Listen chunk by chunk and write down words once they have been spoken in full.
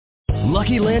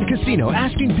Lucky Land Casino,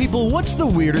 asking people, what's the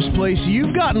weirdest place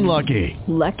you've gotten lucky?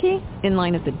 Lucky? In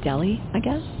line at the deli, I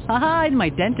guess? Aha, in my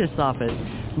dentist's office.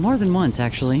 More than once,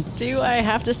 actually. Do I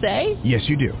have to say? Yes,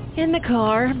 you do. In the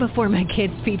car before my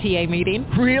kids' PTA meeting.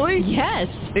 Really? Yes.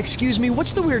 Excuse me,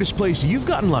 what's the weirdest place you've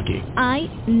gotten lucky? I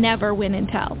never win and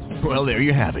tell. Well, there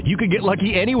you have it. You can get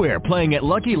lucky anywhere, playing at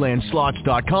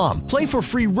LuckyLandSlots.com. Play for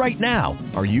free right now.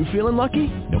 Are you feeling lucky?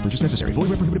 No purchase necessary. Void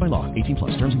where prohibited by law. 18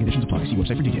 plus. Terms and conditions apply. See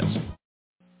website for details.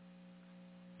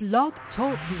 Blog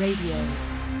Talk Radio.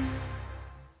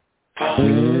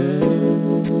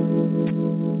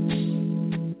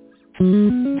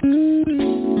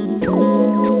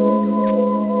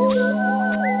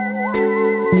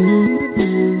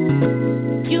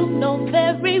 You know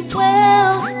very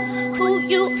well who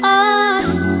you are.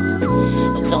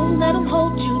 Don't let them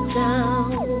hold you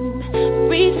down.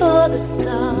 Reach for the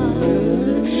stars.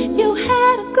 You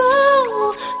had a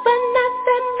goal, but not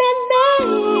that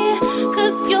many.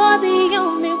 'Cause you're the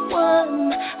only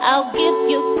one. I'll give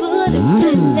you good and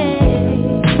plenty.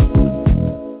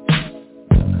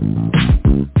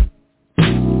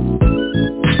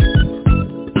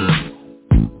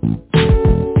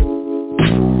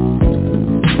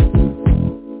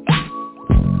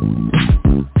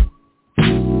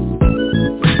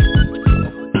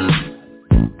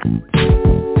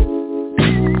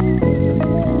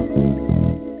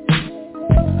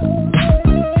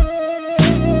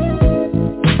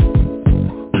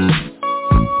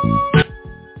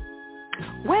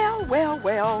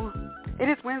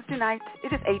 Wednesday night.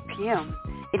 It is 8 p.m.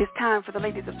 It is time for the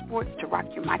ladies of sports to rock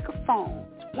your microphones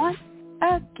once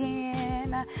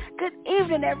again. Good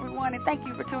evening, everyone, and thank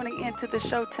you for tuning in to the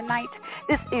show tonight.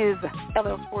 This is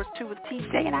LL Sports 2 with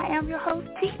TJ, and I am your host,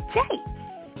 TJ,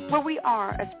 where we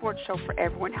are a sports show for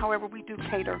everyone. However, we do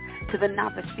cater to the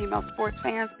novice female sports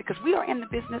fans because we are in the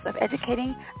business of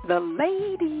educating the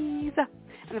ladies and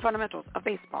the fundamentals of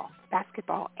baseball,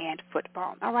 basketball, and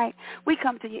football. All right, we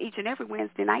come to you each and every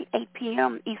Wednesday night, 8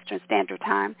 p.m. Eastern Standard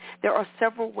Time. There are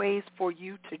several ways for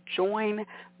you to join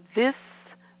this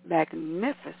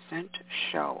magnificent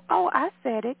show. Oh, I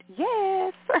said it.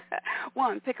 Yes.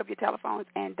 One, pick up your telephones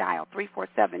and dial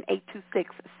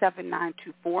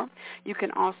 347-826-7924. You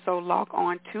can also log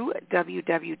on to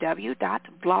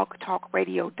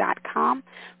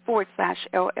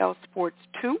www.blogtalkradio.com/LL Sports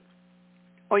 2.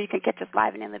 Or you can catch us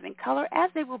live and in living color, as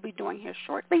they will be doing here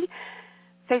shortly.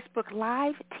 Facebook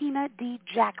Live, Tina D.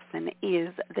 Jackson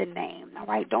is the name. All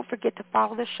right, don't forget to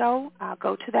follow the show.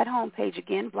 Go to that homepage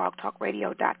again,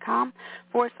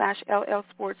 blogtalkradio.com/LL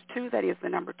Sports 2. That is the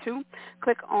number 2.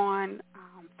 Click on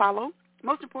follow.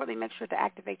 Most importantly, make sure to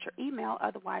activate your email.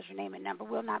 Otherwise, your name and number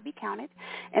will not be counted.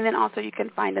 And then also you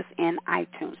can find us in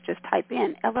iTunes. Just type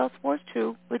in LL Sports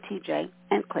 2 with TJ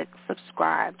and click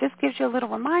subscribe. Just gives you a little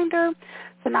reminder,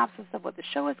 synopsis of what the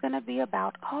show is going to be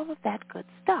about, all of that good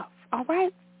stuff. All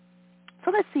right?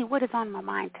 So let's see what is on my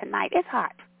mind tonight. It's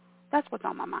hot. That's what's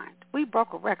on my mind. We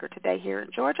broke a record today here in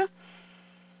Georgia.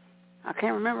 I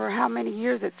can't remember how many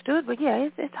years it stood, but yeah,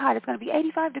 it's hot. It's going to be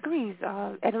 85 degrees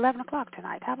at 11 o'clock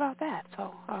tonight. How about that?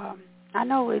 So I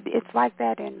know it's like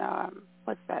that in,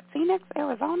 Phoenix,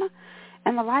 Arizona,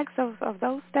 and the likes of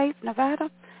those states, Nevada.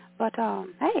 But,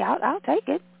 hey, I'll take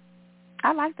it.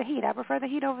 I like the heat. I prefer the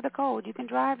heat over the cold. You can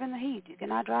drive in the heat. You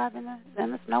cannot drive in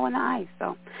the snow and the ice.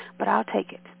 So, but I'll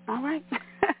take it. All right.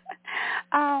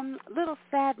 Little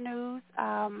sad news.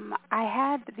 I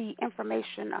had the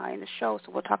information in the show,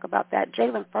 so we'll talk about that.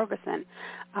 Jalen Ferguson,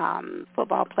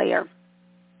 football player,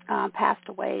 passed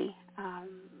away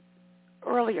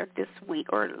earlier this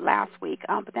week or last week.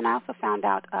 But then I also found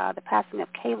out the passing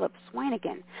of Caleb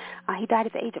Swanigan. He died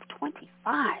at the age of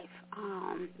 25.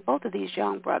 Both of these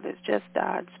young brothers just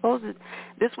supposed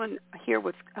this one here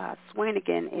with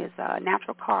Swanigan is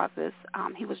natural causes.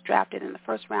 He was drafted in the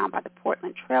first round by the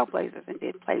Portland Trail Blazers and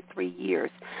did play 3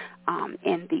 years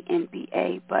in the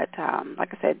NBA. But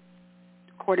like I said,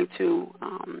 according to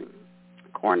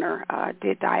coroner,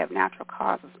 did die of natural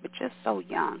causes, but just so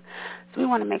young. So we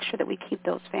want to make sure that we keep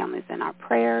those families in our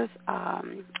prayers.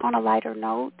 On a lighter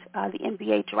note, the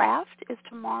NBA draft is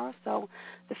tomorrow, so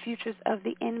the futures of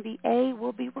the NBA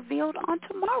will be revealed on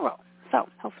tomorrow. So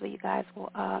hopefully you guys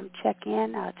will check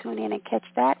in, tune in and catch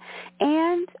that.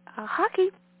 And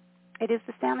hockey, it is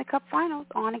the Stanley Cup Finals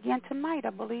on again tonight.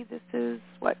 I believe this is,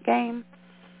 game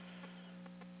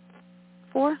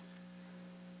 4?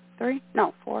 3?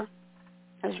 No, 4.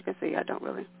 As you can see, I don't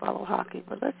really follow hockey,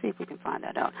 but let's see if we can find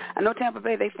that out. I know Tampa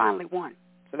Bay, they finally won,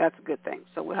 so that's a good thing.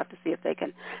 So we'll have to see if they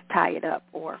can tie it up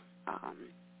or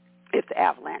if the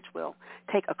Avalanche will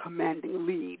take a commanding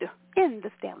lead in the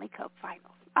Stanley Cup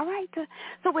Finals. All right.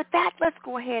 So with that, let's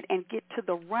go ahead and get to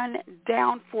the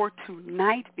rundown for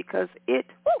tonight because you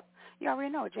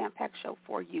already know, a jam-packed show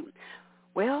for you.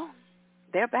 Well,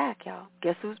 they're back, y'all.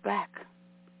 Guess who's back?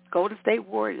 Golden State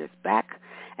Warriors back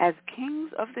as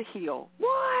Kings of the Hill.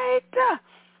 What?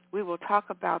 We will talk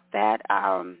about that.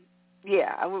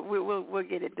 We'll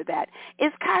get into that.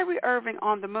 Is Kyrie Irving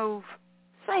on the move?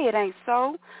 Say it ain't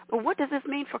so. But what does this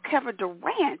mean for Kevin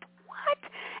Durant? What?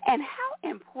 And how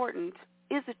important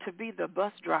is it to be the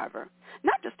bus driver?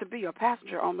 Not just to be a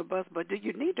passenger on the bus, but do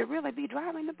you need to really be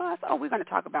driving the bus? Oh, we're going to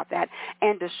talk about that.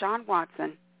 And Deshaun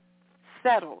Watson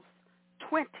settles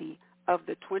 20 of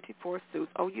the 24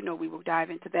 suits. Oh, you know we will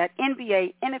dive into that.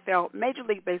 NBA, NFL, Major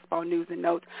League Baseball news and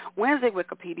notes, Wednesday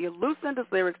Wikipedia, Lucinda's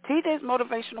lyrics, TJ's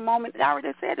motivational moment. I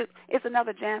already said it. It's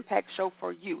another jam-packed show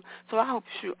for you. So I hope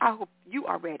you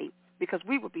are ready because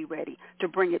we will be ready to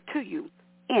bring it to you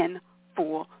in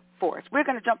full force. We're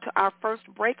going to jump to our first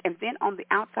break, and then on the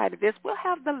outside of this, we'll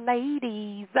have the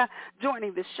ladies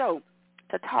joining the show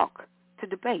to talk, to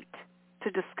debate,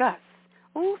 to discuss.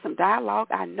 Ooh, some dialogue.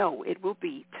 I know it will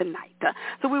be tonight.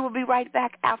 So we will be right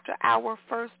back after our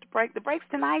first break. The breaks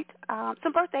tonight,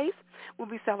 some birthdays we'll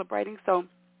be celebrating, so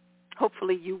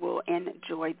hopefully you will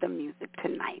enjoy the music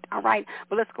tonight. All right,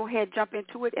 but let's go ahead and jump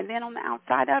into it, and then on the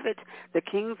outside of it, the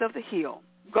Kings of the Hill,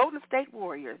 Golden State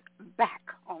Warriors, back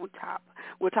on top.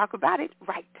 We'll talk about it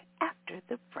right after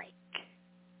the break.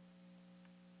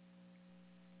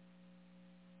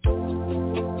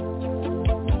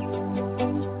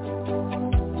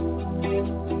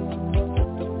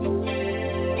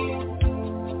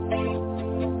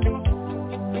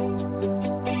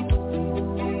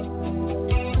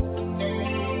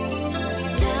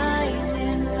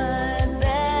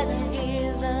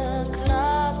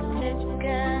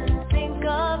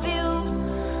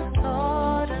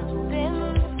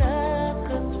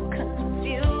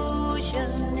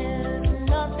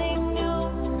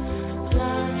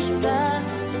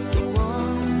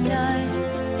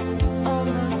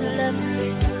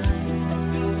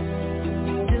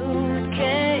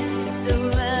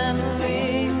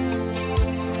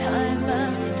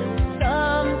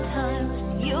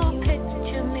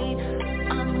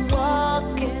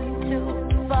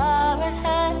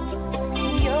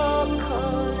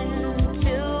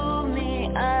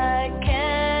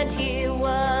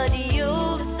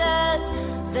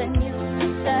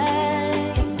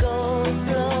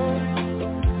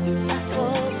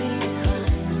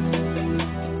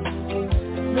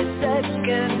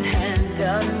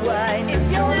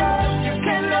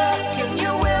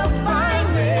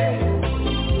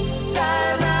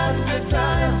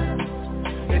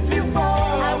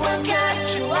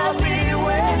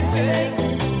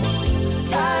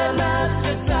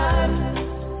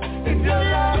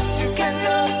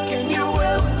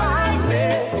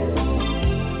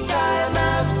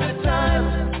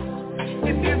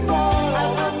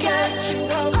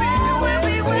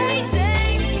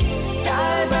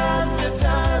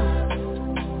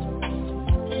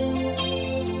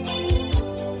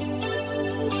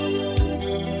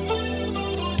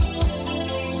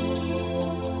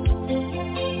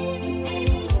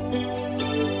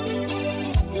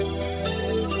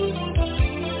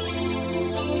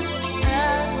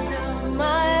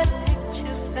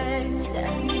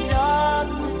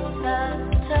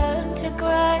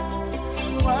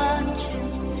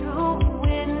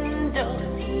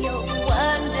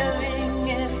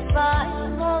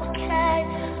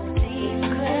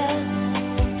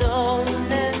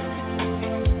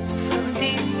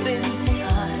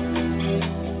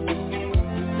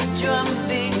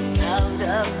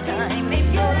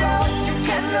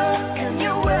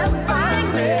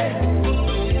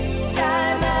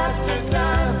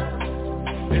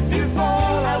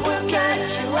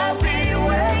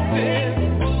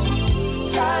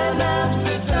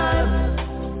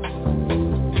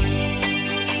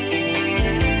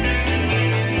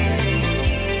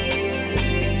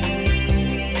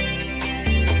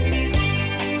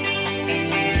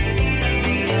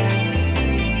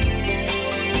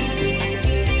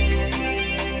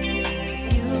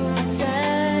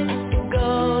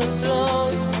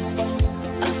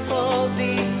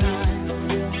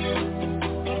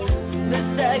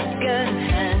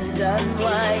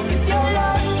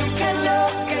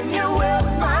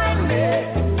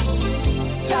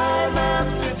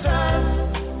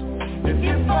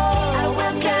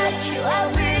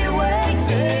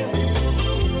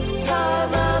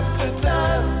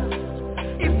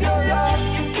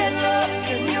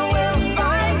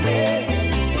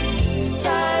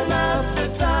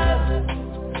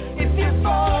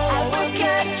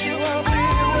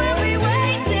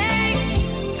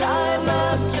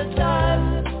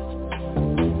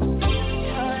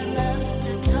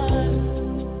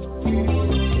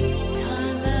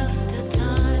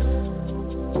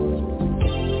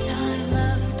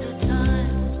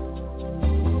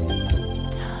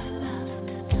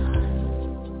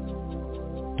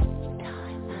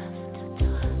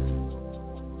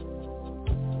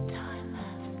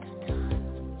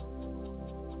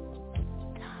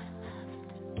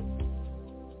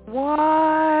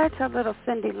 to little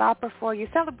Cyndi Lauper for you,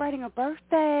 celebrating a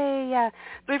birthday.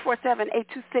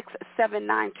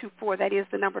 347-826-7924. That is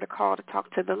the number to call to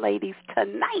talk to the ladies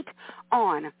tonight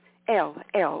on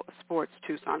LL Sports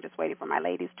 2. So I'm just waiting for my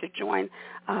ladies to join,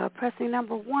 pressing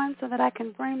number 1 so that I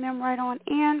can bring them right on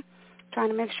in. Trying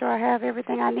to make sure I have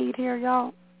everything I need here,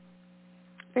 y'all.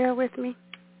 Bear with me.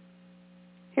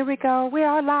 Here we go. We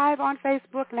are live on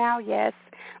Facebook now, yes.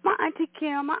 My Auntie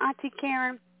Kim, my Auntie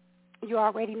Karen. You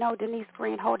already know Denise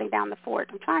Green holding down the fort.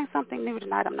 I'm trying something new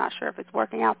tonight. I'm not sure if it's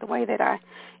working out the way that I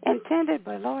intended,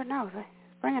 but Lord knows it's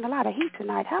bringing a lot of heat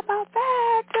tonight. How about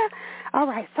that? All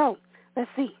right, so let's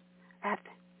see. That's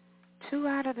 2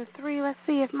 out of the 3. Let's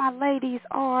see if my ladies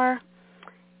are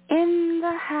in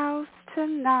the house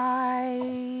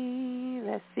tonight.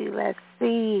 Let's see.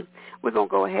 We're going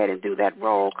to go ahead and do that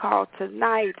roll call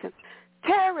tonight.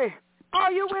 Terry,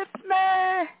 are you with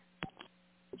me?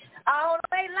 All the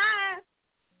way live.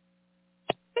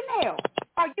 Janelle,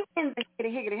 are you in the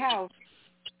higgity house?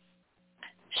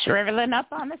 Shriveling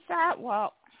up on the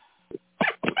sidewalk.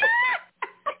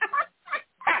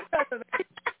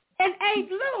 And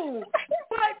Aunt Lou,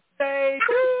 what they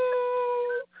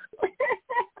do?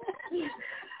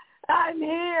 I'm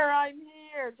here.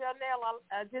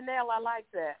 Janelle, I like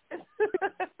that.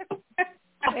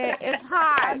 It's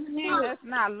hot.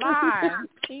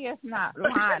 She is not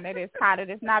lying. It is hot. It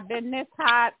has not been this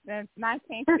hot since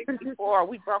 1964.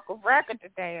 We broke a record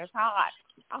today. It's hot.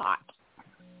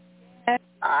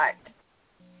 Hot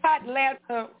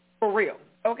Atlanta for real.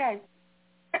 Okay.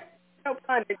 No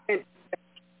pun intended.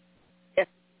 Yes.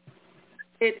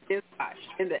 It is hot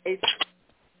in the 80s.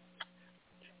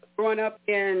 Growing up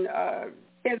in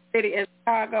Kansas City and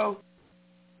Chicago,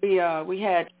 we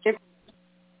had.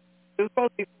 It was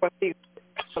supposed to be 4 seasons.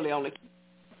 Actually, only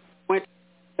went a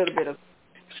little bit of.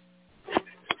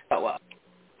 So, I'll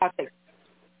take it.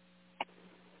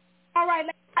 All right,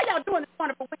 how y'all doing this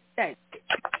wonderful Wednesday?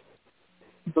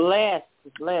 Blessed.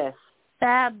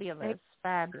 Fabulous.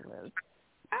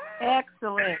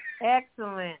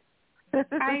 Excellent.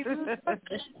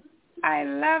 I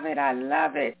love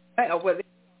it. Well,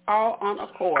 all on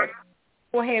accord.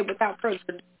 Go ahead without further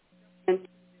ado.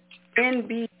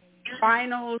 NBA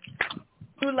Finals.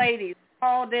 2 ladies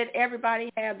called it. Everybody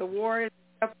had the Warriors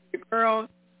up for the girls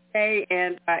today,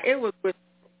 and it was with.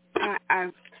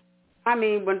 I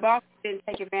mean, when Boston didn't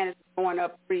take advantage of going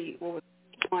up 3-1,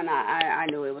 I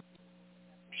knew it was.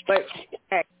 But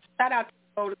hey, shout out to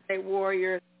the Golden State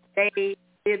Warriors. They did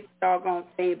the doggone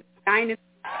thing. Dynasty.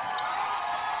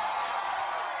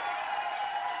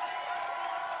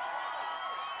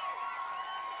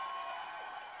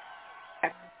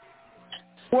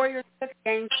 Warriors took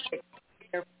game 6,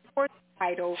 their 4th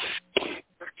title,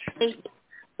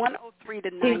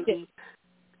 103-90.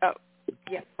 Oh,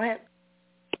 yeah, go ahead.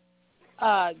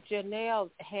 Janelle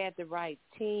had the right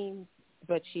team,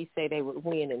 but she said they would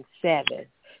win in 7.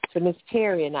 So Miss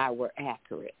Terry and I were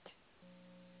accurate.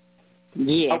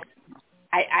 Yeah. Okay.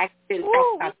 I didn't.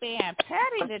 Ooh, we being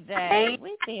petty today.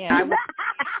 We being petty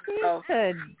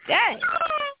today.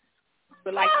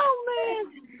 But like,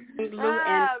 Miss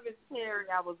Terry,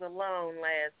 I was alone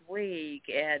last week,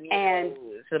 and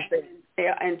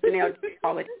Janelle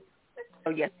call it.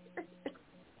 Oh yes.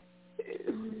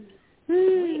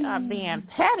 We are being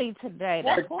petty today.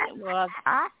 The point was,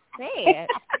 I said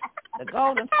the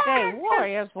Golden State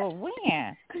Warriors will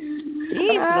win.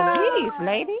 Jeez Louise,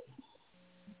 lady.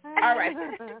 All right.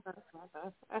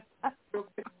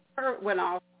 When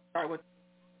I'll start with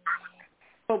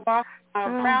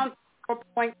Brown,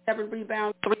 4.7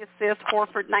 rebounds, 3 assists.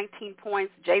 Horford, 19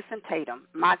 points. Jayson Tatum,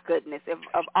 my goodness,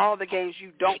 of all the games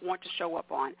you don't want to show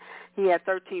up on, he had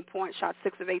 13 points, shot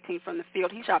 6 of 18 from the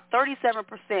field. He shot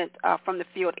 37% from the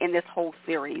field in this whole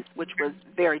series, which was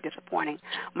very disappointing.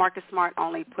 Marcus Smart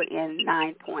only put in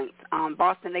 9 points.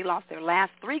 Boston, they lost their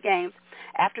last 3 games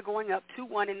after going up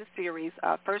 2-1 in the series.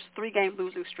 First 3-game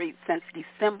losing streak since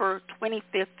December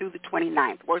 25th through the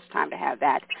 29th. Worst time to have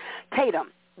that.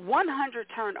 Tatum, 100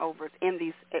 turnovers in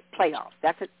these playoffs.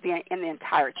 That's in the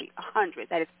entirety, 100.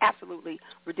 That is absolutely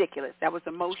ridiculous. That was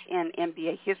the most in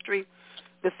NBA history.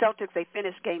 The Celtics, they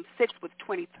finished Game 6 with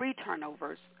 23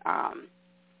 turnovers,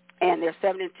 and they're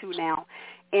 7-2 now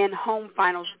in home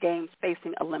finals games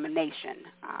facing elimination.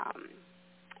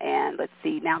 And let's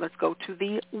see, now let's go to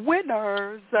the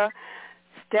winners.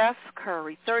 Steph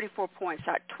Curry, 34 points,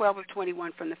 shot 12 of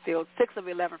 21 from the field, 6 of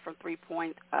 11 from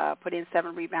three-point, put in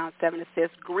 7 rebounds, 7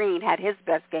 assists. Green had his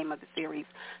best game of the series,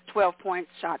 12 points,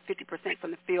 shot 50%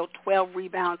 from the field, 12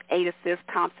 rebounds, 8 assists.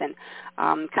 Thompson,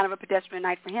 kind of a pedestrian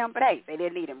night for him, but hey, they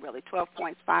didn't need him really. 12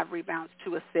 points, 5 rebounds,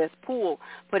 2 assists. Poole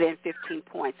put in 15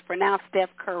 points. For now, Steph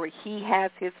Curry, he has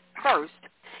his first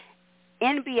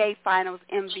NBA Finals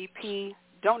MVP.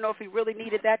 Don't know if he really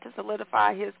needed that to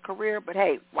solidify his career, but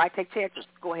hey, why take chances?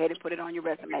 Go ahead and put it on your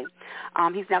resume.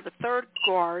 He's now the third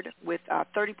guard with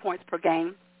 30 points per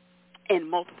game in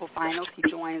multiple finals. He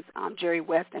joins Jerry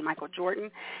West and Michael Jordan.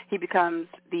 He becomes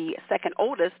the second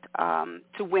oldest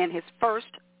to win his first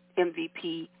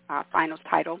MVP finals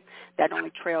title. That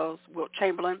only trails Wilt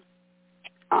Chamberlain.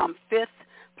 Fifth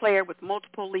player with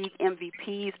multiple league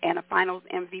MVPs and a finals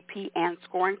MVP and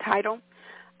scoring title.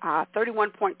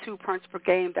 31.2 points per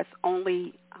game. That's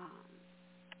only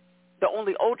the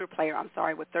only older player,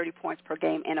 with 30 points per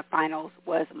game in a finals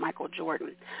was Michael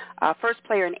Jordan. First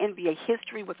player in NBA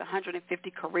history with 150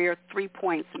 career 3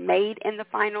 points made in the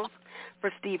finals.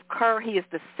 For Steve Kerr, he is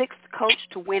the sixth coach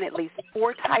to win at least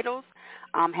 4 titles,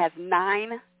 has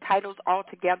 9 titles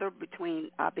altogether between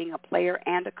being a player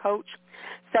and a coach.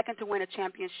 Second to win a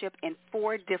championship in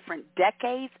 4 different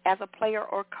decades as a player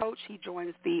or coach. He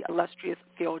joins the illustrious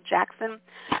Phil Jackson.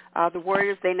 The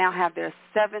Warriors, they now have their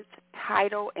 7th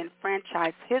title in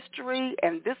franchise history,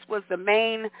 and this was the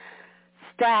main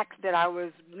stack that I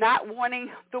was not wanting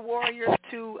the Warriors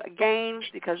to gain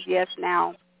because, yes,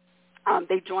 now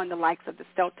they join the likes of the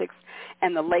Celtics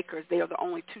and the Lakers. They are the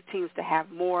only 2 teams to have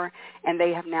more, and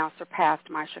they have now surpassed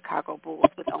my Chicago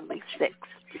Bulls with only 6.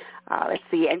 Let's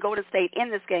see. And Golden State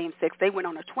in this game 6, they went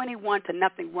on a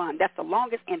 21-0 run. That's the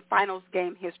longest in finals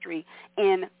game history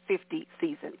in 50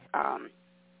 seasons.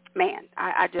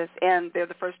 And they're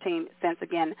the first team since,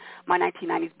 again, my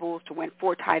 1990s Bulls to win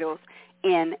 4 titles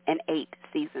in an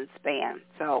 8-season span.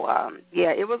 So,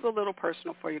 it was a little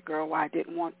personal for your girl why I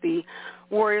didn't want the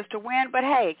Warriors to win. But,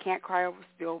 hey, can't cry over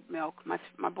spilled milk.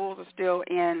 My Bulls are still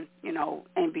in,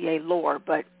 NBA lore.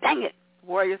 But, dang it,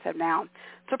 Warriors have now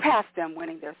surpassed them,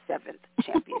 winning their 7th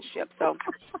championship. So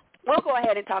we'll go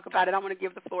ahead and talk about it. I'm going to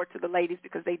give the floor to the ladies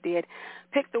because they did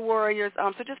pick the Warriors.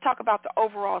 So just talk about the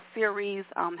overall series,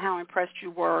 how impressed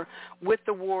you were with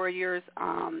the Warriors,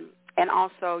 and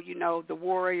also, the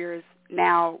Warriors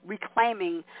now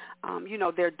reclaiming,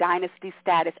 their dynasty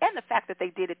status and the fact that they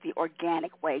did it the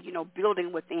organic way,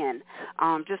 building within.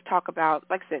 Just talk about,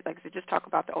 like I said, just talk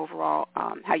about the overall,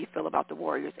 how you feel about the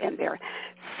Warriors and their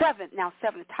 7th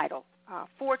title,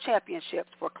 4 championships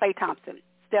for Klay Thompson,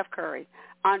 Steph Curry,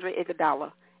 Andre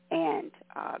Iguodala, and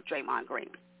Draymond Green.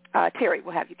 Terry,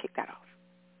 we'll have you kick that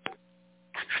off.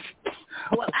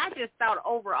 Well, I just thought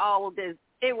overall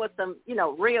it was some,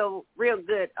 real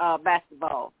good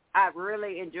basketball. I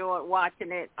really enjoyed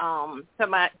watching it. Some of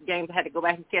my games I had to go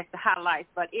back and catch the highlights,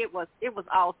 but it was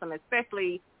awesome,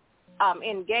 especially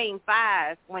in Game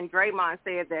 5 when Draymond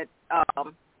said that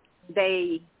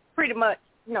they pretty much,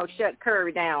 shut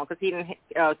Curry down because he didn't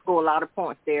score a lot of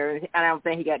points there. I don't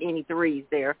think he got any threes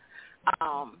there.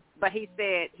 But he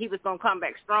said he was going to come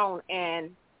back strong in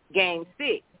Game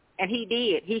 6, and he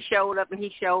did. He showed up and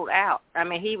he showed out. I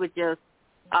mean, he was just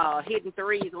hitting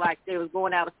threes like they was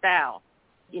going out of style.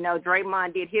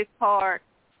 Draymond did his part.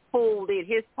 Poole did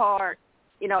his part.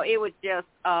 It was just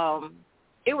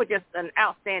an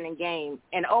outstanding game.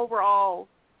 And overall,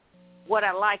 what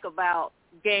I like about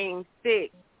Game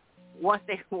 6, once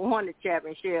they won the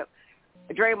championship,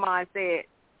 Draymond said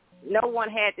no one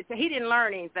had to he didn't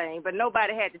learn anything, but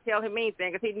nobody had to tell him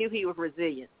anything because he knew he was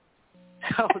resilient.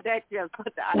 So that just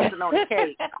put the icing on the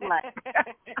cake. I'm like,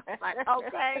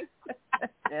 okay.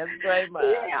 That's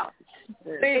Draymond. Yeah.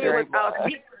 It was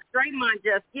Draymond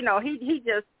just,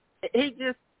 he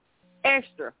just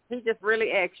extra. He's just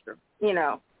really extra,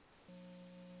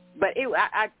 But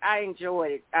I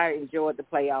enjoyed it. I enjoyed the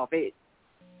playoff. It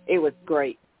was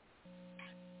great.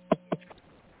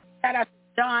 Shout out to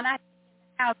John.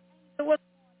 What's going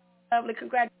on? Lovely.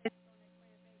 Congratulations.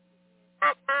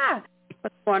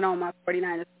 What's going on, my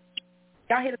 49ers?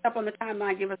 Y'all hit us up on the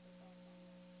timeline. Give us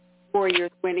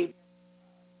Warriors winning.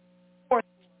 Fourth,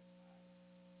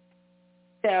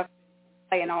 Steph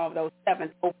playing all of those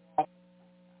 7 overall.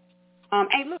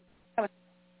 Hey, look.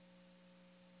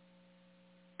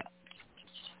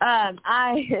 I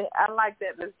like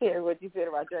that, Ms. Terry, what you said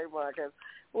about Draymond, because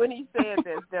when he said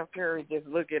that, Steph Curry just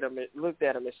looked at him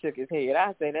and shook his head.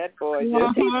 I said, that boy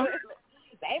just,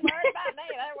 they worried about me.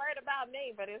 They worried about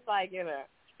me. But it's like,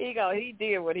 he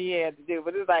did what he had to do.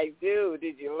 But it's like, dude,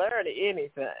 did you learn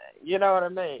anything? You know what I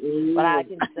mean? Mm-hmm. But I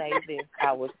can say this.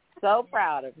 I was so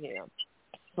proud of him.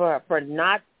 for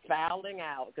not fouling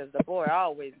out, because the boy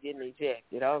always getting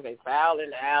ejected. Okay,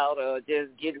 fouling out or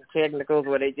just getting technicals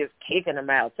where they just kicking them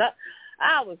out. So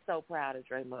I was so proud of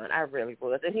Draymond. I really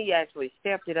was. And he actually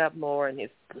stepped it up more in his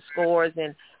scores,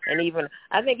 and even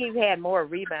I think he's had more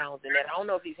rebounds than that. I don't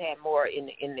know if he's had more in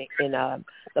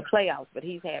the playoffs, but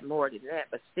he's had more than that.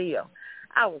 But still,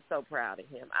 I was so proud of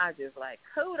him. I just like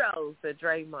kudos to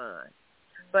Draymond.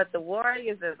 But the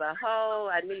Warriors as a whole,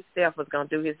 I knew Steph was going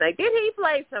to do his thing. Did he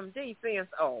play some defense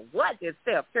or what did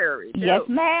Steph Curry do? Yes,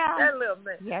 ma'am. That little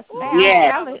man. Yes, ma'am.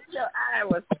 Yeah. I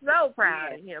was so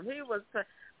proud of him. He was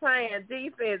playing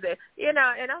defense, and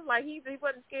I'm like, he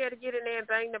wasn't scared to get in there and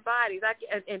bang the bodies.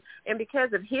 And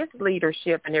because of his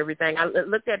leadership and everything, I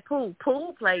looked at Poole.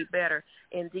 Poole played better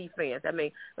in defense. I mean,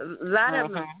 a lot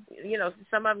of them,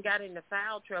 some of them got into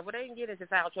foul trouble. They didn't get into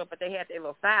foul trouble, but they had their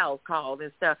little fouls called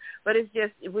and stuff. But it's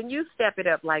just when you step it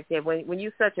up like that, when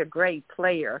you're such a great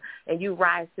player and you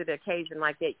rise to the occasion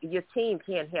like that, your team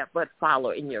can't help but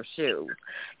follow in your shoes.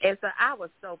 And so I was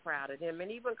so proud of him.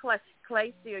 And even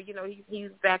Clay still,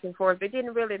 he's back and forth. It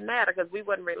didn't really matter because we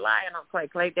wasn't relying on Clay.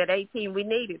 Clay, that 18 we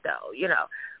needed though,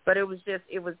 But it was just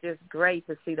great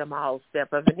to see them all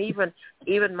step up. And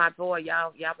even my boy,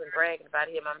 y'all been bragging about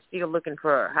him. I'm still looking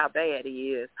for how bad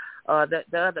he is. The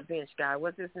other bench guy,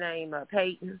 what's his name?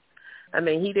 Peyton. I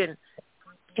mean, he didn't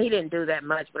do that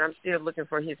much, but I'm still looking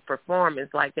for his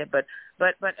performance like that. But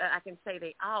I can say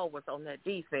they all was on that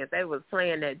defense. They was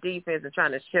playing that defense and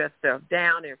trying to shut stuff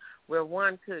down, and where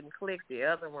one couldn't click, the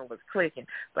other one was clicking.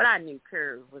 But I knew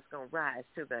Curry was going to rise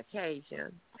to the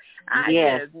occasion.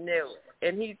 I just knew it.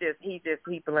 And he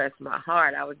blessed my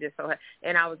heart. I was just so happy.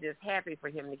 And I was just happy for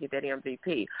him to get that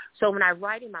MVP. So when I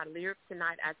write in my lyrics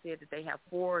tonight, I said that they have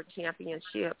 4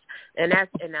 championships, and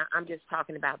I'm just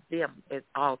talking about them as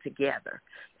all together.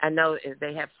 I know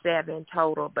they have 7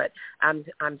 total, but I'm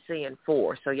seeing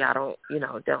 4. So y'all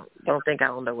don't think I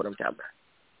don't know what I'm talking about.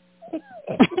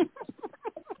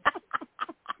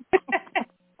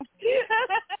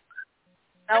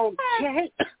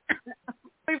 Okay.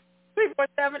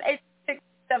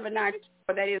 347-866-7924.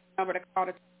 That is the number to call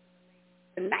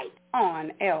tonight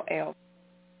on LL.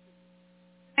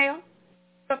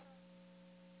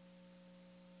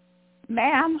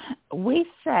 Ma'am, we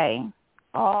say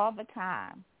all the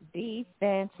time,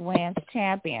 defense wins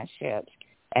championships,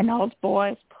 and those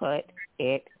boys put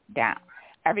it down.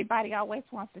 Everybody always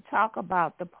wants to talk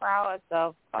about the prowess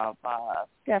of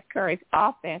Steph Curry's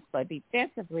offense, but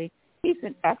defensively, he's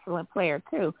an excellent player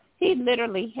too. He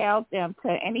literally held them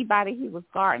to anybody he was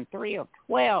guarding 3 of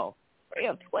 12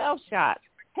 shots.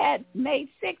 Made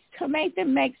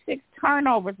them make 6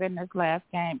 turnovers in this last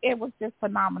game. It was just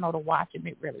phenomenal to watch him.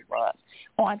 It really was.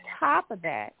 On top of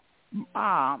that,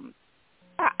 I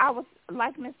was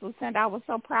like Miss Lucinda. I was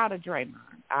so proud of Draymond.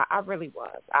 I really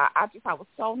was. I was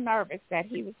so nervous that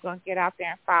he was going to get out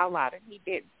there and foul out, and he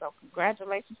didn't. So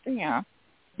congratulations to him,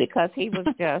 because he was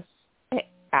just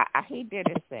he did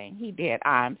his thing. He did.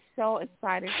 I'm so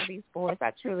excited for these boys.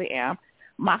 I truly am.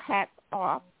 My hat's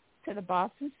off to the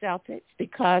Boston Celtics,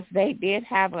 because they did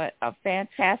have a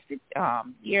fantastic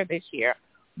year this year.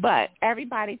 But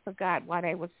everybody forgot why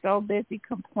they were so busy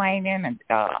complaining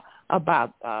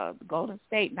about Golden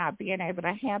State not being able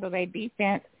to handle their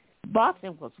defense.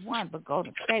 Boston was 1, but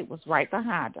Golden State was right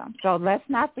behind them. So let's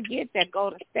not forget that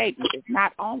Golden State is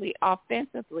not only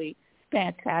offensively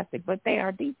fantastic, but they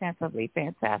are defensively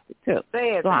fantastic too.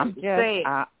 So I'm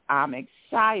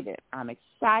excited. I'm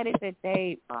excited that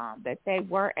they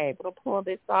were able to pull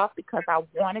this off, because I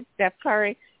wanted Steph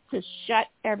Curry to shut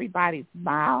everybody's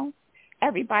mouth.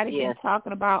 Everybody's been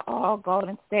talking about,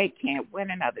 Golden State can't win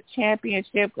another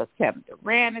championship because Kevin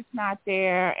Durant is not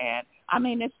there, and I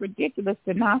mean, it's ridiculous,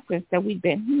 the nonsense that we've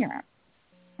been hearing.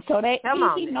 So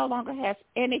he no longer has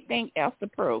anything else to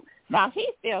prove. Now,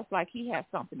 he feels like he has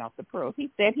something else to prove. He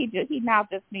said he now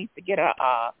just needs to get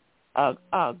a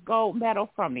gold medal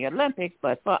from the Olympics.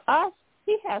 But for us,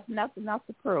 he has nothing else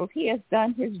to prove. He has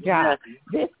done his job.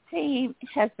 This team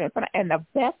has been, and the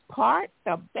best part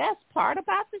about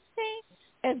this team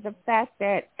is the fact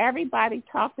that everybody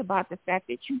talked about the fact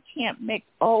that you can't mix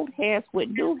old heads with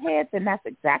new heads, and that's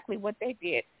exactly what they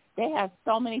did. They have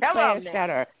so many players that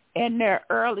are in their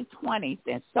early 20s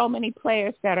and so many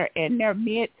players that are in their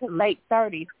mid to late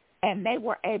 30s, and they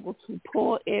were able to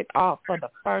pull it off for the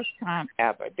first time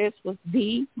ever. This was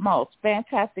the most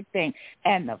fantastic thing,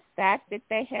 and the fact that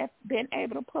they have been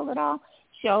able to pull it off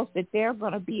shows that they're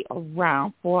going to be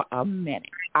around for a minute.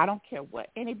 I don't care what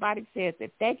anybody says. If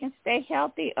they can stay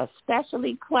healthy,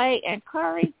 especially Clay and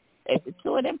Curry, if the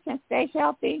two of them can stay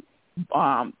healthy,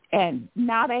 and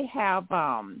now they have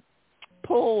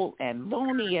Poole and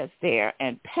Looney is there,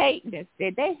 and Peyton is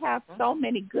there. They have so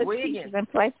many good pieces in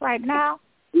place right now.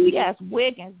 Yes,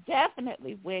 Wiggins,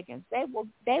 definitely Wiggins. They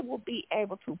will be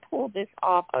able to pull this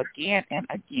off again and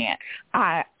again.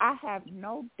 I have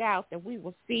no doubt that we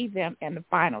will see them in the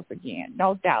finals again.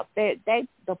 No doubt. The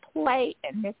play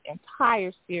in this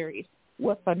entire series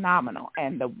was phenomenal.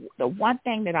 And the one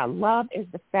thing that I love is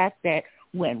the fact that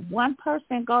when one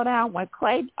person go down, when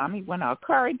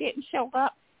Curry didn't show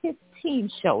up, his team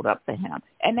showed up for him,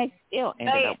 and they still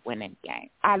ended up winning games.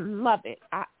 I love it.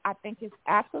 I think it's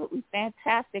absolutely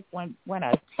fantastic when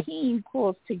a team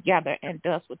pulls together and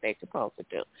does what they're supposed to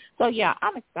do. So, yeah,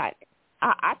 I'm excited.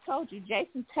 I told you,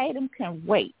 Jayson Tatum can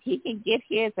wait. He can get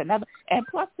his another. And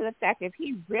plus to the fact, if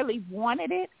he really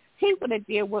wanted it, he would have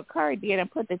did what Curry did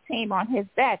and put the team on his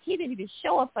back. He didn't even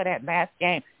show up for that last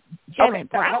game. Jaylen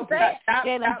Brown.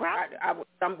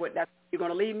 You're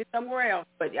going to lead me somewhere else,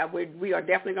 but we are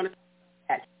definitely going to do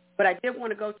that. But I did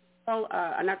want to go to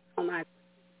another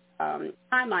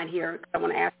timeline here, because I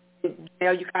want to ask you,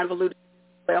 you kind of alluded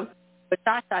to it as well. But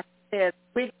Sasha says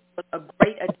Wiggins was a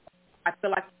great addition. I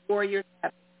feel like the Warriors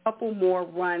have a couple more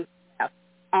runs left.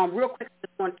 Real quick, I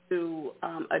just want to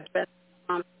address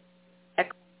I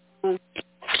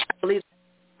believe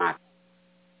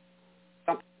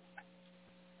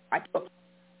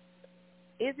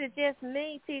Is it just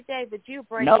me, TJ, that you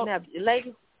breaking up?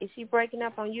 Lady, is she breaking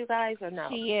up on you guys or no?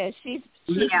 She is. She's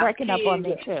breaking up on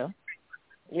me too.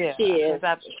 Yeah, she is.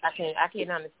 I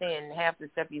can't understand half the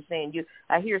stuff you're saying.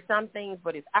 I hear some things,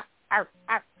 but it's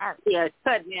Yeah, it's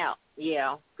cutting out.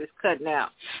 Yeah, it's cutting out.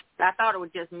 I thought it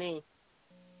was just me.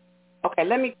 Okay,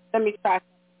 let me try.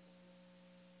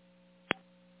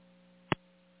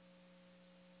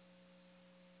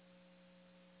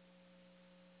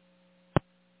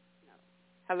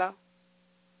 Hello?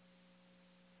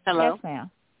 Yes,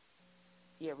 ma'am.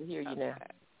 Yeah, we hear you now.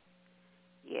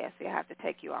 Yeah, see, I have to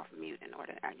take you off mute in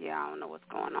order. I don't know what's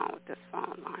going on with this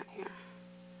phone line here.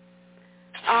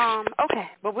 Okay,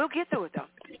 but we'll get through it, though.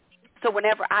 So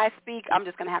whenever I speak, I'm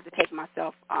just going to have to take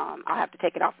myself, I'll have to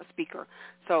take it off a speaker.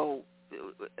 So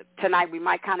tonight we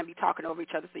might kind of be talking over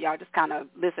each other, so y'all just kind of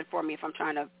listen for me if I'm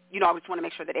trying to, I just want to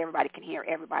make sure that everybody can hear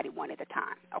everybody one at a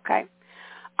time, okay?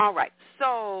 All right,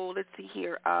 so let's see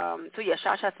here.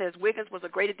 Shasha says Wiggins was a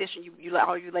great addition.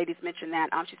 All you ladies mentioned that.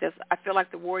 She says I feel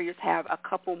like the Warriors have a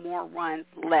couple more runs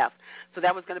left. So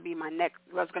that was going to be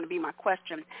my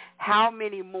question. How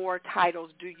many more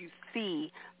titles do you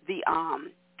see the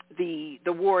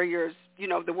Warriors?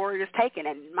 The Warriors taking?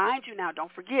 And mind you, now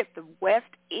don't forget the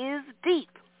West is deep.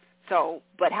 So,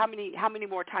 but how many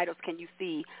more titles can you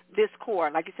see this core?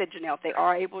 Like you said, Janelle, if they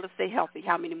are able to stay healthy,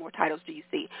 how many more titles do you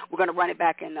see? We're going to run it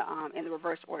back in the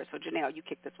reverse order. So, Janelle, you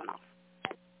kick this one off.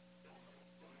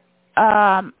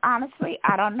 Honestly,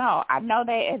 I don't know. I know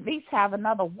they at least have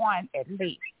another one at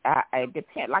least. It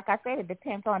depends. Like I said, it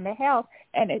depends on the health,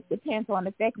 and it depends on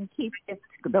if they can keep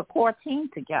the core team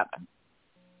together.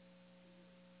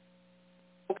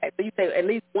 Okay, so you say at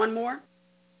least one more?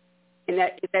 And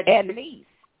is that at least?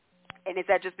 And is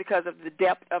that just because of the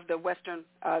depth of the Western,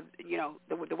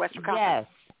 the Western Conference?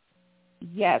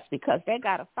 Yes, because they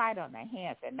got a fight on their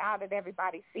hands. And now that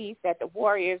everybody sees that the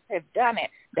Warriors have done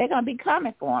it, they're going to be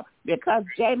coming for them because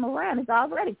Jay Moran is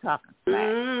already talking.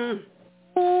 I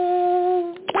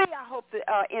hope the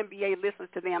NBA listens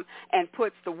to them and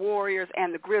puts the Warriors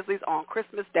and the Grizzlies on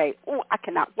Christmas Day. Oh, I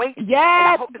cannot wait. Yes, and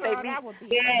I hope that they meet.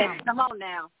 Yes, come on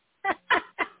now.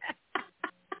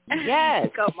 Yes,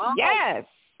 come on. Yes.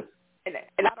 And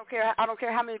I don't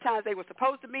care how many times they were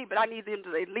supposed to meet, but I need them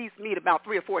to at least meet about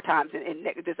 3 or 4 times in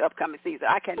this upcoming season.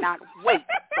 I cannot wait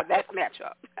for that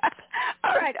matchup.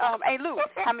 All right, hey Lou,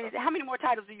 how many more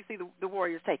titles do you see the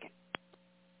Warriors taking?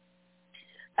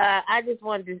 I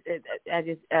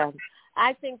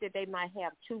think that they might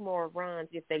have 2 more runs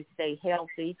if they stay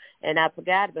healthy. And I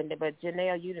forgot, but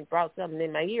Janelle, you done brought something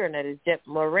in my ear, and that is Jeff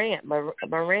Moran.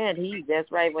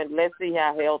 That's right. Let's see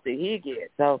how healthy he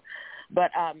gets. So. But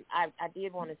I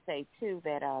did want to say, too,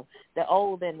 that the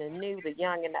old and the new, the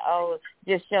young and the old,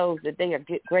 just shows that they are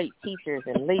great teachers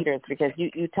and leaders because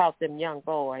you taught them young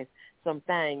boys some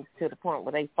things to the point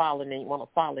where they want to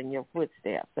follow in your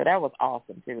footsteps. So that was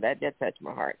awesome, too. That just touched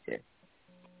my heart, too.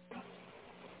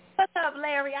 What's up,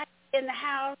 Larry? I'm in the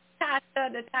house.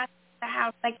 Tasha, the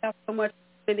house. Thank y'all so much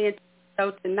for being in the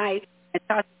show tonight. And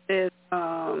Tasha says,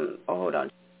 hold on.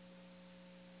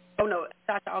 Oh, no,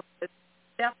 Tasha also says,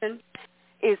 Stephen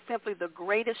is simply the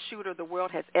greatest shooter the world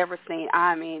has ever seen.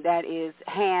 I mean, that is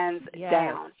hands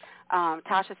down.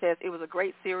 Tasha says, it was a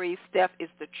great series. Steph is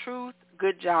the truth.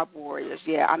 Good job, Warriors.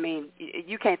 Yeah, I mean,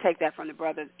 you can't take that from the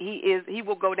brother. He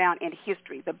will go down in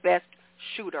history, the best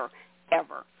shooter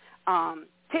ever.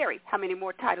 Terry, how many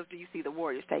more titles do you see the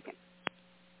Warriors taking?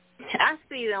 I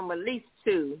see them at least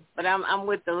 2, but I'm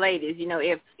with the ladies. You know,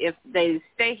 if they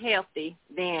stay healthy,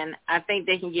 then I think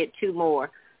they can get 2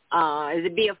 more.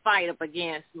 It'd be a fight up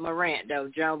against Morant, though,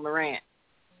 Joe Morant.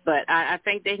 But I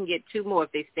think they can get 2 more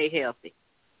if they stay healthy.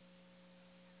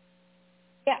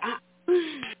 Yeah,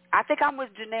 I think I'm with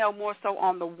Janelle more so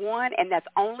on the 1, and that's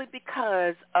only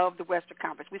because of the Western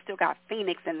Conference. We still got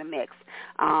Phoenix in the mix.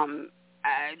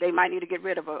 They might need to get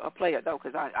rid of a player, though,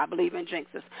 because I believe in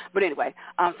jinxes. But anyway,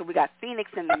 so we got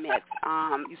Phoenix in the mix.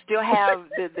 You still have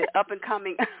the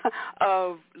up-and-coming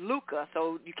of Luka,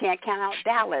 so you can't count out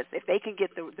Dallas if they can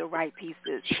get the right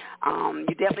pieces.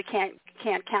 You definitely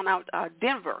can't count out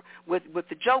Denver with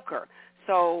the Joker.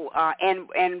 So,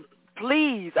 and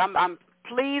please,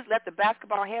 please let the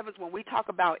basketball heavens, when we talk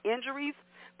about injuries,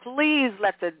 please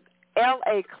let the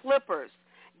L.A. Clippers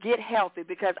get healthy,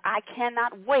 because I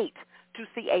cannot wait to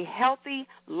see a healthy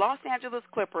Los Angeles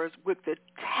Clippers with the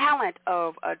talent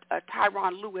of a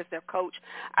Tyronn Lue as their coach.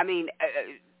 I mean,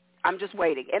 I'm just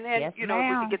waiting. And then, yes, if we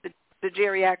can get the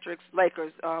geriatrics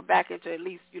Lakers back into at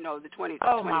least, the 2023.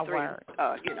 My word.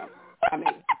 I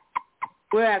mean,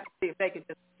 we'll have to see if they can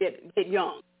just get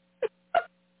young.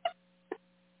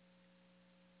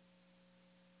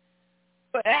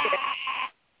 But,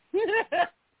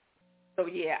 so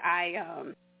yeah,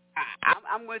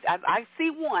 I'm with. I see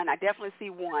one. I definitely see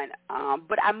one.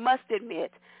 But I must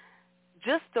admit,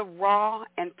 just the raw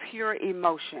and pure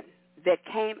emotion that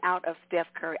came out of Steph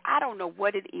Curry. I don't know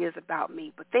what it is about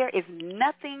me, but there is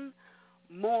nothing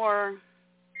more.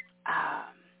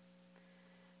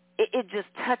 It just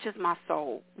touches my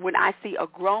soul when I see a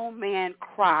grown man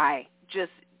cry,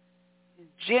 just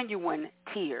genuine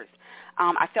tears.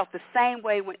 I felt the same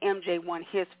way when MJ won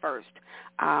his first.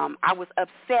 I was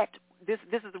upset. This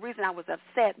is the reason I was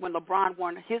upset when LeBron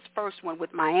won his first one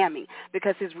with Miami,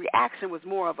 because his reaction was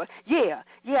more of a, yeah,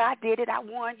 I did it, I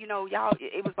won, y'all.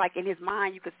 It was like in his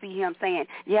mind you could see him saying,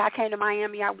 yeah, I came to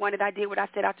Miami, I won it, I did what I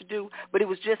set out to do. But it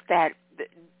was just that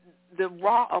the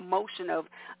raw emotion of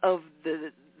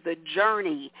the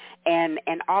journey and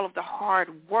all of the hard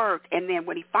work. And then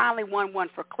when he finally won one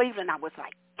for Cleveland, I was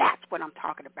like, that's what I'm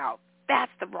talking about.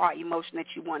 That's the raw emotion that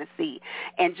you want to see.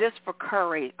 And just for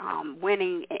Curry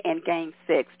winning in Game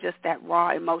 6, just that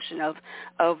raw emotion of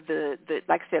the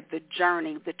like I said, the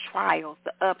journey, the trials,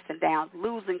 the ups and downs,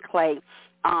 losing Clay,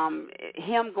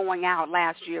 him going out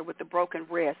last year with the broken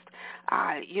wrist.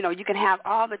 You can have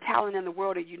all the talent in the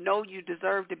world and you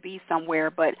deserve to be somewhere,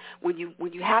 but when you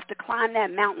have to climb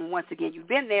that mountain once again, you've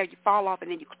been there, you fall off and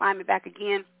then you climb it back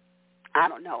again. I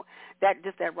don't know. That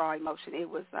raw emotion, it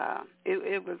was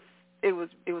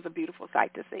a beautiful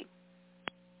sight to see.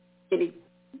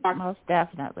 Most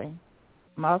definitely.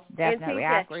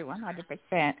 I agree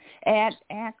 100%. And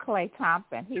Klay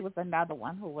Thompson, he was another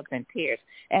one who was in tears.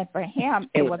 And for him,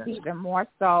 it was even more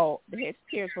so, his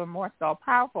tears were more so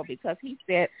powerful, because he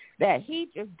said that he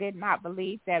just did not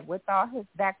believe that with all his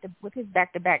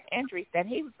back-to-back injuries that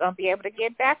he was going to be able to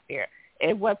get back there.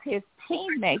 It was his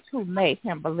teammates who made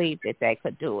him believe that they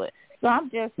could do it. So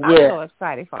I'm so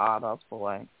excited for all those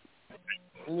boys.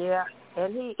 Yeah,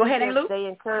 and Go ahead, Luke. They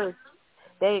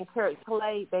encourage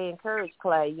Clay. Curry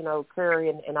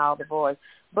and all the boys.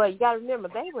 But you got to remember,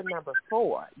 they were number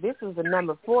 4. This was the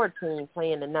number 4 team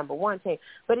playing the number 1 team.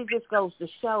 But it just goes to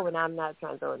show, and I'm not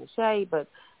trying to throw in the shade, but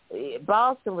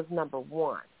Boston was number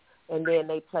 1, and then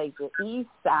they played the East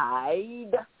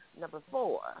Side, number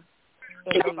 4,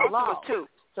 and they Boston lost. was 2.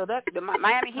 So that the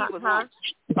Miami Heat was 1.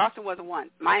 Boston wasn't 1.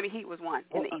 Miami Heat was 1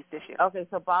 in the East this year. Okay,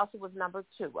 so Boston was number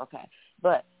 2. Okay,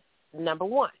 but number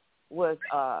 1 was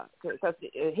because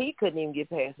he couldn't even get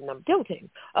past the number 2 team.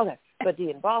 Okay, but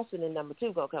then Boston and number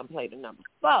 2 gonna come play the number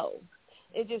 4.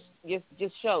 It just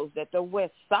shows that the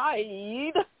West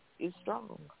Side is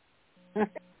strong.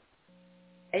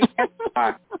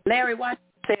 Larry White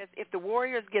says if the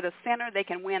Warriors get a center, they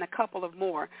can win a couple of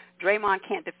more. Draymond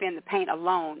can't defend the paint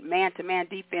alone. Man-to-man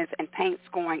defense and paint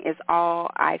scoring is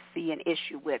all I see an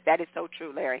issue with. That is so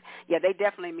true, Larry. Yeah, they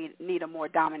definitely need a more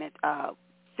dominant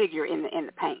figure in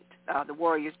the paint. The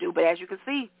Warriors do. But as you can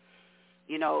see,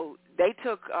 they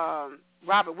took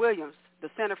Robert Williams, the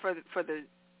center for the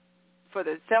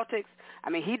Celtics. I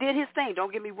mean, he did his thing.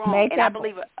 Don't get me wrong. And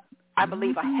I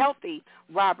believe a healthy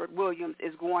Robert Williams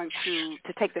is going to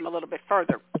take them a little bit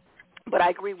further. But I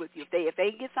agree with you. If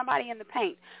they get somebody in the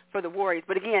paint for the Warriors,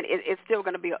 but again, it's still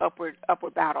going to be an upward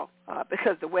battle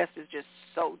because the West is just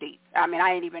so deep. I mean,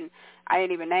 I ain't even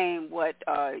name what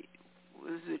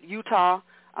was it, Utah.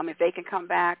 If they can come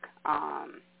back,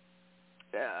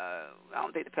 I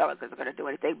don't think the Pelicans are going to do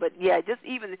anything. But, yeah, just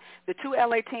even the two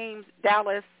L.A. teams,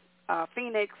 Dallas,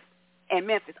 Phoenix, and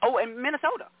Memphis. Oh, and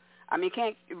Minnesota. I mean,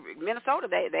 Minnesota,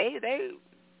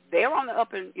 they're on the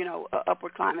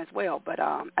upward climb as well. But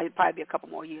it'd probably be a couple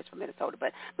more years for Minnesota.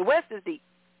 But the West is deep.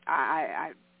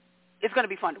 It's going to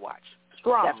be fun to watch.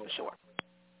 Strong. That's for sure.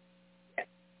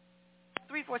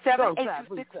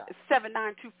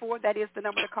 347-826-7924. That is the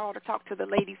number to call to talk to the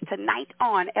ladies tonight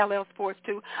on LL Sports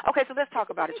 2. Okay, so let's talk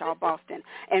about it, y'all, Boston.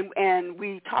 And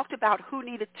we talked about who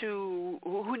needed to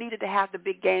have the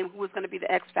big game, who was going to be the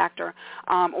X factor,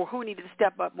 or who needed to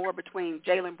step up more between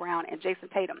Jaylen Brown and Jayson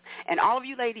Tatum. And all of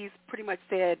you ladies pretty much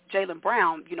said Jaylen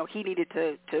Brown, he needed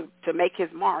to make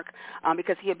his mark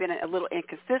because he had been a little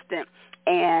inconsistent.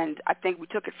 And I think we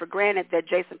took it for granted that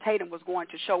Jayson Tatum was going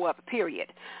to show up,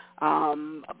 period.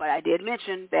 But I did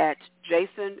mention that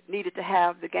Jayson needed to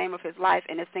have the game of his life,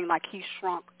 and it seemed like he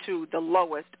shrunk to the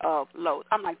lowest of lows.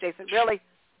 I'm like, Jayson, really?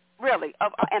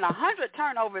 And 100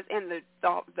 turnovers in the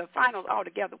finals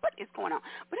altogether. What is going on?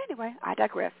 But anyway, I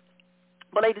digress.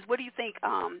 But, ladies, what do you think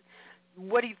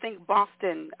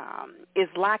Boston is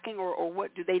lacking, or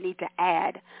what do they need to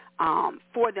add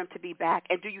for them to be back?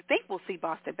 And do you think we'll see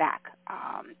Boston back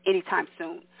anytime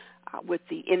soon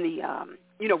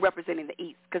representing the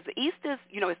East? Because the East is,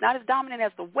 it's not as dominant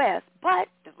as the West, but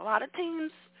there's a lot of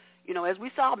teams, as we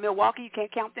saw, Milwaukee, you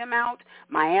can't count them out.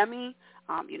 Miami,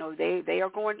 they are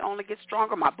going to only get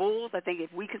stronger. My Bulls, I think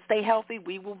if we can stay healthy,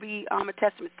 we will be a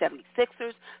testament.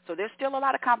 76ers. So there's still a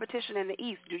lot of competition in the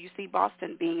East. Do you see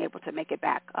Boston being able to make it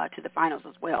back to the finals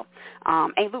as well?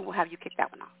 And Lou, we'll have you kick that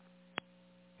one off.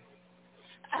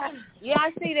 Yeah,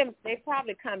 I see them. They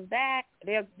probably come back.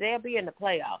 They'll be in the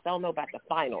playoffs. I don't know about the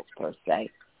finals per se.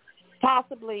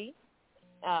 Possibly.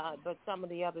 But some of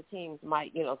the other teams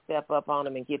might, step up on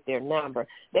them and get their number.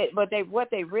 What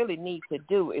they really need to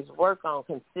do is work on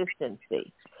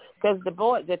consistency, because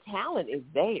the talent is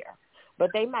there,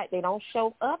 but they don't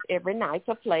show up every night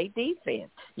to play defense.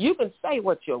 You can say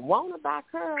what you want about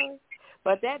Curry,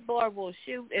 but that boy will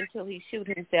shoot until he shoots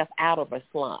himself out of a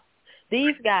slump.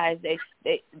 These guys, they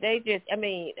just, I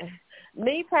mean,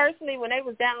 me personally, when they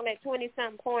was down at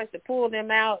 20-something points to pull them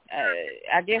out,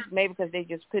 I guess maybe because they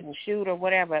just couldn't shoot or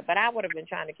whatever, but I would have been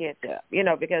trying to catch up,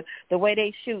 because the way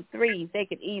they shoot threes, they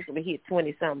could easily hit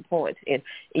 20-something points in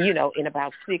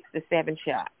about 6 to 7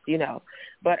 shots,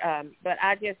 But I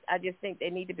just think they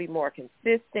need to be more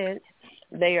consistent.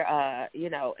 They're,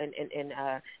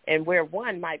 and where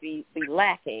one might be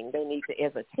lacking, they need to,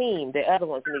 as a team, the other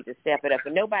ones need to step it up,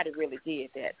 and nobody really did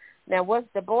that. Now, what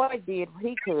the boy did,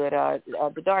 he could,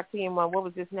 the dark-skinned one, what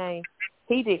was his name?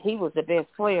 He was the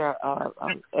best player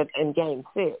in Game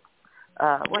 6.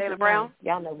 Jaylen Brown?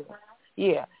 Y'all know him.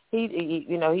 Yeah, he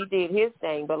did his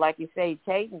thing, but like you say,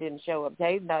 Tatum didn't show up.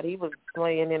 Tatum thought he was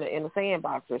playing in a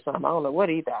sandbox or something. I don't know what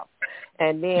he thought.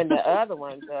 And then the other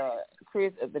one,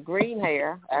 Chris, the green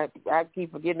hair, I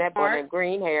keep forgetting that boy named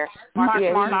green hair.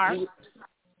 Mark.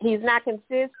 He's not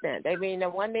consistent. I mean, the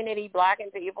one minute he's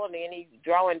blocking people, and then he's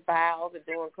drawing fouls and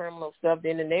doing criminal stuff.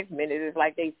 Then the next minute it's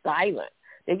like they silent.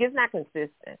 They're just not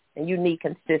consistent, and you need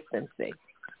consistency.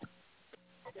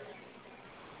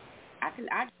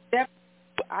 I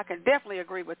can definitely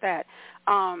agree with that.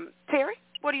 Terry,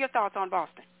 what are your thoughts on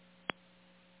Boston?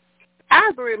 I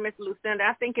agree with Ms. Lucinda.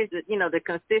 I think it's the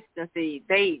consistency.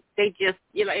 They just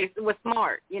it was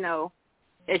smart.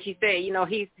 As you say,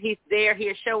 he's there.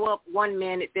 He'll show up 1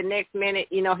 minute, the next minute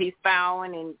he's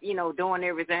fouling and doing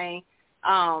everything.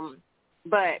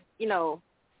 But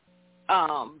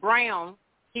Brown,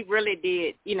 he really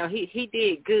did. He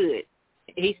did good.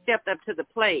 He stepped up to the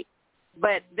plate.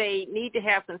 But they need to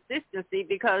have consistency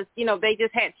because, they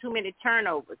just had too many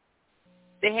turnovers.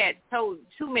 They had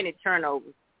too many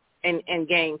turnovers in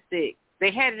Game 6.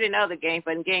 They had it in other games,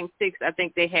 but in Game 6, I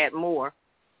think they had more.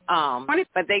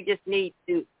 But they just need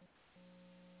to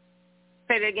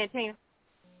say that again, Tina.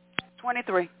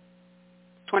 23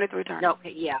 turnovers.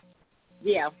 Okay, yeah.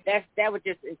 That was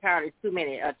just entirely too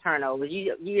many turnovers.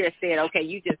 You just said, okay,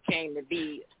 you just came to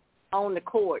be on the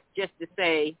court just to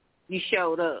say you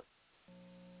showed up.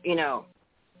 You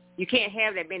can't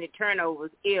have that many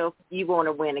turnovers if you want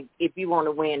to win. If you want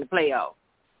to win the playoffs,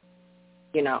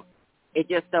 it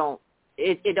just don't.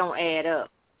 It don't add up.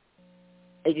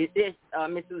 It just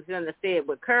Ms. Lucinda said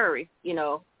with Curry.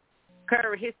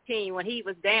 Curry, his team, when he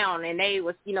was down and they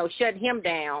was shutting him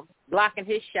down, blocking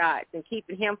his shots and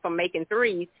keeping him from making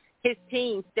threes, his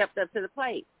team stepped up to the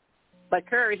plate. But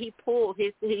Curry, he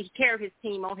carried his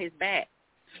team on his back.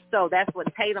 So that's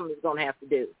what Tatum is going to have to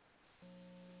do.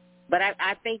 But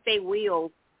I think they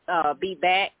will be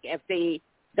back. If they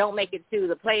don't make it to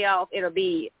the playoff, it'll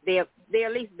be they'll they'll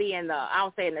at least be in the, I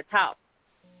would say, in the top.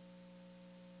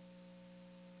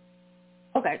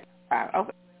 Okay.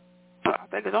 Okay. I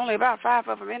think it's only about 5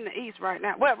 of them in the East right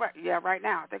now. Well, right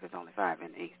now I think it's only 5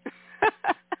 in the East.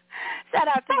 Shout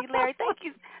out to you, Larry.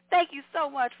 Thank you so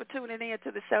much for tuning in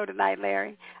to the show tonight,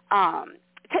 Larry.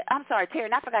 I'm sorry, Terry,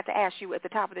 and I forgot to ask you at the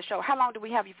top of the show, how long do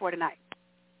we have you for tonight?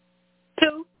 2.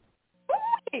 Ooh,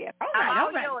 yeah. All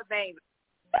right. Yours, baby.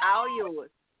 All yours.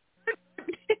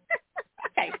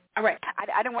 Okay. All right.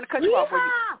 I didn't want to cut you off.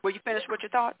 Were you finished with your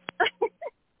thoughts?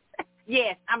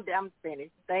 Yes, I'm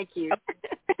finished. Thank you.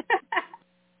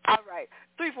 All right.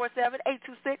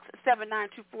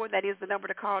 347-826-7924. That is the number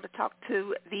to call to talk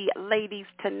to the ladies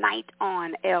tonight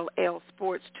on LL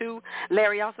Sports 2.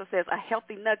 Larry also says a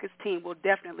healthy Nuggets team will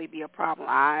definitely be a problem.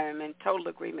 I am in total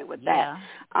agreement with that.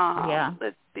 Yeah.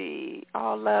 Let's see.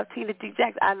 All love, Tina D.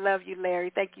 Jackson. I love you, Larry.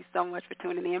 Thank you so much for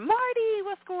tuning in. Marty,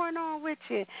 what's going on with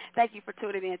you? Thank you for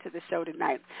tuning in to the show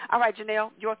tonight. All right,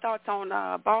 Janelle, your thoughts on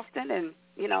Boston and,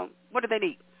 what do they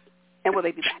need? And will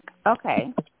they be back?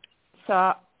 Okay.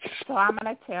 So I'm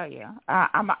gonna tell you,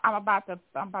 I'm about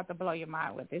to blow your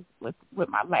mind with this with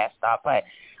my last thought, but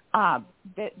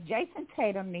Jayson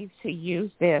Tatum needs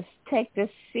to take this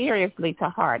seriously to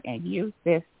heart, and use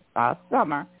this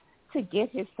summer to get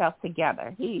himself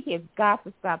together. He has got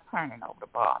to stop turning over the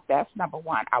ball. That's number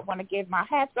one. I want to give my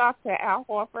hats off to Al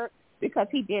Horford because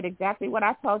he did exactly what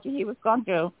I told you he was going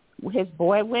to do. His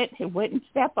boy wouldn't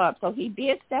step up. So he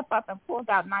did step up and pulled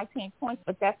out 19 points,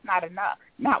 but that's not enough.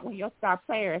 Not when your star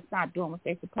player is not doing what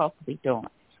they're supposed to be doing.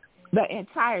 The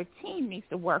entire team needs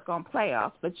to work on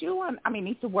playoffs,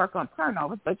 needs to work on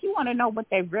turnovers, but you want to know what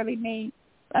they really need?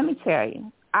 Let me tell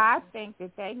you. I think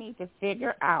that they need to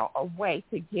figure out a way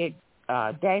to get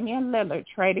Damian Lillard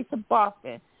traded to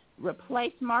Boston,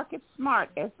 replace Marcus Smart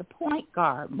as the point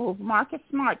guard, move Marcus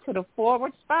Smart to the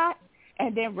forward spot,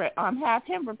 and then have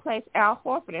him replace Al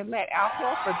Horford and let Al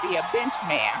Horford be a bench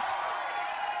man.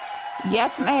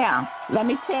 Yes, ma'am. Let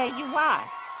me tell you why.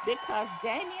 Because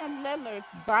Damian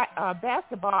Lillard's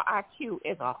basketball IQ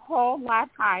is a whole lot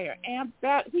higher, and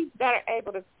he's better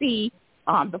able to see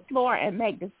the floor and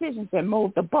make decisions and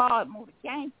move the ball and move the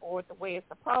game forward the way it's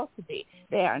supposed to be.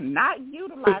 They are not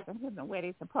utilizing him the way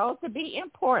they're supposed to be in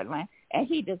Portland, and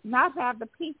he does not have the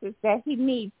pieces that he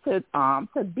needs to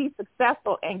be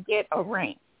successful and get a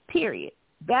ring, period.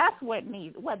 That's what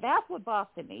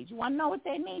Boston needs. You want to know what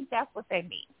they need? That's what they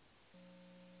need.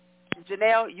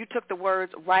 Janelle, you took the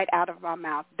words right out of my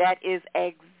mouth. That is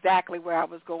exactly where I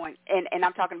was going, and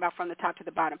I'm talking about from the top to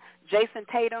the bottom. Jayson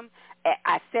Tatum,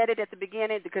 I said it at the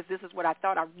beginning because this is what I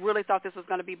thought. I really thought this was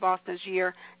going to be Boston's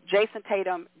year. Jayson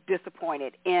Tatum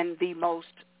disappointed in the most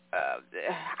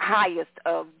highest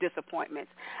of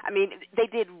disappointments. I mean, they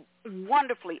did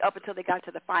wonderfully up until they got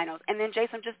to the finals, and then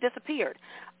Jayson just disappeared.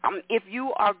 If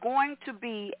you want to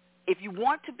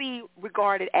be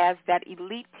regarded as that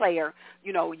elite player,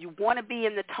 you want to be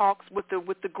in the talks with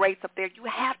the greats up there, you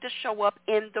have to show up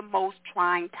in the most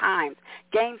trying times.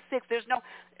 Game 6,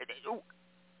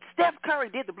 Steph Curry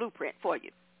did the blueprint for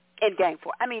you in Game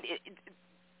 4. I mean,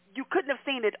 you couldn't have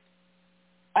seen it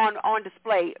on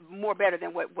display more better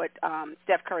than what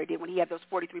Steph Curry did when he had those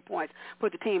 43 points,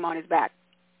 put the team on his back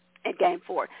in Game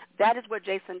 4. That is what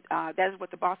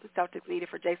the Boston Celtics needed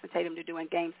for Jayson Tatum to do in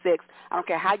Game 6. I don't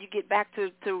care how you get back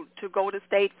to Golden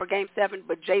State for Game 7,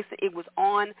 but it was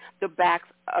on the back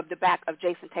of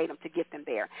Jayson Tatum to get them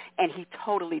there, and he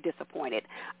totally disappointed.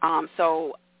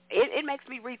 So it makes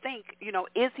me rethink.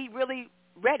 Is he really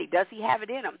ready? Does he have it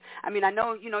in him? I mean, I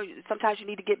know sometimes you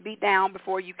need to get beat down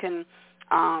before you can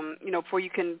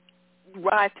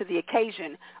rise to the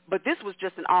occasion. But this was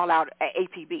just an all-out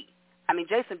APB. I mean,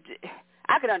 Jayson,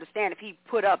 I could understand if he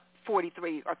put up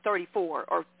 43 or 34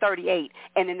 or 38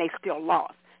 and then they still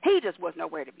lost. He just was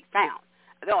nowhere to be found.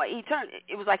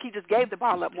 It was like he just gave the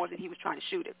ball up more than he was trying to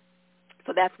shoot it.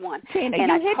 So that's one. Tina,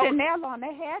 and you hit the nail on the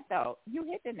head,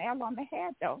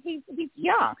 though. He's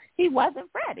young. He wasn't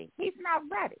ready. He's not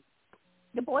ready.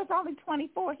 The boy's only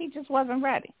 24. He just wasn't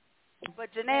ready. But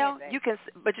Janelle, you can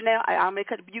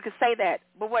say that.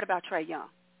 But what about Trae Young?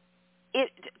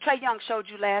 Trae Young showed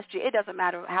you last year. It doesn't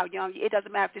matter how young. It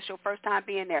doesn't matter if it's your first time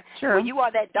being there. Sure. When you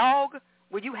are that dog,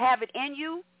 when you have it in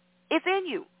you, it's in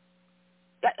you.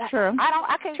 Sure.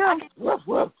 I can't. Sure. Woof,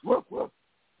 woof, woof, woof.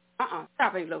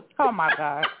 Stop it, Lou. Oh my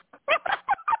God.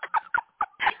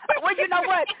 Well, you know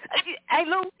what? Hey,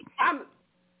 Lou,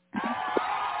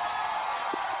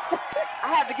 I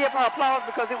have to give her applause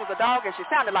because it was a dog and she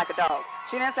sounded like a dog.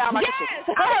 She didn't sound like a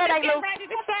chicken. Go ahead, Lou. Ready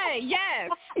to say yes.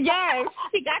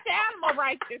 She got the animal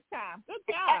right this time. Good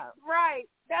job. Right.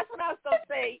 That's what I was going to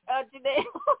say, Janelle.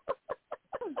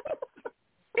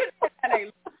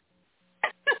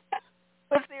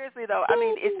 But seriously, though, I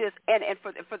mean, it's just, and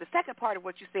for the second part of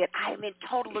what you said, I am in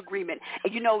total agreement.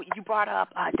 And, you know, you brought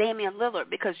up Damian Lillard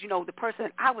because, you know, the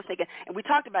person I was thinking, and we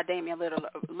talked about Damian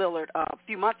Lillard a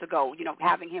few months ago, you know,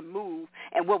 having him move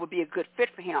and what would be a good fit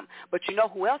for him. But you know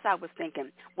who else I was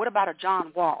thinking? What about a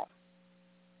John Wall?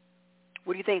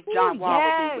 What do you think John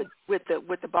Wall would be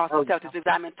with the Boston Celtics? Because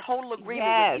I'm in total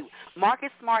agreement with you.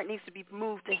 Marcus Smart needs to be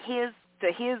moved to his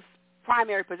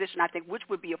primary position, I think, which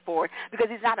would be a forward, because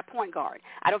he's not a point guard.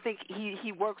 I don't think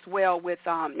he works well with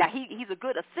now he's a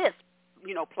good assist,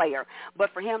 you know, player,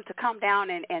 but for him to come down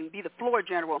and be the floor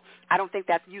general, I don't think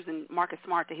that's using Marcus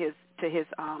Smart to his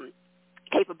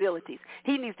capabilities.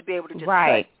 He needs to be able to just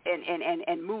cut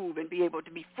and move and be able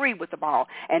to be free with the ball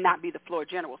and not be the floor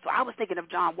general. So I was thinking of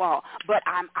John Wall, but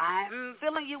I'm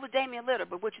feeling you with Damian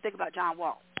Lillard. But what you think about John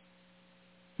Wall?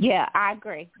 Yeah, I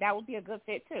agree. That would be a good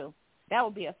fit too. That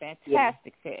would be a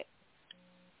fantastic fit.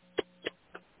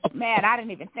 Man, I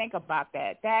didn't even think about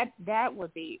that. That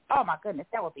would be, oh my goodness,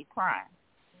 that would be prime.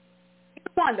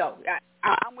 One though,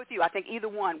 I'm with you. I think either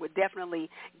one would definitely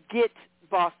get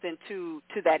Boston to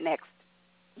that next.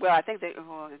 Well, I think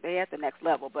they're at the next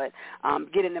level, but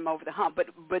getting them over the hump. But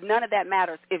none of that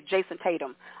matters if Jayson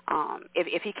Tatum,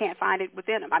 if he can't find it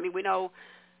within him. I mean, we know.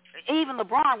 Even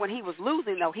LeBron, when he was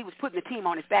losing, though, he was putting the team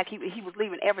on his back. He was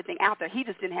leaving everything out there. He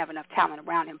just didn't have enough talent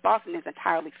around him. Boston is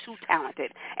entirely too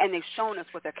talented, and they've shown us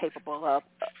what they're capable of,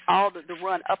 all the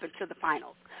run up into the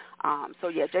finals. So,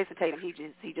 yeah, Jayson Tatum, he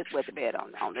just went to bed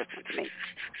on this one to me.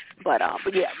 But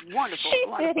yeah, wonderful. She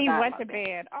said he went to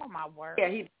bed. Oh, my word. Yeah,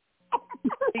 he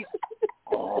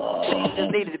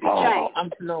just needed to be changed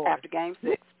after Game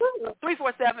 6.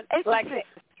 347-866.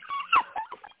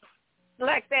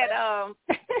 Like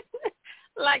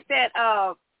that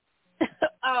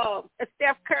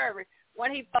Steph Curry,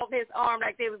 when he felt his arm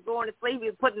like they was going to sleep, he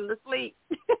was putting him to sleep.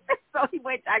 So he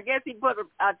went. I guess he put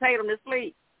Tatum to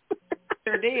sleep.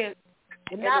 Sure did.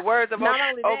 In the words of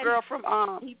old girl from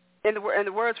what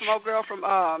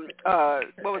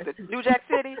was it? New Jack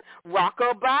City.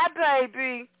 Rock-a-bye,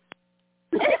 baby.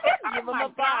 Give him a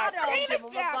bottle. Give him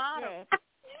a bottle.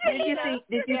 Did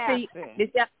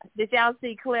y'all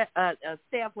see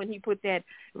Steph when he put that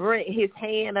ring, his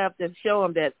hand up to show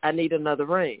him that I need another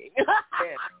ring?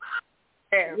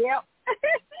 Yep.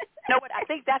 No, but I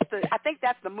think that's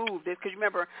the move. Because you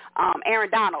remember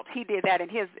Aaron Donald, he did that in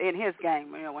his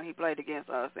game, you know, when he played against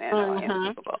us in the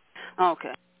Super Bowl.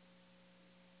 Okay.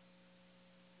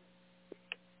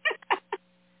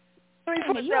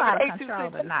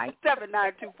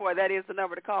 347-826-7924. That is the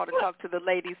number to call to talk to the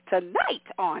ladies tonight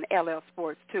on LL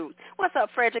Sports 2. What's up,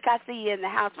 Frederick? I see you in the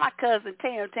house. My cousin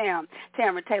Tamara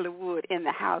Taylor Wood in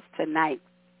the house tonight.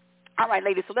 All right,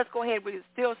 ladies, so let's go ahead. We're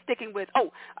still sticking with,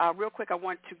 real quick, I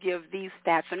want to give these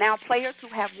stats. So now players who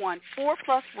have won 4+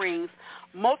 rings,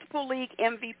 multiple league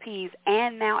MVPs,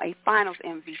 and now a finals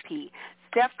MVP.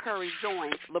 Steph Curry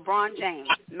joins LeBron James,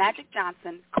 Magic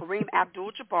Johnson, Kareem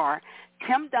Abdul-Jabbar,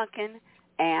 Tim Duncan,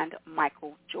 and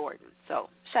Michael Jordan. So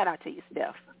shout out to you,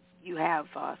 Steph. You have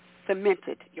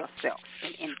cemented yourself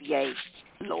in NBA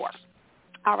lore.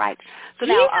 All right. So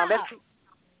now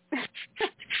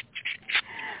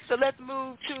let's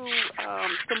move to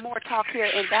some more talk here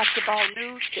in basketball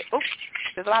news. Oops,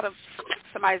 there's a lot of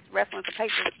somebody's wrestling some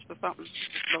papers or something. A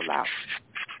little loud.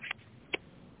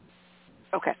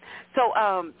 Okay, so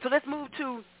let's move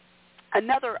to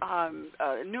another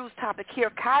news topic here.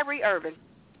 Kyrie Irving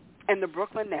and the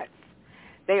Brooklyn Nets.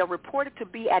 They are reported to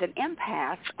be at an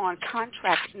impasse on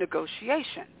contract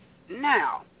negotiations.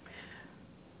 Now,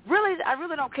 I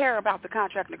really don't care about the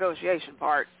contract negotiation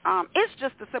part. It's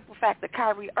just the simple fact that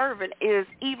Kyrie Irving is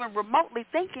even remotely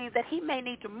thinking that he may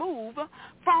need to move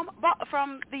from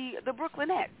the Brooklyn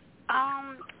Nets.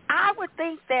 I would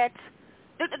think that,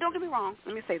 don't get me wrong,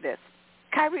 let me say this.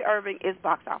 Kyrie Irving is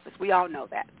box office. We all know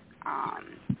that.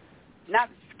 Not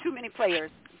too many players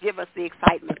give us the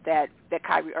excitement that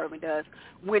Kyrie Irving does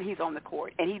when he's on the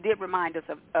court. And he did remind us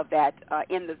of that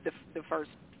in the first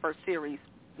series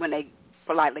when they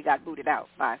politely got booted out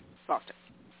by Foster.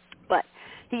 But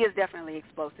he is definitely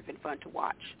explosive and fun to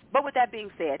watch. But with that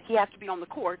being said, he has to be on the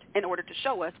court in order to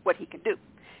show us what he can do.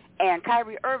 And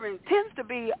Kyrie Irving tends to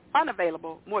be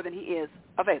unavailable more than he is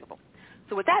available.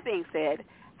 So with that being said,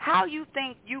 how you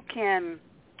think you can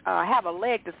have a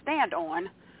leg to stand on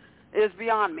is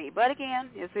beyond me. But again,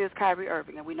 this is Kyrie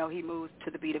Irving, and we know he moves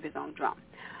to the beat of his own drum.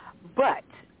 But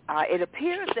it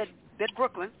appears that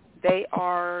Brooklyn, they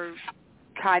are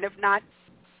kind of not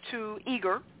too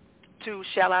eager to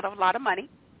shell out a lot of money.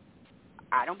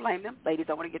 I don't blame them. Ladies,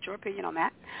 I want to get your opinion on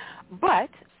that. But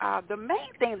the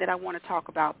main thing that I want to talk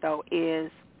about, though,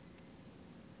 is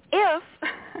if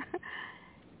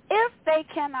they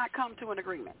cannot come to an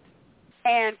agreement,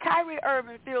 and Kyrie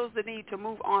Irving feels the need to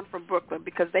move on from Brooklyn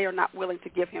because they are not willing to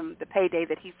give him the payday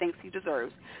that he thinks he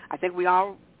deserves, I think we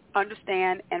all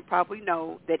understand and probably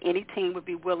know that any team would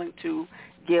be willing to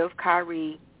give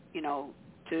Kyrie,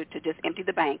 to just empty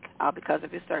the bank because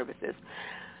of his services.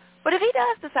 But if he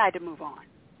does decide to move on,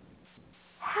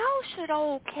 how should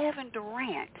old Kevin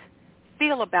Durant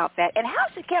feel about that? And how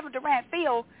should Kevin Durant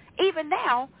feel even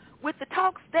now with the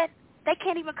talks that they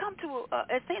can't even come to,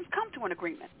 it seems, come to an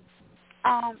agreement?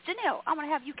 Janelle, I'm going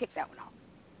to have you kick that one off.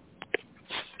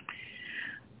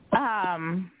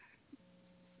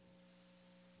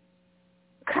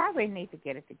 Kyrie needs to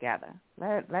get it together.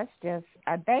 Let's just,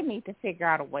 they need to figure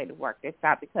out a way to work this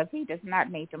out because he does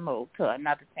not need to move to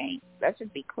another team. Let's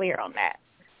just be clear on that.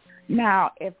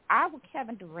 Now, if I were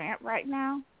Kevin Durant right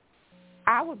now,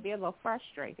 I would be a little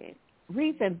frustrated.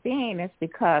 Reason being is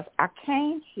because I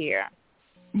came here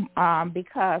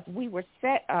because we were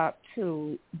set up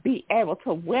to be able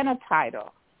to win a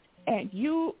title, and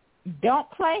you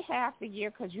don't play half the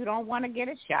year because you don't want to get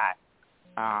a shot.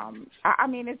 I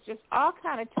mean, it's just all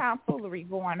kind of tomfoolery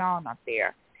going on up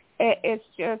there. It's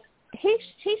just he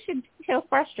should feel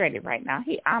frustrated right now.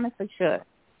 He honestly should.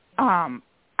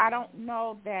 I don't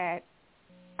know that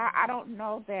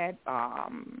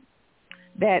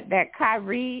that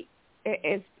Kyrie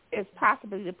is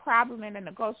possibly the problem in the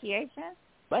negotiation,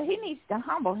 but he needs to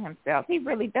humble himself. He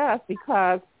really does,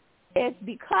 because it's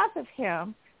because of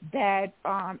him that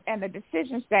and the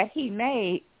decisions that he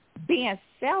made being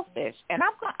selfish. And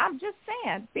I'm just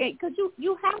saying, because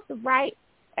you have the right,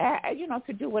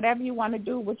 to do whatever you want to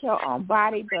do with your own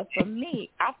body. But for me,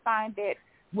 I find that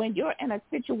when you're in a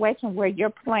situation where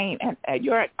you're playing and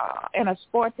you're in a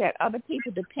sport that other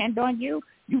people depend on you,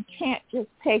 you can't just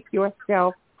take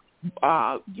yourself,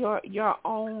 your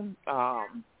own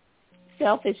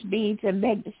selfish needs and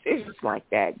make decisions like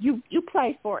that. You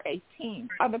play for a team.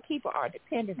 Other people are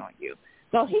dependent on you.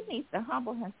 So he needs to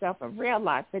humble himself and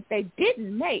realize that they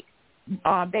didn't make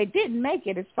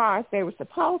it as far as they were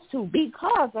supposed to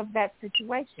because of that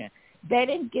situation. They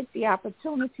didn't get the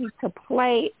opportunity to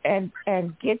play and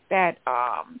get that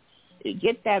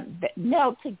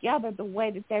meld together the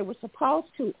way that they were supposed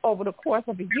to over the course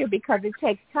of a year, because it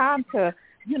takes time to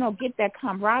get that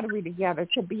camaraderie together,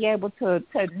 to be able to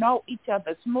know each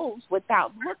other's moves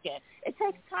without looking. It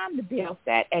takes time to build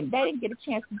that, and they didn't get a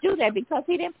chance to do that because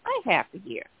he didn't play half the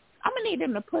year. I'm going to need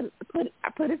him to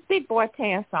put his big boy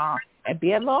pants on and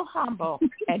be a little humble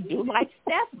and do like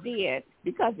Steph did,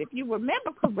 because if you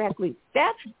remember correctly,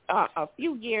 Steph, a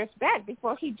few years back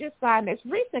before he just signed this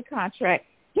recent contract,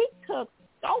 he took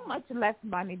so much less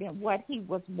money than what he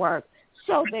was worth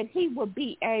so that he would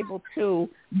be able to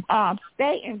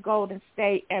stay in Golden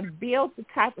State and build the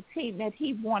type of team that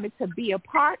he wanted to be a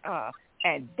part of.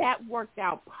 And that worked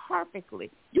out perfectly.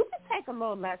 You can take a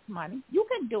little less money. You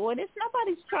can do it. It's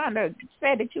nobody's trying to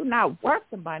say that you're not worth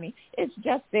the money. It's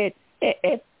just that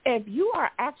if you are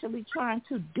actually trying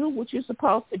to do what you're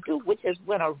supposed to do, which is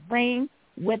win a ring,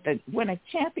 win a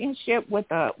championship with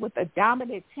a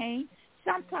dominant team,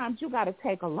 sometimes you got to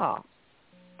take a loss.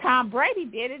 Tom Brady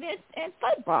did it in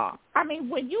football. I mean,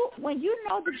 when you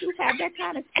know that you have that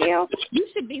kind of skill, you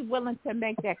should be willing to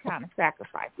make that kind of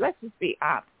sacrifice. Let's just be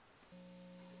honest.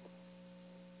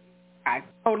 I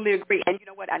totally agree. And you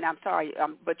know what? And I'm sorry,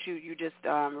 but you just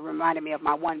reminded me of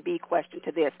my 1B question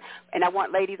to this. And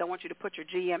ladies, I want you to put your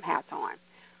GM hats on.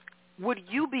 Would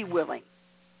you be willing,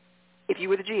 if you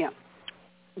were the GM,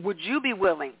 would you be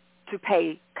willing to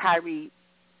pay Kyrie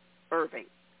Irving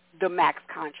the max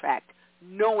contract,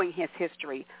 knowing his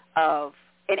history of,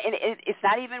 and it's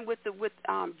not even with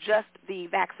just the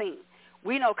vaccine.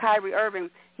 We know Kyrie Irving,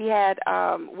 he had,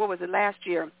 last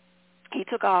year, he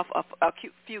took off a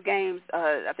few games.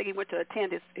 I think he went to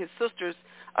attend his sister's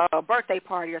birthday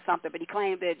party or something, but he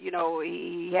claimed that,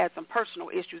 he had some personal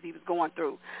issues he was going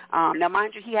through. Now,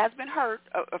 mind you, he has been hurt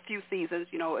a few seasons,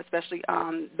 especially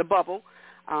the bubble,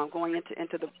 going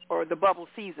into the bubble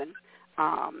season.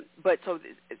 But so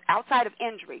outside of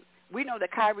injury, we know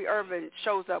that Kyrie Irving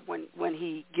shows up when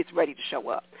he gets ready to show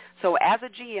up. So as a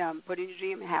GM, putting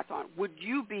your GM hats on, would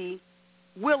you be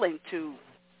willing to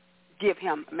give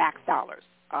him max dollars?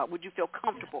 Would you feel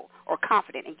comfortable or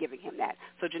confident in giving him that?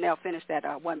 So, Janelle, finish that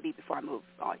 1B before I move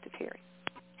on to Terry.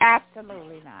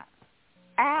 Absolutely not.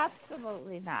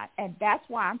 Absolutely not. And that's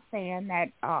why I'm saying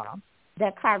that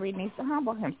Kyrie needs to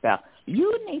humble himself.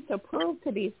 You need to prove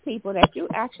to these people that you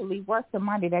actually worth the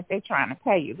money that they're trying to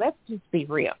pay you. Let's just be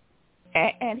real.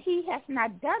 And he has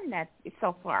not done that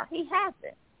so far. He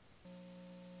hasn't.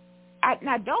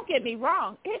 now don't get me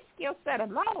wrong, his skill set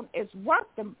alone is worth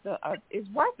a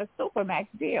Supermax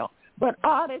deal. But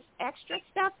all this extra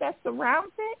stuff that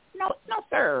surrounds it, no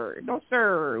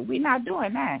sir, we're not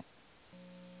doing that.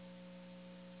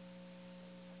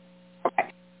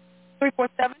 Okay.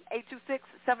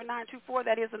 347-826-7924.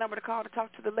 That is the number to call to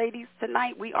talk to the ladies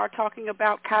tonight. We are talking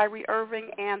about Kyrie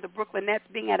Irving and the Brooklyn Nets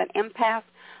being at an impasse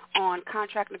on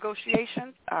contract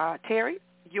negotiations. Terry,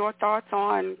 your thoughts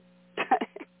on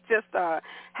just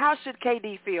how should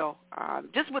KD feel?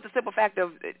 Just with the simple fact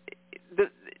of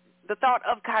the thought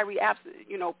of Kyrie,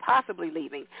 possibly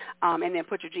leaving, and then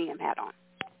put your GM hat on.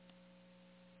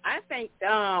 I think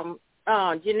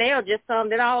Janelle just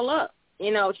summed it all up.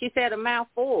 She said a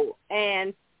mouthful,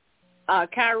 and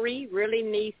Kyrie really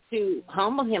needs to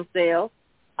humble himself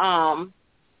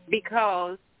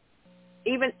because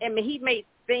he may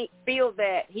feel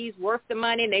that he's worth the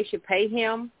money and they should pay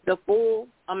him the full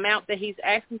amount that he's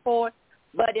asking for.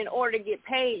 But in order to get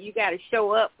paid, you got to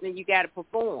show up and you got to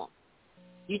perform.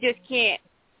 You just can't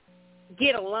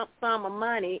get a lump sum of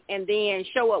money and then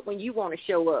show up when you want to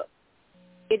show up.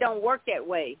 It don't work that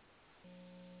way.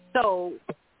 So,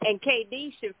 and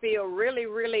KD should feel really,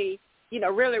 really,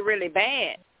 really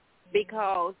bad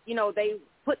because, they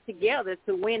put together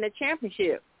to win the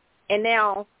championship. And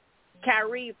now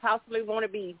Kyrie possibly want to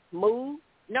be moved.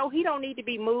 No, he don't need to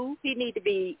be moved. He need to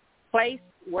be placed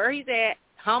where he's at,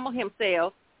 humble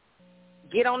himself,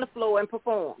 get on the floor and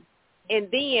perform. And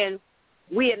then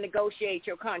we'll negotiate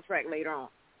your contract later on.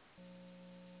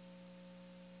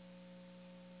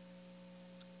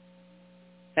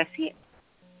 That's it.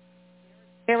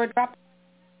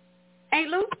 Hey,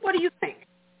 Lou, what do you think?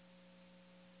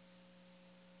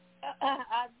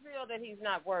 I feel that he's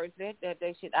not worth it. That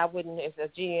they should. I wouldn't, as a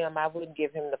GM, I wouldn't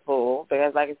give him the full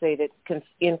because, like I say, that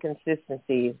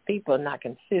inconsistencies. People are not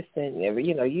consistent.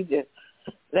 You just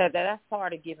that's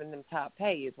part of giving them top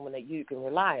pay is when you can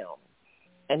rely on them,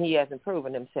 and he hasn't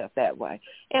proven himself that way.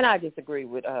 And I disagree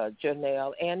with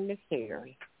Janelle and Miss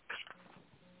Terry.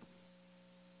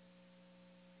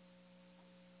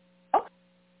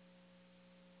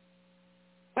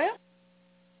 Well,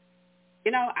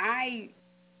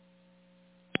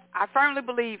 I firmly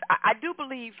believe, I do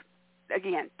believe,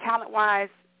 again, talent-wise,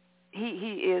 he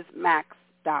is max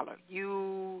dollar.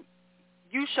 You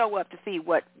show up to see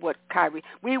what Kyrie,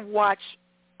 we watch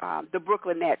the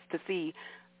Brooklyn Nets to see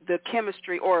the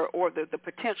chemistry or the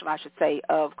potential, I should say,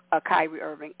 of Kyrie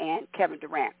Irving and Kevin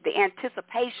Durant. The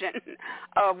anticipation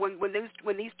of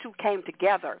when these two came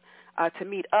together to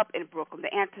meet up in Brooklyn,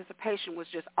 the anticipation was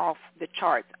just off the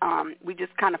charts. We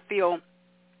just kind of feel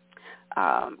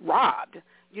robbed,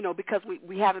 because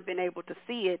we haven't been able to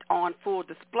see it on full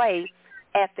display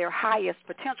at their highest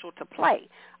potential to play.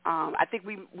 I think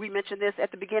we mentioned this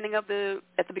at the beginning of the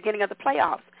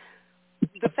playoffs.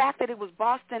 The fact that it was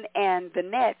Boston and the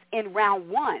Nets in round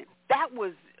one, that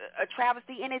was a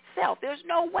travesty in itself. There's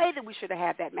no way that we should have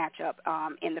had that matchup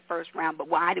in the first round. But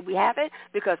why did we have it?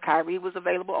 Because Kyrie was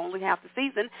available only half the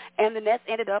season, and the Nets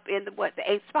ended up in the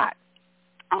 8th spot.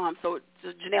 So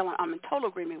Janelle, I'm in total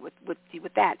agreement with you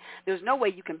with that. There's no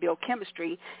way you can build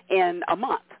chemistry in a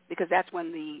month because that's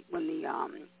when the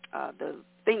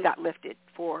thing got lifted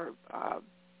for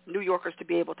New Yorkers to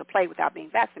be able to play without being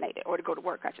vaccinated or to go to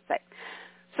work, I should say.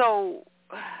 So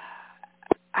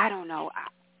I don't know.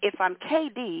 If I'm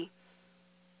KD,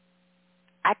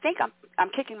 I think I'm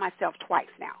kicking myself twice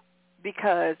now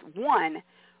because, one,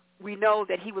 we know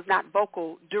that he was not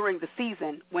vocal during the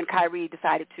season when Kyrie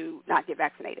decided to not get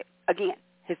vaccinated. Again,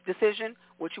 his decision,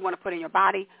 what you want to put in your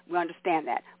body, we understand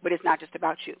that, but it's not just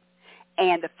about you.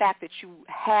 And the fact that you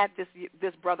had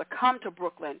this brother come to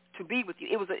Brooklyn to be with you,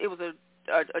 it was a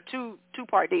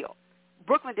two-part deal.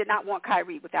 Brooklyn did not want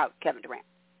Kyrie without Kevin Durant.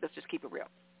 Let's just keep it real.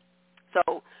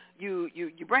 So you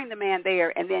bring the man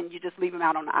there, and then you just leave him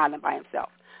out on the island by himself.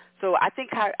 So I think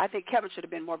Kevin should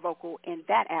have been more vocal in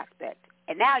that aspect.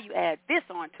 And now you add this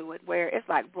onto it where it's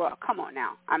like, bro, come on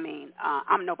now. I mean,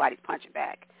 I'm nobody's punching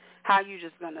bag. How are you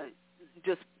just going to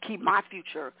just keep my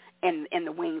future in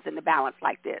the wings and the balance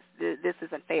like this? This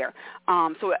isn't fair.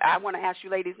 So I want to ask you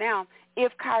ladies now,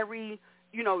 if Kyrie,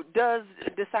 does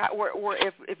decide or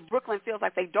if Brooklyn feels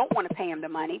like they don't want to pay him the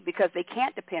money because they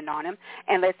can't depend on him,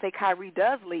 and let's say Kyrie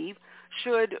does leave,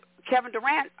 should Kevin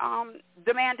Durant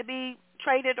demand to be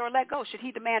traded or let go? Should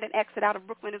he demand an exit out of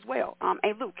Brooklyn as well?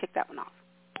 Hey, Lou, kick that one off.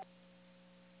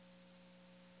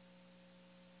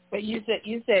 But you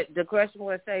said the question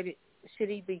was, should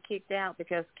he be kicked out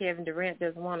because Kevin Durant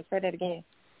doesn't want to? Say that again.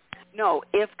 No,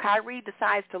 if Kyrie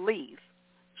decides to leave,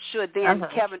 should then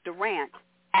Kevin Durant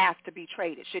ask to be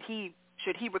traded? Should he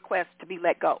request to be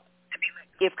let go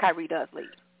if Kyrie does leave?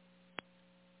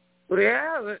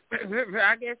 Well,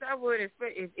 I guess I would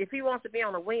if he wants to be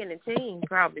on a winning team,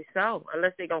 probably so,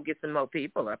 unless they're going to get some more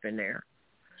people up in there.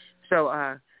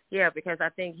 So, yeah, because I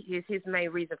think his main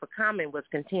reason for coming was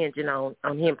contingent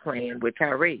on him playing with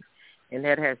Kyrie, and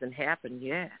that hasn't happened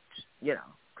yet,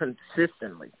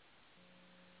 consistently.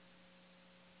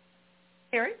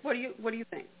 Harry, what do you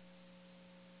think?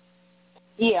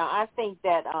 Yeah, I think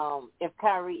that if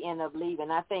Kyrie end up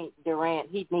leaving, I think Durant,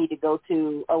 he'd need to go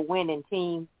to a winning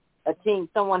team,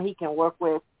 someone he can work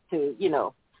with to,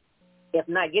 if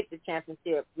not get the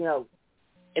championship,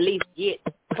 at least get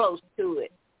close to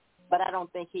it. But I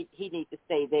don't think he needs to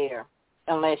stay there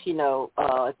unless, as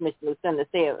Mr. Lucinda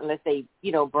said, unless they,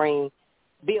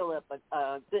 build up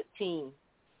a good team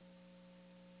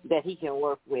that he can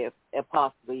work with and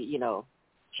possibly,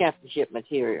 championship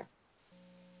material.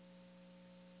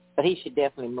 But he should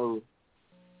definitely move.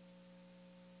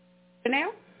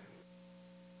 Janelle?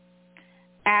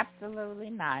 Absolutely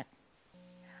not.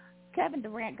 Kevin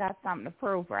Durant got something to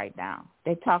prove right now.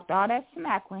 They talked all that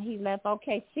smack when he left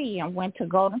OKC and went to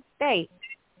Golden State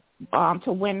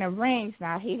to win the rings.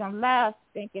 Now, he done left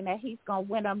thinking that he's going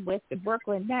to win them with the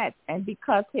Brooklyn Nets, and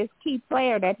because his key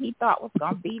player that he thought was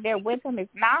going to be there with him is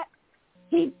not,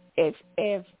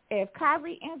 if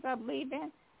Kyrie ends up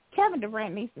leaving, Kevin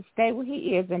Durant needs to stay where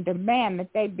he is and demand that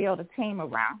they build a team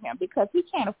around him because he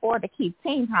can't afford to keep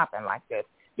team hopping like this.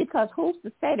 Because who's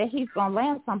to say that he's going to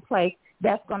land someplace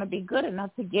that's going to be good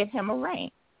enough to get him a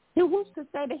ring? Who's to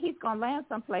say that he's going to land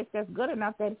someplace that's good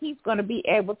enough that he's going to be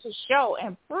able to show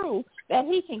and prove that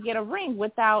he can get a ring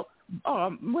without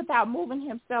moving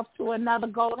himself to another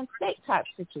Golden State type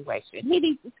situation? He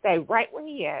needs to stay right where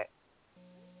he is.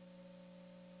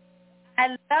 I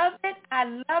love it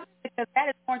because that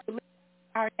is going to lead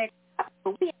our next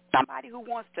episode. We have somebody who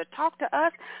wants to talk to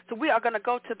us, so we are going to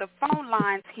go to the phone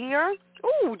lines here.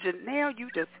 Ooh, Janelle,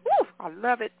 I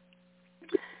love it.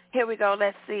 Here we go.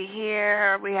 Let's see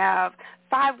here. We have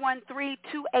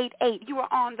 513-288. You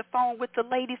are on the phone with the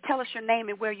ladies. Tell us your name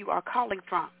and where you are calling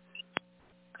from.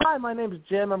 Hi, my name is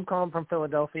Jim. I'm calling from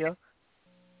Philadelphia.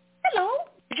 Hello.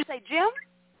 Did you say Jim?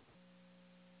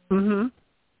 Mm-hmm.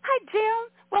 Hi,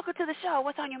 Jim. Welcome to the show.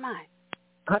 What's on your mind?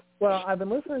 Well, I've been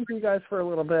listening to you guys for a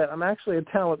little bit. I'm actually a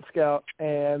talent scout,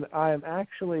 and I'm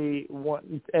actually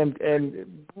wanting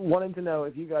to know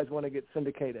if you guys want to get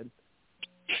syndicated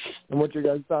and what your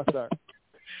guys' thoughts are.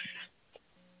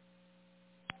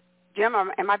 Jim,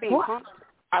 am I being pumped?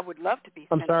 I would love to be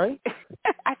syndicated. I'm sorry?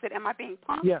 I said, am I being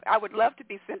pumped? Yeah. I would love to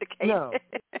be syndicated. No.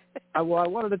 I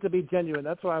wanted it to be genuine.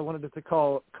 That's why I wanted it to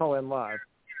call in live.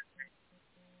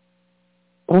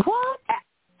 What?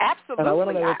 Absolutely. And I want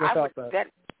to know what your thoughts are.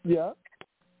 Yeah?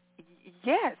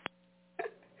 Yes.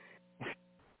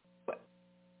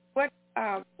 What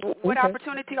okay.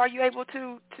 opportunity are you able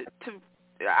to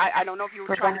I don't know if you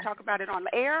were trying to talk about it on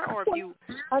the air or if you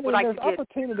would like to get... there's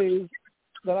opportunities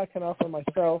that I can offer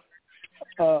myself.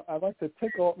 I'd like to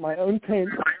tickle my own pain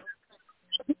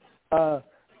so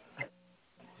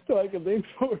I can lean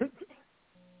forward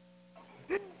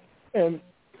and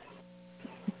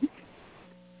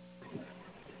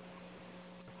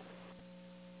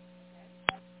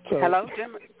Hello,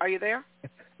 Jim. Are you there?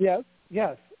 Yes.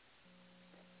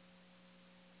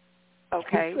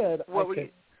 Okay. What were you?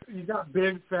 You got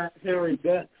big, fat, hairy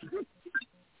dicks.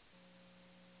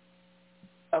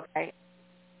 Okay.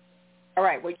 All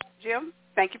right. Well, Jim,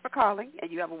 thank you for calling,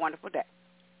 and you have a wonderful day.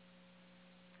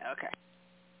 Okay.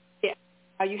 Yeah.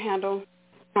 How you handle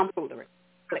tomfoolery?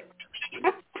 Click.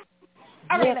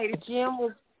 All right, ladies. Jim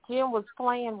was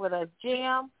playing with us.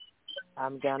 Jim,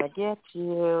 I'm gonna get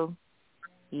you.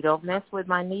 You don't mess with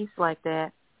my niece like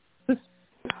that.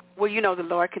 Well, the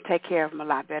Lord can take care of him a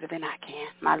lot better than I can.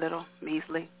 My little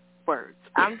measly words.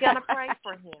 I'm going to pray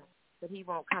for him that he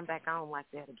won't come back on like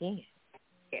that again.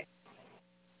 Yes.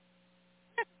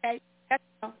 Okay. That's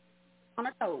on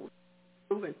a toes.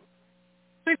 Moving.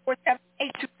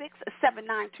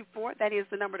 347-826-7924. That is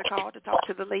the number to call to talk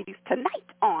to the ladies tonight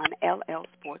on LL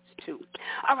Sports 2.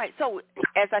 All right. So,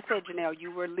 as I said, Janelle,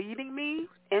 you were leading me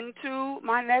into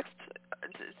my next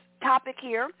topic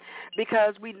here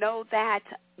because we know that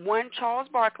Charles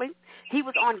Barkley, he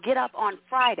was on Get Up on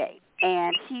Friday,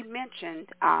 and he mentioned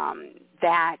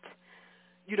that,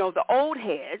 the old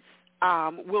heads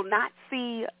will not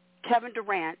see Kevin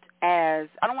Durant as,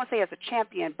 I don't want to say as a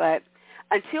champion, but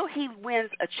until he wins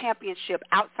a championship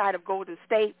outside of Golden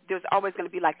State, there's always going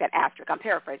to be like that asterisk. I'm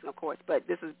paraphrasing, of course, but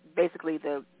this is basically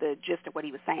the gist of what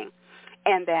he was saying.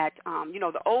 And that,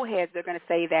 the old heads, they're going to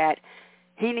say that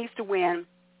he needs to win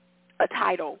a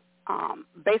title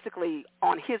basically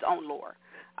on his own lore.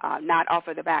 not off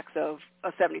of the backs of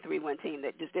a 73-win team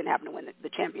that just didn't happen to win the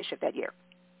championship that year.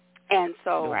 And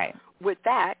so with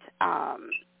that,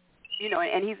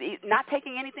 and he's not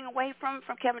taking anything away from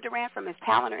Kevin Durant, from his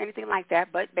talent or anything like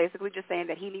that, but basically just saying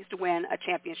that he needs to win a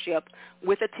championship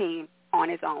with a team on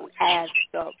his own as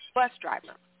the bus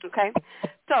driver, okay?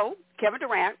 So Kevin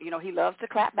Durant, he loves to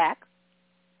clap back.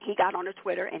 He got on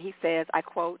Twitter and he says, I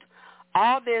quote,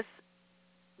 "All this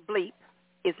bleep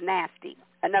is nasty.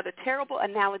 Another terrible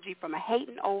analogy from a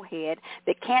hating old head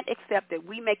that can't accept that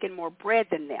we making more bread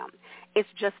than them. It's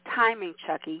just timing,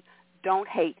 Chucky. Don't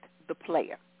hate the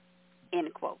player."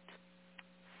 End quote.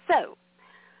 So,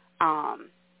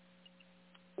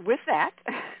 with that,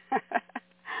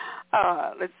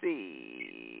 let's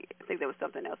see. I think there was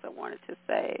something else I wanted to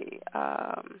say.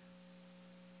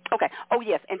 Okay. Oh,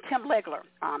 yes, and Tim Legler.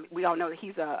 We all know that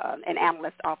he's an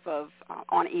analyst off of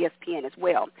on ESPN as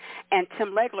well. And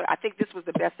Tim Legler, I think this was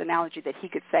the best analogy that he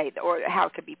could say, or how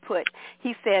it could be put.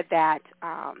 He said that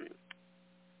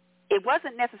it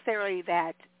wasn't necessarily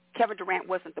that Kevin Durant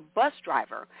wasn't the bus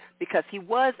driver, because he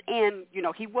was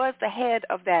he was the head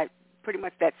of that, pretty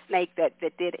much that snake that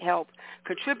did help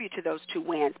contribute to those 2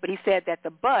 wins. But he said that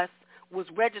the bus was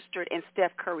registered in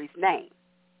Steph Curry's name.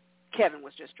 Kevin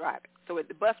was just driving. So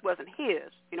the bus wasn't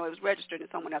his. It was registered in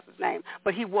someone else's name,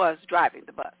 but he was driving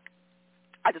the bus.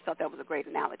 I just thought that was a great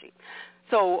analogy.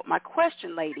 So my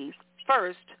question, ladies,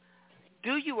 first,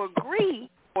 do you agree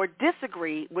or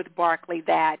disagree with Barkley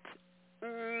that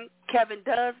Kevin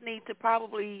does need to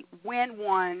probably win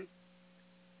one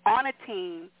on a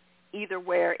team, either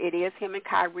where it is him and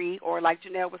Kyrie, or like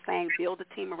Janelle was saying, build a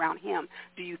team around him?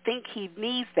 Do you think he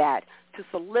needs that to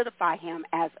solidify him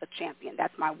as a champion?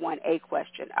 That's my 1A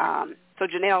question. So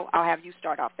Janelle, I'll have you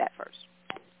start off that first.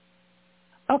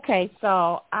 Okay,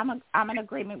 so I'm in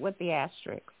agreement with the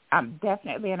asterisk. I'm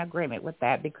definitely in agreement with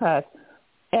that, because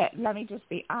let me just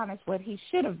be honest, what he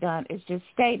should have done is just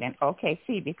stayed in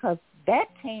OKC, because that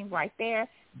team right there,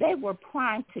 they were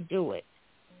primed to do it.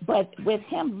 But with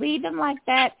him leaving like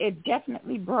that, it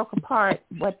definitely broke apart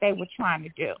what they were trying to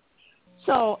do.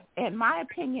 So, in my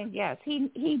opinion, yes, he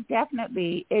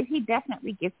definitely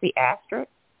gets the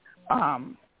asterisk.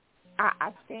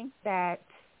 I think that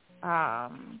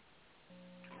don't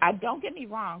get me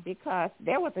wrong, because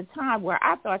there was a time where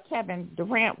I thought Kevin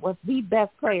Durant was the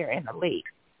best player in the league.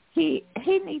 He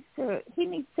needs to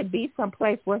be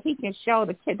someplace where he can show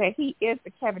the kid that he is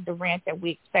the Kevin Durant that we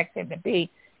expect him to be,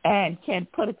 and can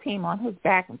put a team on his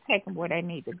back and take them where they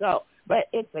need to go. But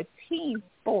it's a team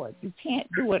sport. You can't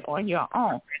do it on your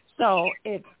own. So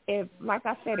if like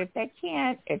I said, if they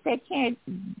can't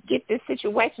get this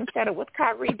situation settled with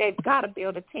Kyrie, they've got to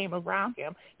build a team around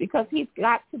him, because he's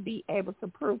got to be able to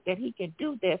prove that he can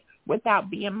do this without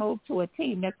being moved to a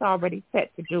team that's already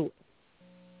set to do it.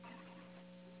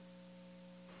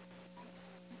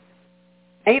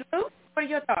 Hey, Lou, what are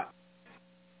your thoughts?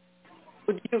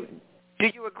 Do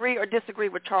you agree or disagree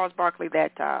with Charles Barkley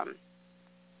that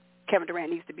Kevin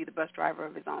Durant needs to be the bus driver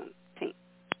of his own team?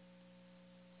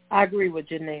 I agree with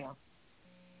Janelle.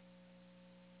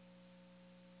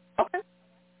 Okay.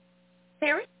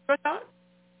 Terry, your thoughts?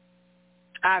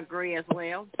 I agree as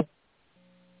well.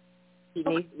 He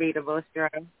needs to be the bus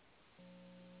driver.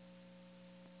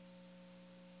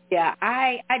 Yeah,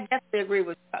 I definitely agree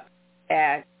with that.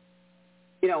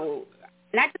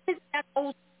 And I just think that's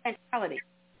old mentality.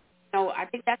 I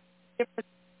think that's the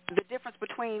difference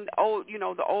between the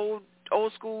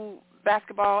old school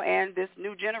basketball and this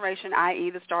new generation, i.e.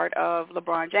 the start of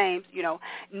LeBron James.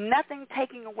 Nothing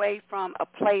taking away from a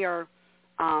player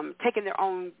taking their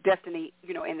own destiny,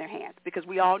 in their hands, because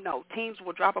we all know teams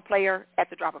will drop a player at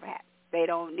the drop of a hat. They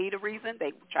don't need a reason.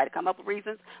 They try to come up with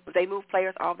reasons, but they move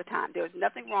players all the time. There's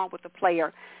nothing wrong with the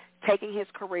player taking his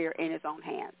career in his own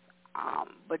hands.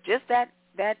 But just that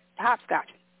hopscotch,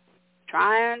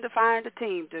 trying to find a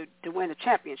team to win a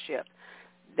championship,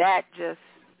 that just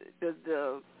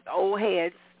the old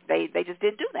heads, they just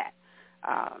didn't do that.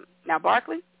 Now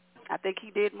Barkley, I think he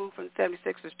did move from the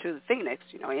 76ers to the Phoenix,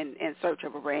 in search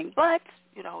of a ring, but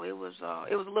it was a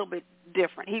little bit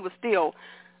different. He was still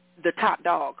the top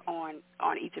dog on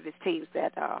each of his teams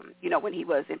that when he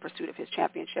was in pursuit of his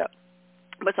championship.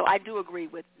 But so I do agree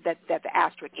with that the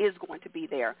asterisk is going to be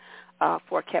there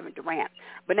for Kevin Durant.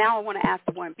 But now I want to ask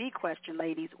the 1B question,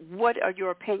 ladies. What are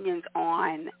your opinions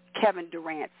on Kevin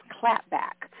Durant's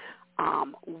clapback?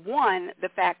 One, the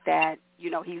fact that,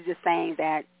 he's just saying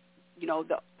that,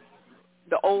 the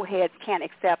old heads can't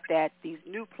accept that these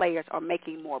new players are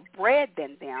making more bread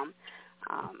than them.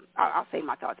 I'll say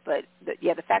my thoughts. But,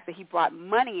 the fact that he brought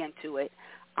money into it,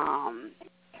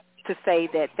 to say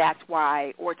that that's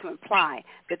why, or to imply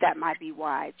that that might be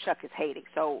why Chuck is hating.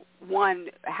 So, one,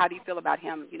 how do you feel about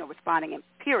him, responding in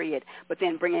period, but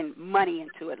then bringing money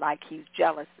into it, like he's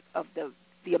jealous of the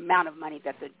amount of money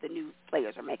that the new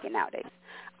players are making nowadays?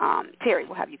 Terry,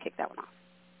 we'll have you kick that one off.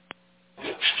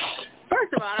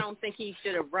 First of all, I don't think he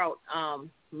should have brought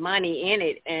money in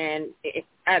it, and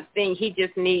I think he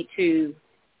just need to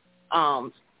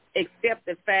accept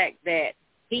the fact that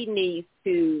he needs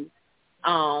to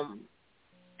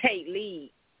take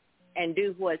lead and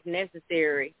do what's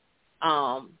necessary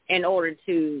in order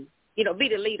to, be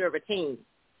the leader of a team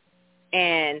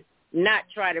and not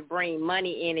try to bring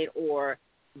money in it or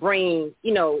bring,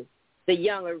 the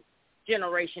younger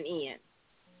generation in.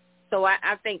 So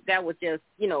I think that was just,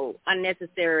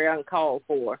 unnecessary, uncalled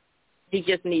for. He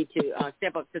just needs to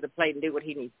step up to the plate and do what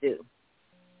he needs to do.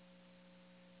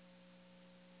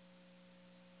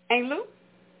 Hey, Lou?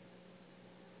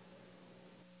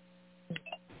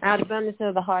 Out of abundance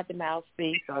of the heart, the mouth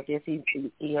speaks. So I guess he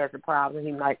has a problem.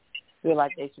 He might feel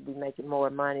like they should be making more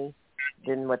money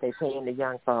than what they're paying the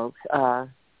young folks. I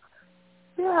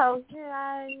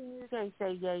can't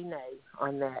say yay, nay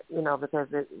on that, because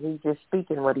he's just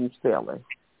speaking what he's feeling.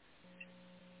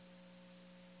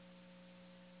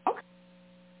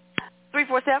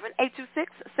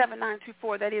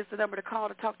 347-826-7924. That is the number to call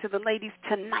to talk to the ladies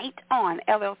tonight on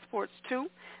LL Sports 2.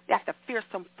 That's the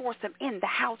fearsome foursome in the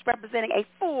house, representing a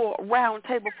full round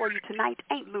table for you tonight.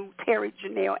 Ain't Lou, Terry,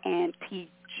 Janelle, and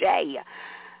TJ.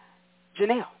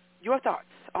 Janelle, your thoughts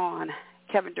on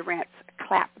Kevin Durant's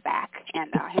clap back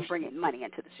and him bringing money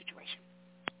into the situation?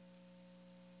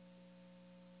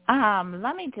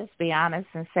 Let me just be honest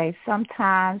and say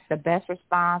sometimes the best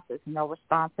response is no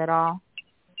response at all.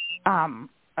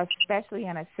 Especially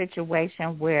in a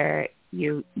situation where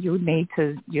you need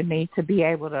to be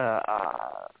able to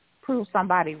prove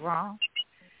somebody wrong.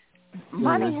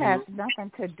 Money has nothing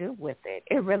to do with it.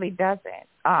 It really doesn't.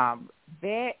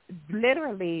 They're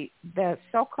literally the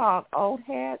so-called old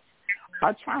heads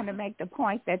are trying to make the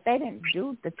point that they didn't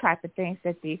do the type of things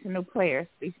that these new players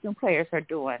are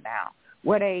doing now,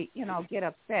 where they, get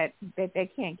upset that they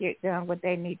can't get done what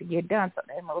they need to get done, so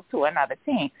they move to another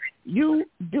team. You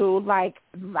do like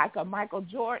a Michael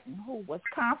Jordan, who was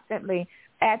constantly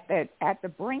at the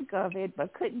brink of it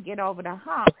but couldn't get over the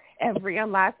hump and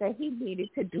realized that he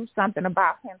needed to do something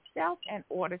about himself in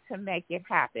order to make it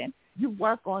happen. You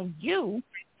work on you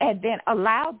and then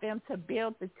allow them to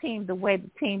build the team the way the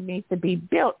team needs to be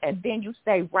built, and then you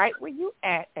stay right where you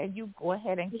at and you go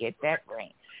ahead and get that ring.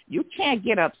 You can't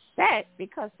get upset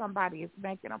because somebody is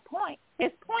making a point.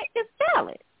 His point is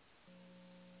valid.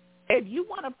 If you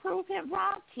want to prove him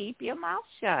wrong, keep your mouth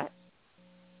shut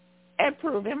and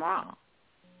prove him wrong.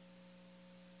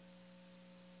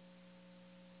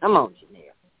 Come on,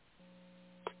 Janelle.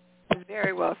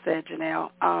 Very well said,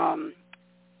 Janelle.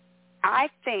 I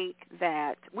think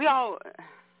that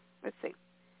let's see,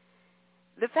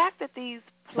 the fact that these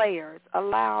players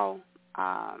allow,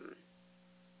 and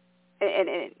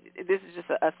this is just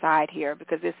a side here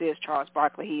because this is Charles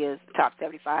Barkley. He is top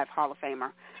 75 Hall of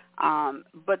Famer.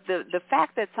 But the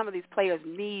fact that some of these players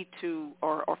need to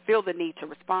or feel the need to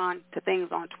respond to things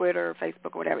on Twitter or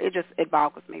Facebook or whatever, it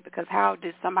boggles me, because how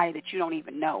does somebody that you don't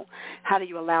even know, how do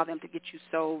you allow them to get you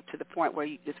so to the point where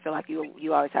you just feel like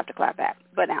you always have to clap back?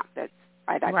 But now,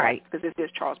 I digress, right, because this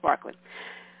is Charles Barkley.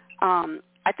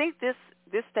 I think this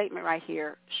statement right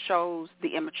here shows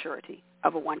the immaturity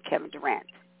of a one Kevin Durant,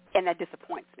 and that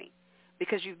disappoints me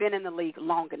because you've been in the league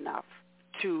long enough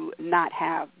to not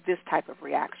have this type of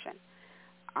reaction.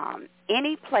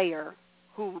 Any player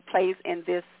who plays in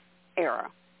this era,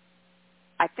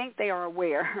 I think they are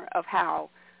aware of how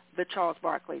the Charles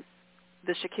Barkleys,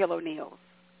 the Shaquille O'Neals,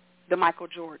 the Michael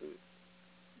Jordans,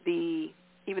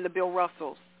 even the Bill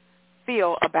Russells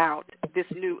feel about this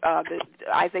new, the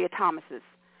Isaiah Thomases,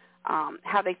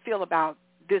 how they feel about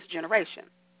this generation.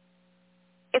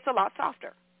 It's a lot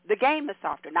softer. The game is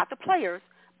softer, not the players,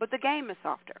 but the game is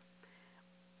softer.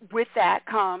 With that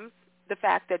comes the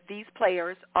fact that these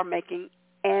players are making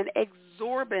an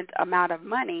exorbitant amount of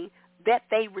money that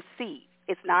they receive.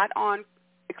 It's not on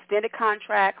extended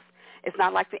contracts. It's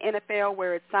not like the NFL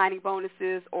where it's signing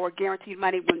bonuses or guaranteed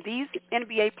money. When these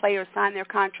NBA players sign their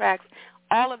contracts,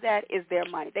 all of that is their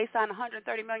money. They sign a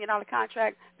 $130 million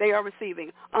contract, they are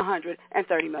receiving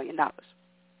 $130 million.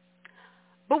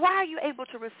 But why are you able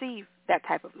to receive that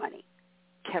type of money?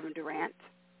 Kevin Durant,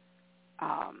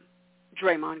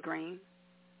 Draymond Green,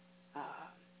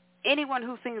 anyone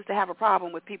who seems to have a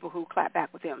problem with people who clap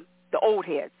back with him, the old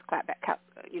heads clap back,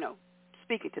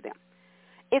 speaking to them.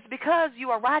 It's because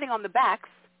you are riding on the backs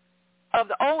of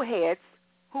the old heads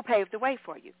who paved the way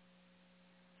for you.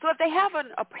 So if they have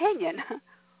an opinion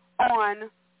on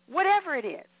whatever it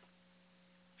is,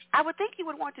 I would think you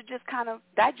would want to just kind of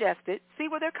digest it, see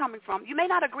where they're coming from. You may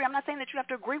not agree. I'm not saying that you have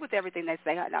to agree with everything they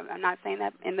say. I'm not saying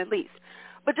that in the least.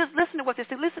 But just listen to what they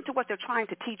say. Listen to what they're trying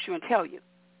to teach you and tell you.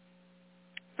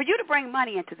 For you to bring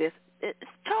money into this,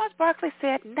 Charles Barkley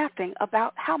said nothing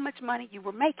about how much money you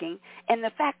were making and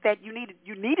the fact that you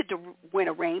needed to win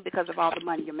a ring because of all the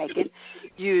money you're making.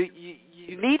 You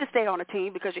need to stay on a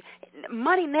team because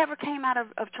money never came out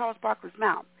of Charles Barkley's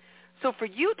mouth. So for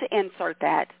you to insert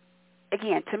that,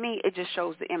 again, to me, it just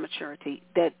shows the immaturity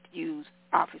that you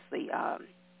obviously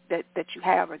that you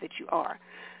have or that you are.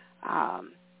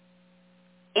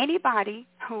 Anybody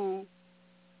who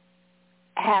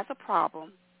has a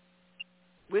problem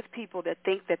with people that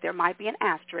think that there might be an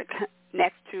asterisk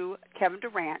next to Kevin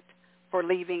Durant for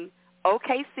leaving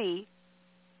OKC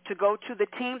to go to the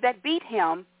team that beat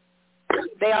him,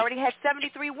 they already had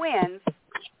 73 wins,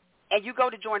 and you go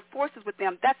to join forces with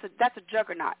them, that's a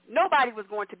juggernaut. Nobody was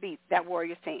going to beat that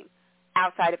Warriors team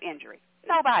outside of injury.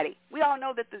 Nobody. We all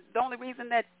know that the only reason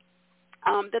that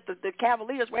the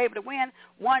Cavaliers were able to win,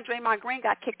 one, Draymond Green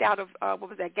got kicked out of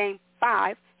Game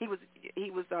 5. He was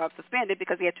suspended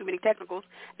because he had too many technicals.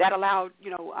 That allowed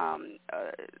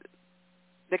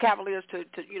the Cavaliers to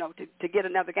get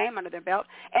another game under their belt.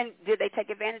 And did they take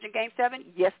advantage in Game 7?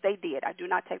 Yes, they did. I do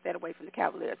not take that away from the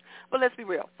Cavaliers. But let's be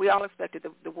real. We all expected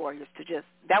the Warriors to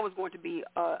that was going to be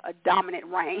a dominant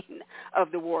reign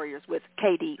of the Warriors with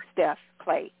KD, Steph,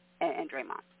 Clay, and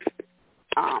Draymond.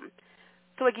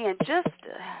 So again, just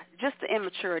the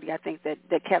immaturity I think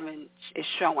that Kevin is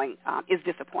showing is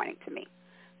disappointing to me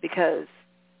because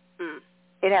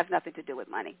it has nothing to do with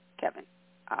money, Kevin,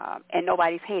 and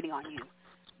nobody's hating on you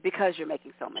because you're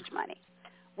making so much money.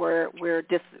 We're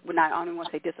not only want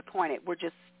to say disappointed. We're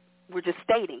just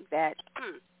stating that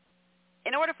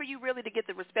in order for you really to get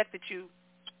the respect that you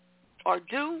are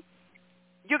due,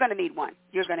 you're going to need one.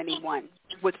 You're going to need one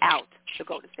without the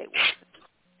Golden State Warriors.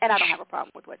 And I don't have a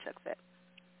problem with what Chuck said.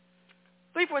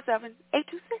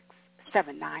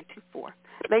 347-826-7924.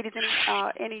 Ladies,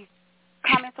 any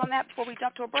comments on that before we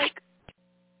jump to a break?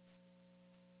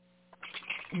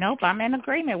 Nope, I'm in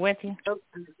agreement with you. Nope,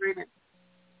 I'm in agreement.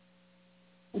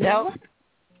 No.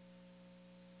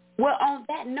 Well, on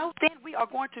that note, then we are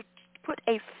going to put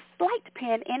a slight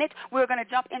pin in it. We're going to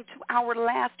jump into our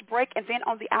last break, and then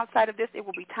on the outside of this, it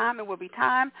will be time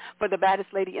for the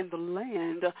baddest lady in the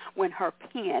land when her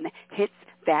pen hits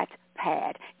that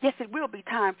pad. Yes, it will be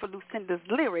time for Lucinda's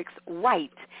lyrics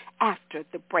right after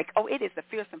the break. Oh, it is the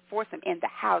fearsome foursome in the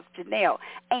house. Janelle,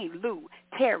 A. Lou,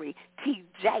 Terry,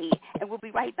 TJ, and we'll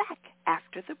be right back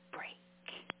after the break.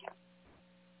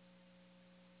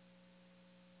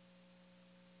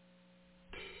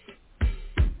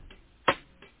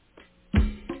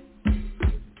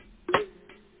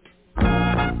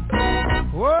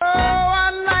 Whoa, I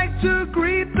like to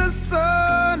greet the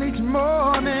sun each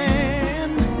morning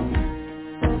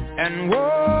and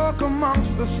walk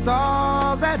amongst the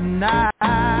stars at night.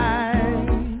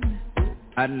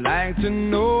 I'd like to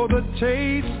know the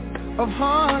taste of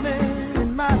honey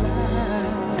in my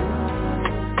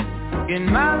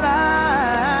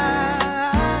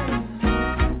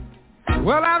life.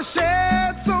 Well, I've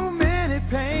shared so many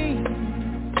pains,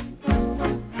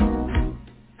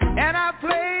 and I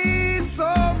played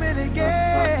so many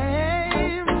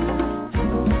games.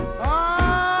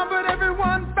 Oh, but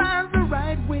everyone finds the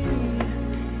right way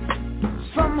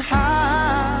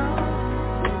somehow,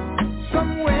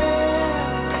 somewhere,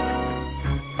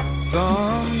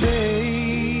 someday.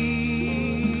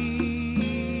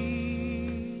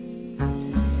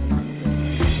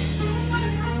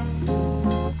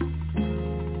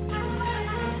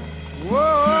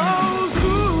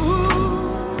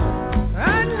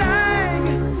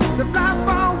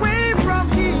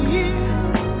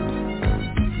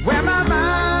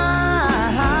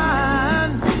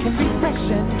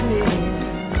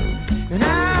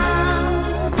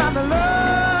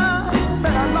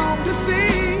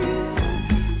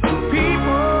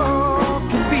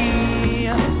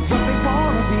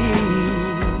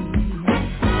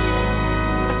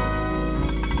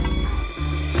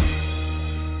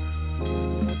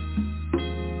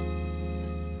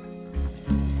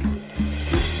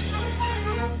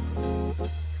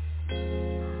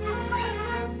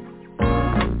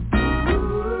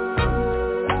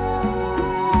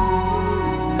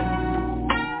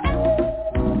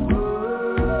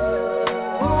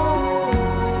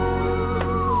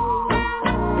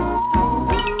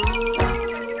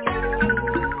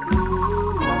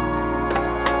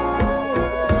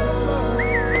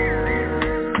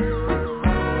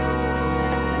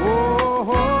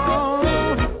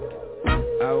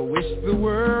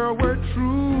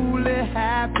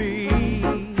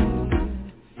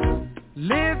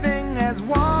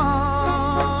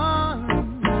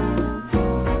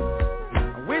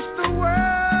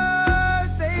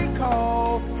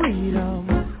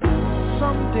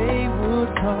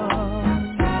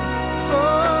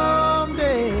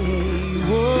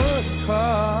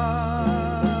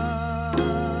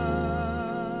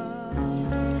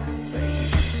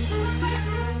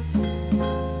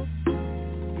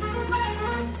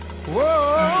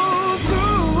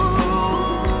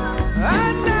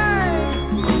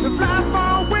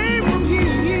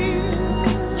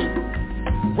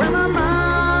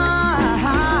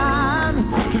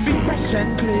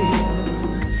 and clear.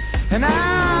 And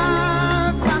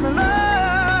I found a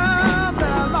love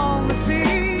that along the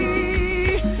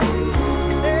sea.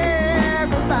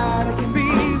 Everybody can be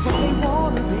what they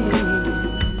want to be.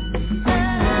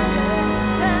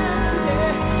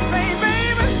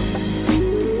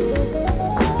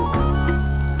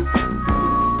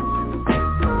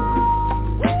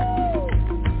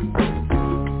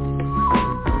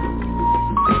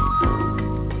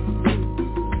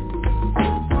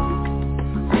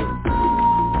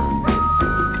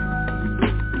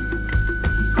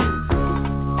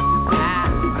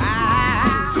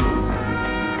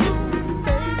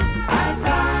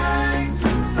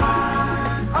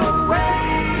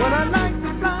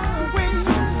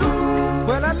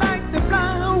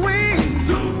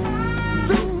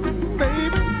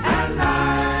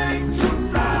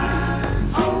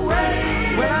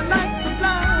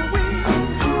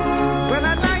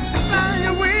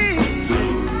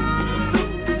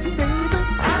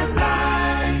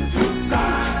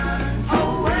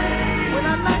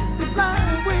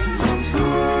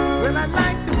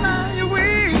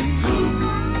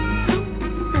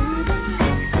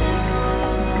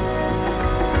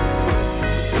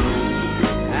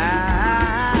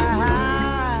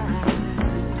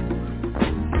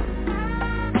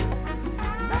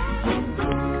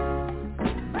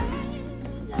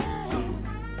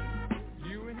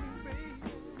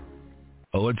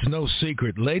 It's no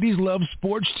secret. Ladies love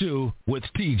sports, too, with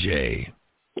TJ.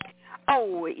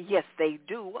 Oh, yes, they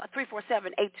do.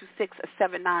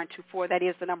 347-826-7924. That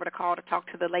is the number to call to talk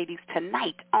to the ladies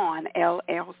tonight on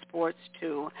LL Sports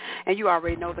 2. And you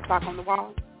already know the clock on the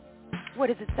wall. What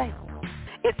does it say?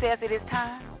 It says it is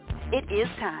time. It is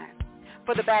time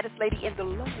for the baddest lady in the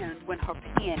land when her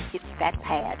pen hits that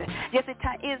pad. Yes, it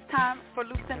is time for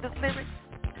Lucinda's lyrics.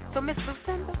 So, Miss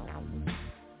Lucinda,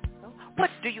 what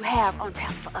do you have on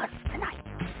tap for us tonight?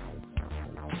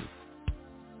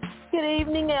 Good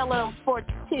evening, LL Sports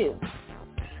 2.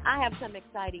 I have some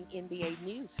exciting NBA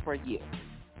news for you.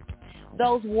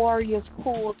 Those Warriors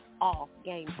pulled off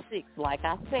Game 6, like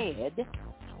I said,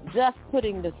 just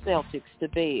putting the Celtics to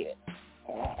bed.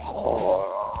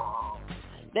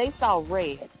 They saw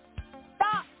red.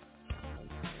 Stop!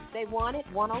 They won it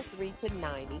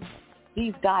 103-90.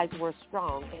 These guys were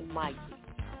strong and mighty.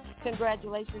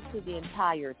 Congratulations to the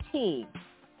entire team,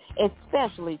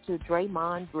 especially to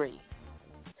Draymond Green.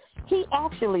 He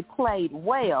actually played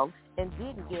well and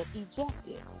didn't get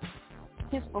ejected.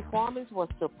 His performance was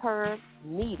superb,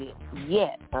 needed,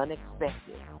 yet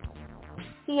unexpected.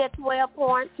 He had 12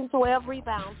 points and 12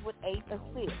 rebounds with 8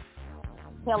 assists,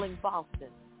 telling Boston,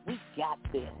 we got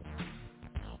this.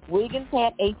 Wiggins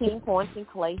had 18 points and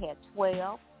Clay had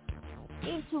 12.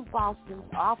 Into Boston's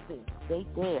offense, they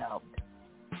delved.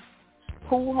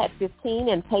 Poole had 15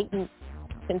 and Tatum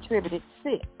contributed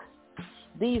 6.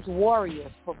 These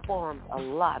Warriors performed a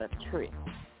lot of tricks.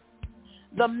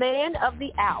 The man of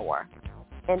the hour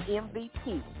and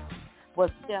MVP was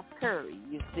Steph Curry,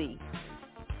 you see.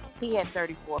 He had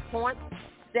 34 points,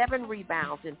 7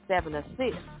 rebounds, and 7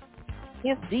 assists.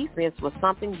 His defense was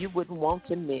something you wouldn't want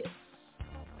to miss.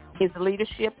 His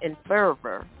leadership and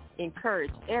fervor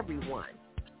encouraged everyone,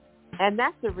 and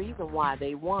that's the reason why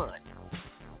they won.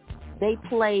 They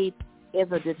played as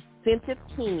a defensive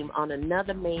team on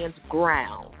another man's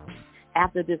ground.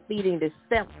 After defeating the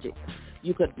Celtics,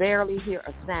 you could barely hear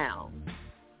a sound.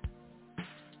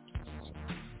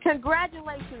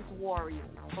 Congratulations, Warriors,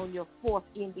 on your 4th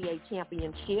NBA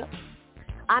championship.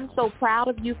 I'm so proud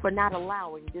of you for not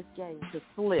allowing this game to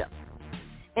slip.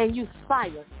 And you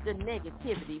silenced the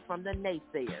negativity from the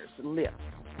naysayers' lips.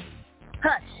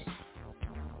 Hush.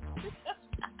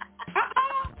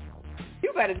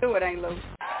 You better do it, ain't Lou?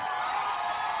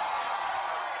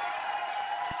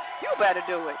 You better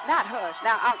do it, not hush.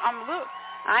 Now I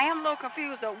am a little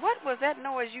confused though. What was that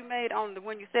noise you made on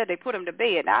when you said they put him to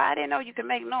bed? Now, I didn't know you could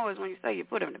make noise when you say you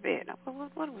put him to bed. Now,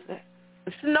 what was that?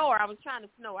 Snore. I was trying to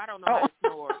snore. I don't know how to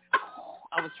snore.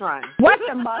 I was trying. What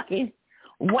the monkey?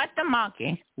 What the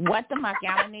monkey? What the monkey?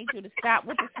 I need you to stop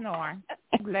with the snoring.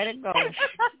 Let it go.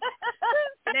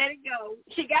 Let it go.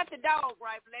 She got the dog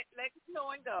right. Let the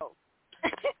snoring go.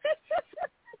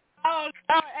 Oh,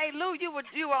 hey Lou, you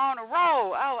were on a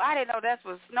roll. Oh, I didn't know that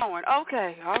was snowing.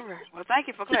 Okay, all right. Well, thank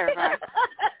you for clarifying.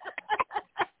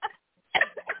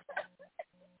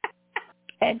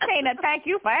 And Tina, thank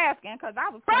you for asking because I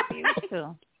was confused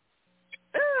too.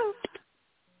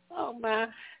 Oh my!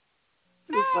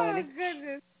 It's funny.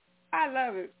 Goodness, I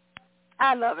love it.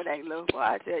 I love it, ain't Lou? Boy,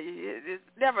 I tell you, it's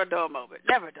never a dull moment.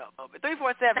 Never a dull moment.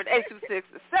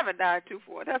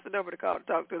 347-826-7924. That's the number to call to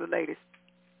talk to the ladies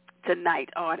tonight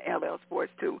on LL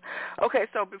Sports 2. Okay,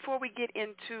 so before we get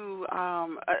into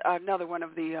another one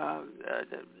of the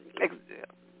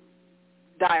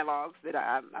dialogues that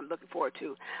I'm looking forward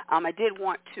to, I did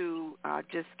want to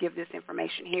just give this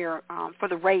information here for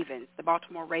the Ravens, the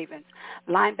Baltimore Ravens.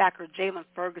 Linebacker Jayson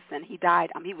Ferguson, he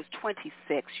died. He was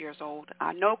 26 years old.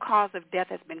 No cause of death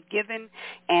has been given,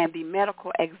 and the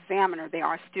medical examiner, they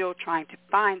are still trying to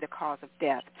find the cause of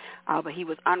death. But he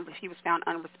was found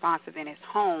unresponsive in his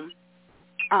home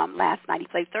last night. He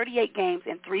played 38 games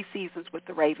in 3 seasons with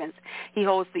the Ravens. He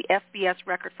holds the FBS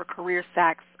record for career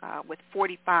sacks with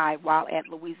 45 while at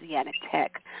Louisiana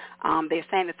Tech. They're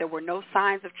saying that there were no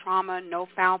signs of trauma, no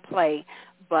foul play,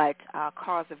 but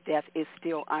cause of death is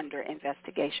still under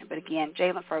investigation. But again,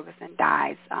 Jayson Ferguson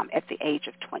dies at the age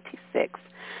of 26.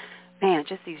 Man,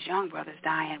 just these young brothers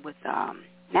dying with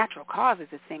natural causes,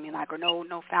 it seeming like, or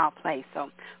no foul play. So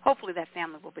hopefully that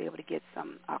family will be able to get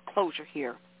some closure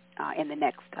here in the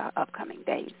next upcoming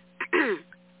days.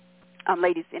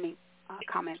 Ladies, any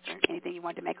comments or anything you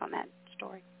wanted to make on that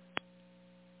story?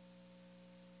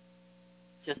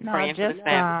 Just praying for the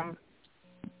family.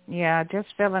 Yeah, just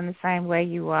feeling the same way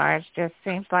you are. It just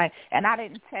seems like, and I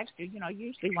didn't text you.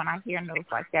 Usually when I hear news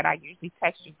like that, I usually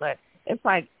text you. But it's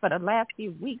like for the last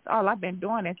few weeks, all I've been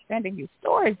doing is sending you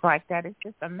stories like that. It's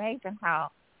just amazing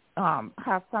how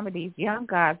some of these young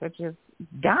guys are just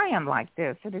dying like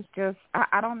this. It is just,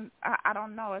 I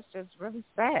don't know. It's just really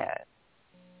sad.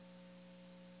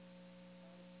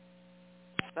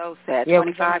 So sad. Yeah,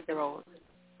 25-year-olds.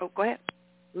 Oh, go ahead.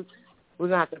 We're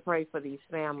going to have to pray for these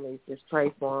families. Just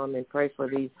pray for them and pray for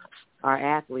our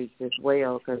athletes as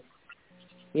well, because,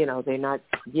 they're not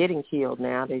getting killed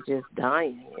now. They're just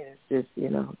dying. It's just,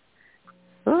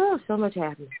 so much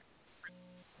happening.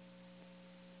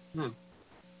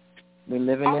 We're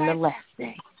living in the last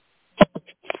day.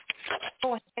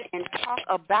 Go ahead and talk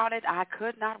about it. I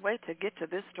could not wait to get to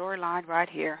this storyline right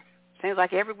here. Seems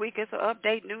like every week it's an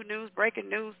update, new news, breaking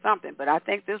news, something. But I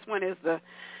think this one is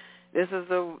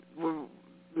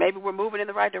maybe we're moving in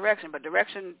the right direction, but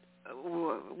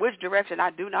which direction,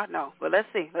 I do not know. But let's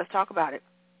see. Let's talk about it.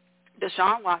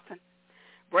 Deshaun Watson,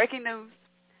 breaking news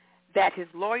that his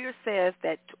lawyer says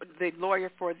that, the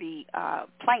lawyer for the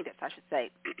plaintiffs, I should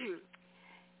say,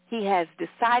 he has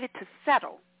decided to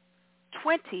settle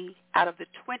 20 out of the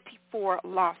 24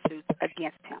 lawsuits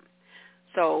against him.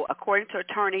 So according to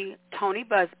attorney Tony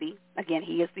Busby, again,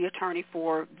 he is the attorney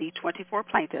for the 24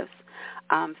 plaintiffs,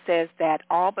 says that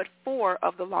all but 4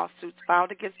 of the lawsuits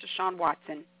filed against Deshaun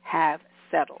Watson have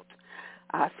settled.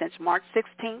 Since March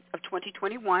 16th of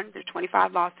 2021, there are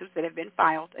 25 lawsuits that have been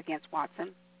filed against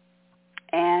Watson.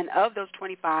 And of those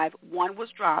 25, 1 was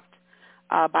dropped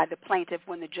by the plaintiff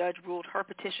when the judge ruled her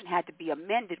petition had to be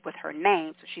amended with her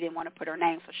name, so she didn't want to put her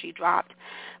name, so she dropped.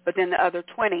 But then the other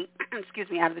 20,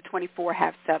 out of the 24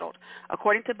 have settled.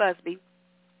 According to Busby,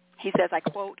 he says, I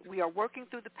quote, "We are working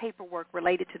through the paperwork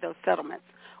related to those settlements.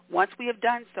 Once we have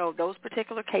done so, those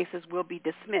particular cases will be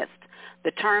dismissed.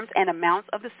 The terms and amounts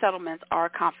of the settlements are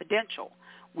confidential.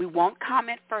 We won't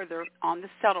comment further on the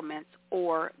settlements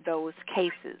or those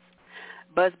cases."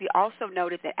 Busby also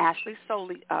noted that Ashley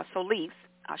Solis,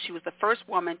 she was the first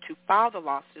woman to file a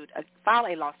lawsuit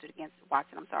against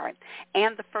Watson,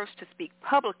 and the first to speak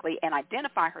publicly and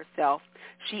identify herself.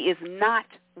 She is not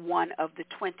one of the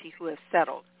 20 who have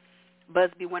settled.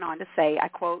 Busby went on to say, I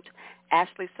quote,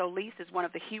 "Ashley Solis is one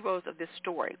of the heroes of this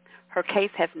story. Her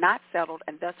case has not settled,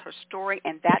 and thus her story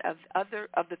and that of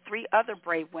the 3 other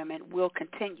brave women will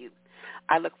continue.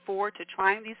 I look forward to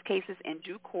trying these cases in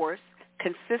due course,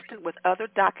 consistent with other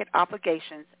docket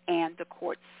obligations and the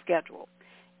court's schedule."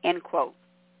 End quote.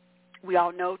 We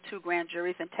all know 2 grand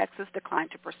juries in Texas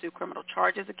declined to pursue criminal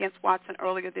charges against Watson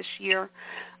earlier this year.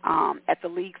 At the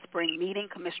league spring meeting,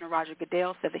 Commissioner Roger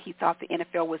Goodell said that he thought the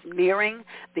NFL was nearing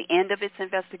the end of its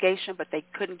investigation, but they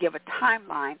couldn't give a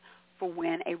timeline for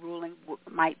when a ruling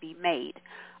might be made.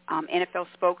 NFL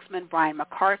spokesman Brian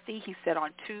McCarthy, he said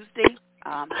on Tuesday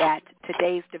that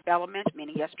today's development,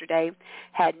 meaning yesterday,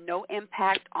 had no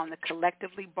impact on the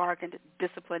collectively bargained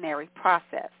disciplinary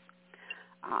process.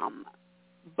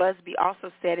 Busby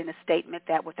also said in a statement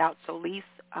that without Solis,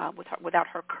 without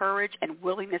her courage and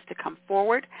willingness to come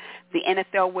forward, the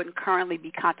NFL wouldn't currently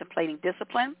be contemplating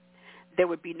discipline. There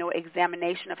would be no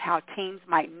examination of how teams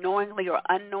might knowingly or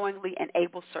unknowingly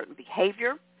enable certain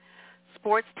behavior.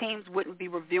 Sports teams wouldn't be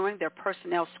reviewing their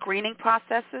personnel screening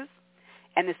processes,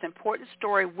 and this important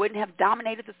story wouldn't have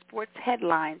dominated the sports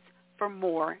headlines for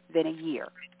more than a year.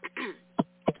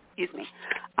 Excuse me.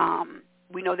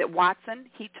 We know that Watson,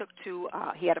 he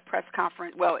had a press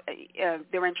conference. Well,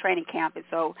 they were in training camp, and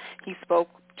so he spoke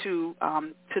to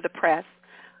the press.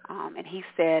 and he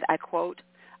said, I quote,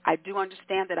 "I do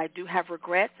understand that I do have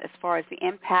regrets as far as the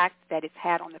impact that it's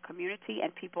had on the community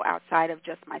and people outside of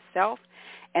just myself,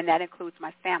 and that includes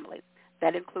my family.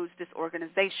 That includes this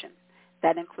organization.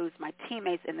 That includes my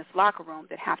teammates in this locker room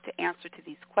that have to answer to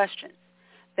these questions.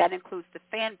 That includes the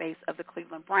fan base of the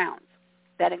Cleveland Browns.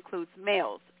 That includes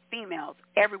males, females,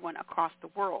 everyone across the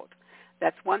world.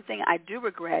 That's one thing I do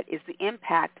regret is the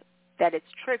impact that it's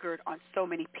triggered on so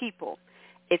many people.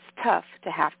 It's tough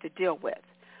to have to deal with.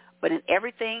 But in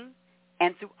everything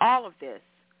and through all of this,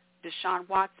 Deshaun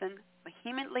Watson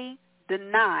vehemently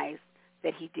denies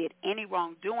that he did any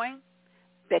wrongdoing,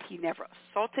 that he never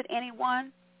assaulted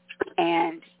anyone,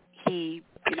 and he,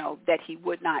 that he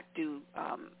would not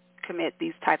commit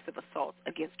these types of assaults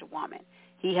against a woman.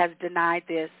 He has denied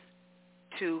this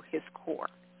to his core.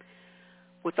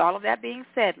 With all of that being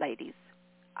said, ladies,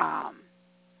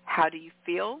 how do you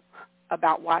feel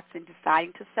about Watson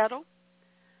deciding to settle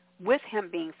with him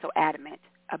being so adamant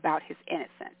about his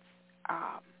innocence?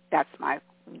 That's my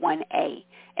 1A.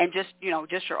 And just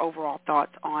your overall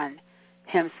thoughts on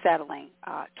him settling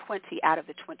 20 out of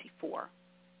the 24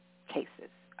 cases.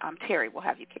 Terry, we'll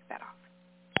have you kick that off.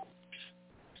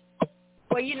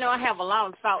 Well, I have a lot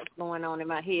of thoughts going on in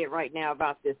my head right now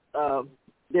about this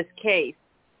case.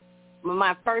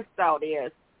 My first thought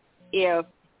is, if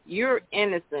you're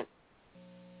innocent,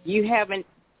 you haven't,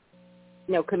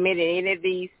 committed any of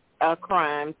these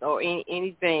crimes or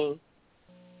anything,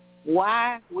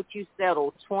 why would you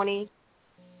settle 20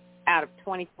 out of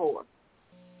 24?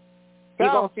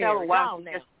 You're going to settle, why don't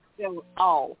you just settle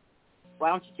all? Why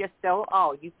don't you just settle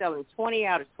all? You selling 20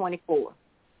 out of 24.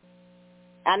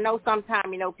 I know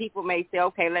sometimes, people may say,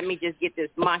 okay, let me just get this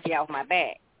monkey off my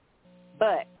back.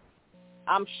 But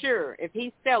I'm sure if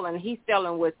he's selling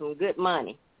with some good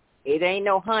money. It ain't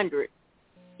no 100,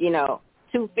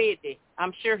 250.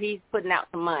 I'm sure he's putting out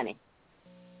some money.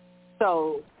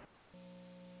 So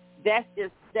that's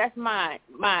my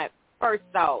first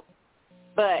thought.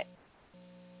 But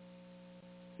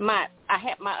my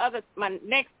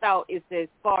next thought is as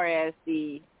far as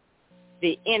the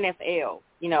NFL,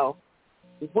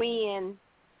 when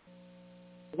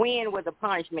will the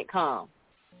punishment come?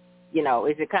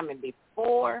 Is it coming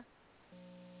before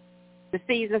the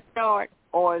season starts,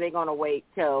 or are they going to wait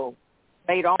till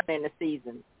later on in the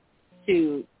season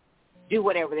to do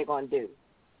whatever they're going to do?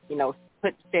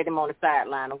 Set him on the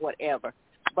sideline or whatever.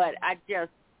 But I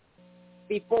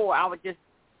was just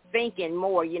thinking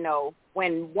more,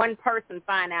 when one person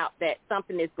find out that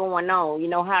something is going on,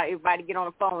 how everybody get on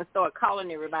the phone and start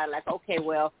calling everybody like, okay,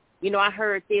 well, I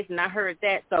heard this and I heard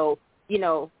that. So,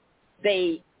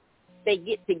 they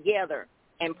get together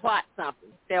and plot something.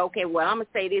 Say, okay, well, I'm going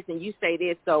to say this and you say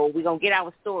this, so we're going to get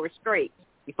our story straight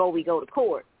before we go to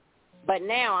court. But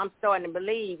now I'm starting to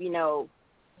believe, Deshaun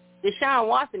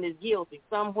Watson is guilty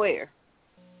somewhere.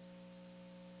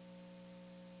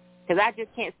 Because I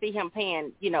just can't see him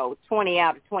paying, 20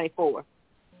 out of 24,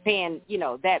 paying,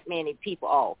 that many people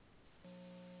off.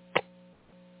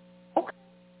 Okay.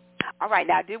 All right.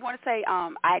 Now, I did want to say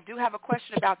I do have a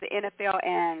question about the NFL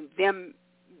and them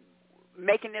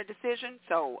making their decision.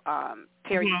 So,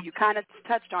 Terry, you kind of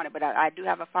touched on it, but I do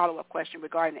have a follow-up question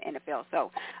regarding the NFL.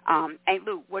 So, Aunt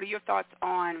Lou, what are your thoughts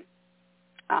on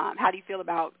how do you feel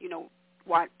about,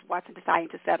 Watson deciding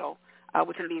to settle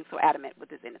with him being so adamant with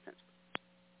his innocence?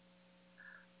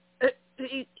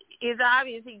 It's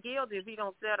obvious he's guilty if he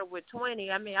don't settle with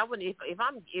 20. I mean, I wouldn't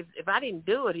if I didn't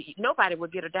do it, nobody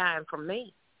would get a dime from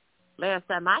me. Last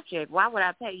time I checked, why would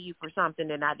I pay you for something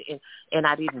and I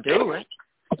didn't do it?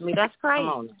 I mean, that's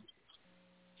crazy.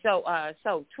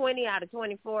 So 20 out of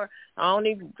 24. I'm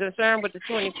only concerned with the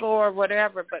 24 or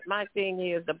whatever. But my thing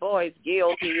is, the boy's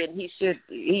guilty and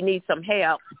he needs some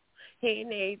help. He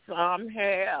needs some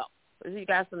help. He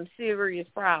got some serious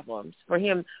problems for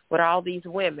him with all these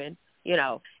women,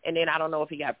 and then I don't know if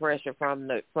he got pressure from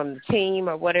the team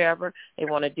or whatever. They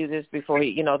want to do this before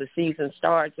the season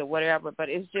starts or whatever. But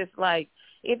it's just like,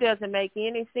 it doesn't make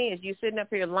any sense. You sitting up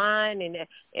here lying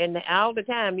and all the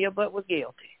time your butt was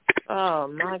guilty. Oh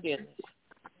my goodness.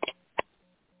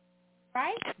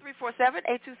 Right,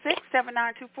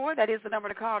 347-826-7924. That is the number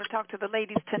to call to talk to the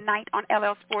ladies tonight on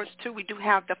LL Sports 2. We do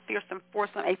have the Fearsome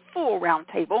Foursome, a full round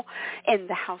table in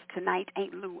the house tonight.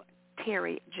 Aunt Lou,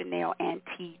 Terry, Janelle, and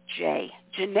TJ.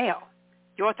 Janelle,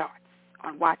 your thoughts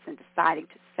on Watson deciding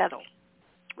to settle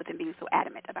with him being so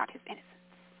adamant about his innocence?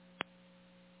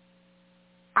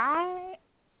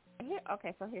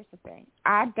 So here's the thing.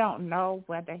 I don't know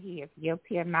whether he is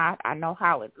guilty or not. I know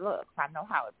how it looks. I know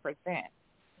how it presents.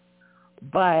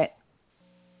 But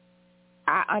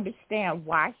I understand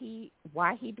why he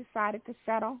decided to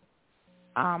settle.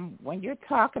 when you're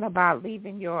talking about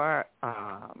leaving your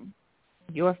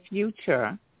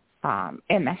future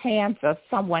in the hands of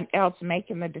someone else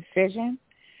making the decision,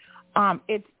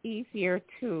 it's easier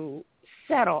to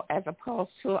settle as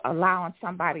opposed to allowing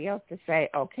somebody else to say,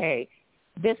 okay,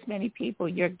 this many people,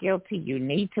 you're guilty, you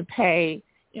need to pay,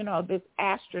 this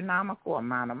astronomical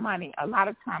amount of money. A lot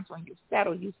of times when you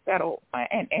settle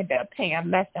and end up paying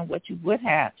less than what you would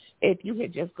have if you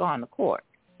had just gone to court.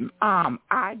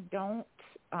 I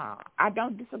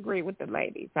don't disagree with the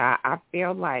ladies. I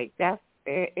feel like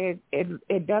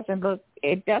it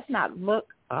does not look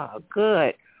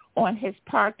good on his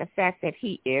part, the fact that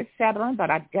he is settling, but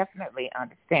I definitely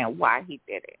understand why he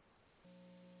did it.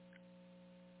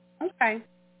 Okay.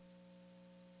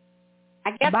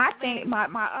 I guess my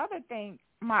other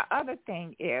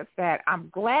thing is that I'm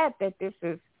glad that this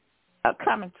is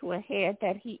coming to a head,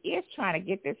 that he is trying to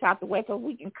get this out the way so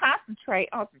we can concentrate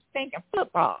on some stinking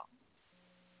football.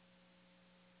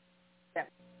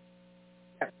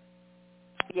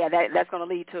 Yeah, that's going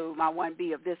to lead to my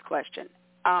 1B of this question.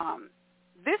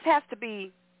 This has to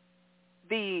be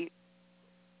the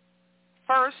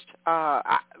first,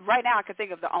 right now I can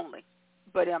think of the only,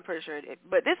 but I'm pretty sure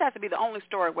but this has to be the only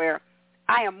story where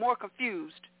I am more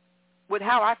confused with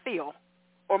how I feel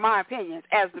or my opinions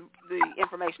as the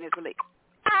information is released.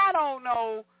 I don't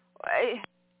know.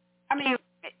 I mean,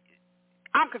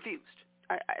 I'm confused.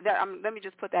 Let me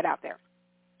just put that out there.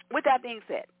 With that being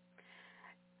said,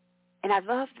 and I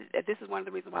love, this is one of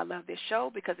the reasons why I love this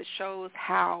show, because it shows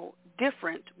how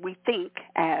different we think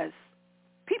as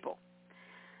people.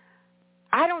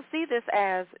 I don't see this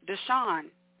as Deshaun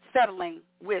settling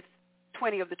with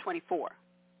 20 of the 24,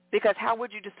 because how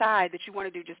would you decide that you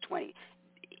want to do just 20?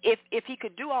 If he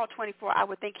could do all 24, I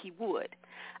would think he would.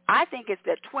 I think it's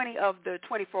that 20 of the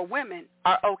 24 women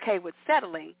are okay with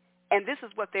settling, and this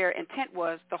is what their intent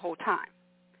was the whole time.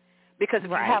 Because if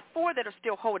you have 4 that are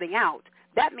still holding out,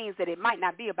 that means that it might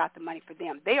not be about the money for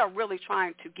them. They are really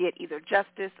trying to get either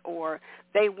justice, or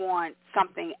they want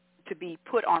something to be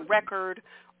put on record,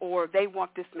 or they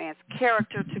want this man's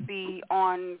character to be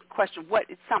on question. What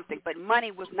is something? But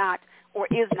money was not or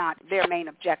is not their main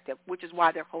objective, which is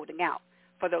why they're holding out.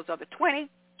 For those other 20,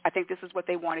 I think this is what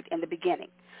they wanted in the beginning.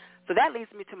 So that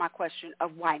leads me to my question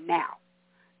of why now?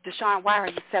 Deshaun, why are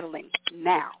you settling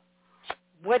now?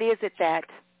 What is it that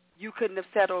you couldn't have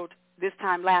settled this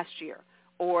time last year,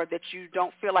 or that you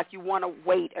don't feel like you want to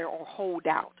wait or hold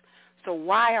out? So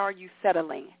why are you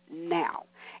settling now?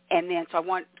 And then, so I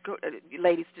want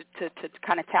ladies to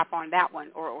kind of tap on that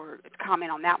one or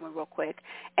comment on that one real quick.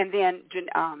 And then,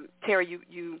 Terry,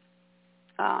 you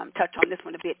touched on this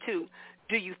one a bit too.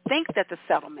 Do you think that the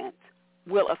settlement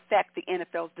will affect the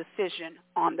NFL's decision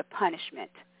on the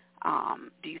punishment?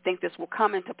 Do you think this will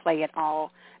come into play at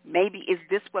all? Maybe is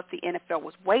this what the NFL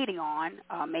was waiting on?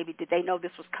 Maybe did they know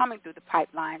this was coming through the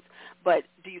pipelines? But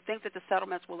do you think that the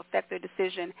settlements will affect their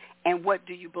decision? And what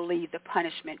do you believe the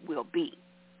punishment will be,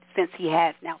 since he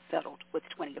has now settled with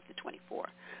 20 of the 24?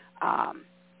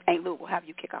 Aunt Lou, we'll have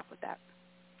you kick off with that.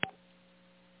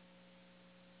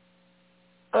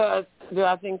 Do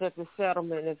I think that the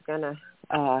settlement is going to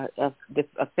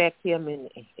affect him in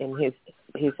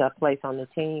his place on the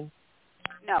team?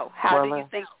 No. How do you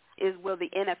think will the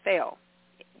NFL?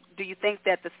 Do you think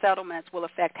that the settlements will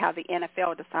affect how the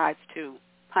NFL decides to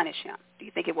punish him? Do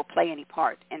you think it will play any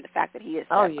part in the fact that he is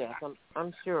settling? Oh, yes,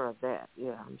 I'm sure of that.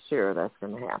 Yeah, I'm sure that's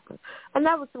going to happen. And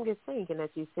that was some good thinking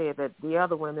that you said that the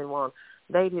other women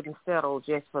they didn't settle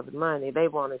just for the money. They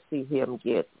want to see him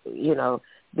get,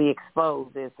 be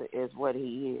exposed as what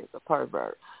he is, a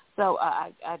pervert. So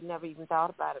I'd never even thought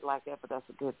about it like that, but that's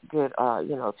a good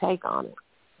take on it.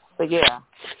 But yeah,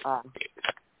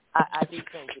 I do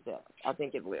think it does. I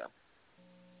think it will.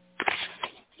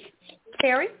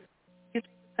 Terry, do you think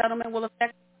the settlement will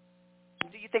affect?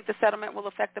 Do you think the settlement will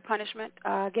affect the punishment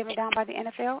given down by the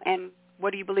NFL? And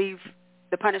what do you believe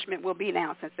the punishment will be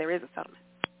now, since there is a settlement?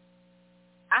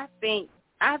 I think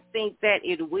that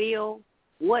it will.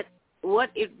 What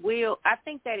it will, I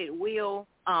think that it will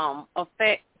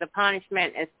affect the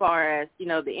punishment as far as, the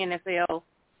NFL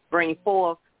bring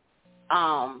forth.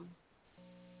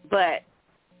 But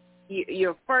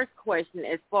your first question,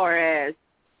 as far as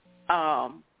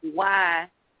why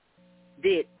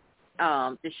did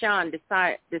Deshaun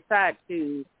decide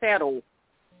to settle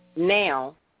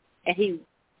now, and he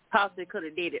possibly could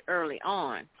have did it early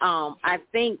on. I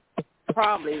think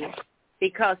probably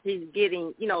because he's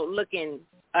getting, looking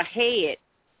ahead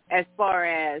as far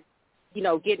as,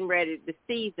 getting ready, the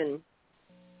season,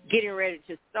 getting ready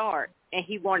to start, and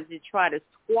he wanted to try to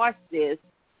squash this,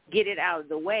 get it out of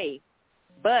the way.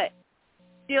 But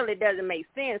still it doesn't make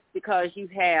sense because you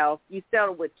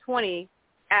settle with 20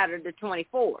 out of the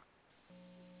 24.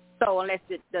 So unless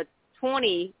the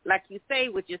 20, like you say,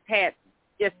 would just in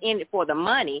it for the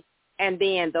money, and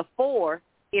then the 4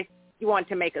 is you want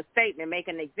to make a statement, make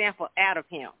an example out of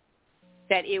him,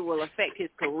 that it will affect his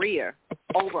career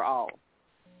overall.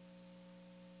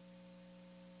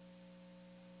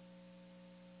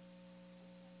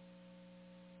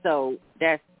 So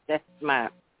that's my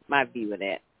view of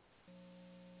that.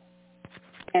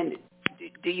 And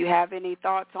do you have any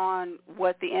thoughts on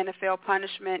what the NFL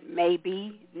punishment may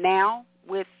be now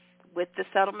with the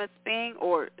settlements being,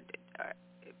 or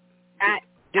I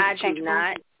do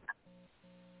not.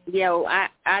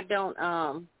 I don't.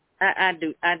 I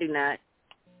do not.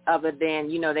 Other than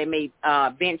they may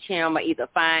bench him or either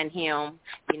fine him,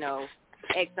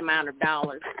 X amount of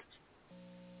dollars.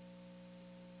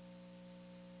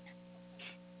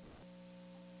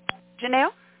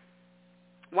 Janelle,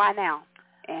 why now?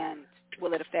 And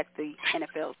will it affect the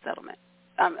NFL settlement?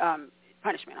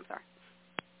 Punishment, I'm sorry.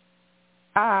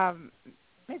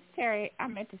 Ms. Terry, I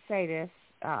meant to say this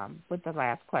with the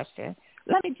last question.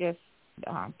 Let me just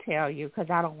tell you, because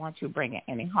I don't want you bringing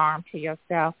any harm to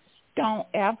yourself. Don't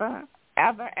ever,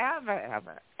 ever, ever,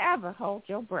 ever, ever hold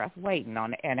your breath waiting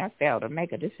on the NFL to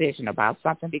make a decision about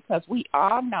something, because we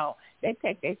all know they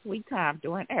take their sweet time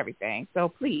doing everything. So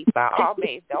please, by all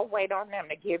means, don't wait on them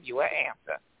to give you an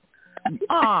answer.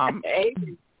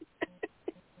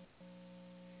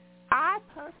 I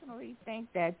personally think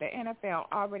that the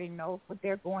NFL already knows what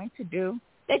they're going to do.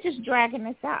 They're just dragging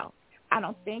this out. I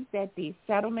don't think that these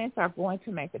settlements are going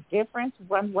to make a difference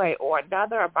one way or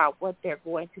another about what they're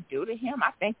going to do to him.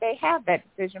 I think they have that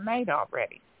decision made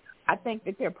already. I think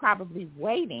that they're probably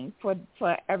waiting for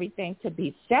everything to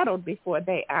be settled before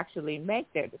they actually make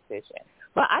their decision.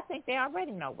 But I think they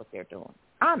already know what they're doing.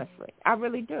 Honestly, I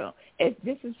really do.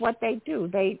 This is what they do.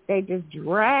 They just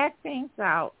drag things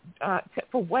out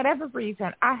for whatever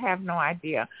reason. I have no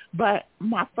idea. But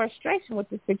my frustration with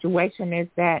the situation is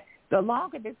that the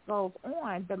longer this goes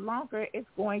on, the longer it's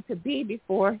going to be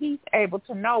before he's able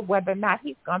to know whether or not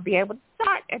he's going to be able to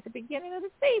start at the beginning of the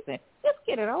season. Just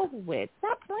get it over with.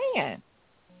 Stop playing.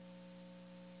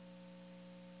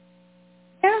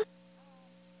 Yeah.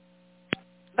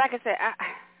 Like I said,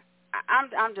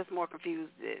 I'm just more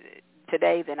confused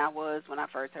today than I was when I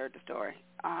first heard the story.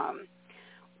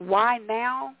 Why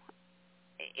now?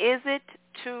 Is it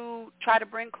to try to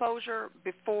bring closure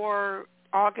before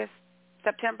August,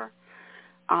 September?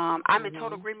 I'm in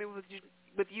total agreement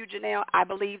with you, Janelle. I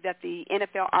believe that the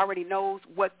NFL already knows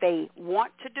what they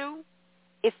want to do.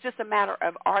 It's just a matter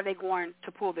of, are they going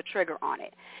to pull the trigger on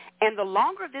it? And the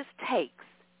longer this takes,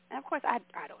 and of course, I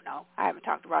don't know. I haven't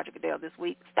talked to Roger Goodell this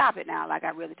week. Stop it now, like I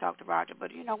really talked to Roger.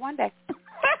 But, one day.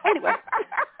 Anyway.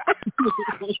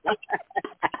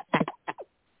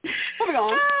 Moving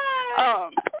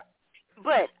on.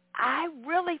 But I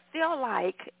really feel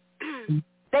like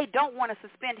they don't want to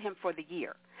suspend him for the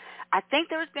year. I think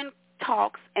there's been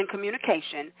talks and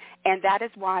communication, and that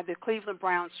is why the Cleveland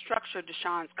Browns structured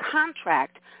Deshaun's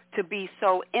contract to be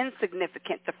so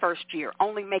insignificant the first year,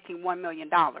 only making $1 million,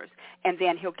 and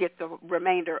then he'll get the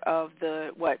remainder of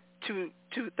the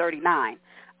 $239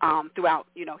 throughout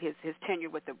his tenure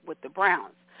with the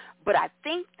Browns. But I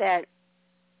think that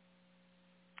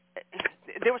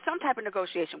there was some type of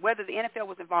negotiation, whether the NFL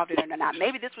was involved in it or not.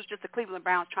 Maybe this was just the Cleveland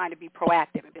Browns trying to be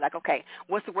proactive and be like, okay,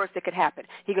 what's the worst that could happen?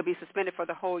 He could be suspended for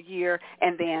the whole year,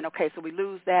 and then, okay, so we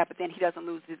lose that, but then he doesn't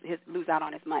lose out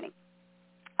on his money.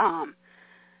 But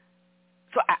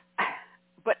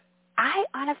I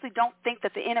honestly don't think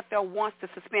that the NFL wants to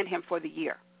suspend him for the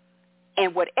year.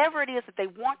 And whatever it is that they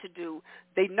want to do,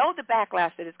 they know the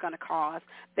backlash that it's going to cause.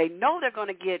 They know they're going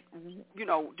to get,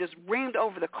 just reamed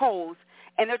over the coals,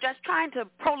 and they're just trying to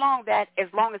prolong that as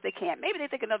long as they can. Maybe they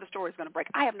think another story is going to break.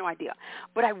 I have no idea.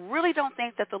 But I really don't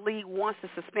think that the league wants to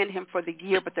suspend him for the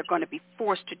year, but they're going to be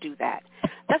forced to do that.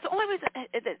 That's the only reason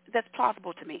that's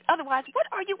plausible to me. Otherwise, what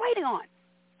are you waiting on?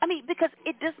 I mean, because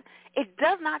it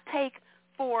does not take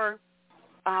for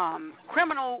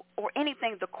criminal or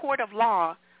anything, the court of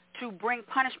law, to bring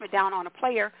punishment down on a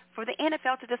player for the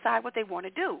NFL to decide what they want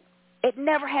to do. It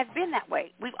never has been that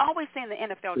way. We've always seen the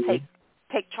NFL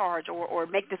take charge or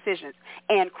make decisions,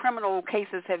 and criminal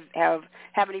cases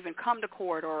haven't even come to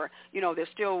court, or they're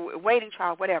still waiting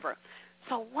trial, whatever.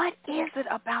 So what is it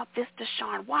about this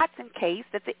Deshaun Watson case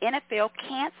that the NFL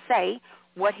can't say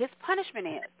what his punishment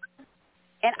is?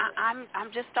 And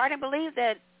I'm just starting to believe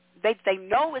that they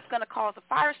know it's going to cause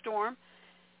a firestorm,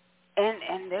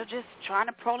 and they're just trying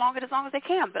to prolong it as long as they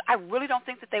can. But I really don't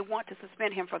think that they want to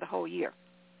suspend him for the whole year.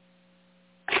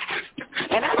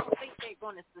 And I don't think they they're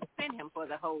going to suspend him for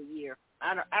the whole year.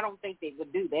 I don't think they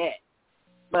would do that.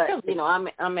 But I'm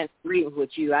in agreement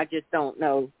with you. I just don't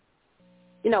know.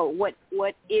 What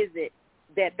is it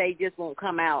that they just won't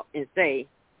come out and say?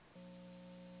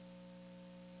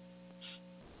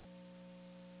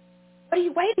 What are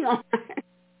you waiting on?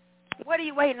 What are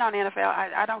you waiting on, NFL?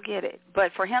 I don't get it.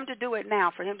 But for him to do it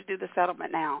now, for him to do the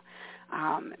settlement now,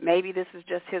 maybe this is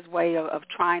just his way of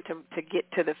trying to get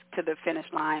to the finish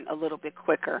line a little bit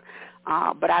quicker.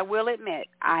 But I will admit,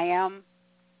 I am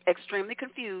extremely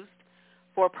confused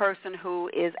for a person who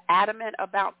is adamant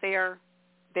about their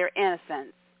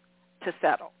innocence to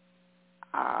settle,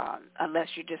 unless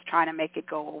you're just trying to make it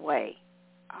go away.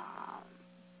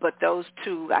 But those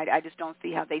two, I just don't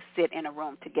see how they sit in a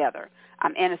room together.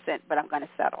 I'm innocent, but I'm going to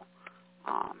settle.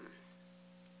 I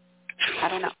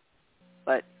don't know.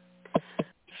 But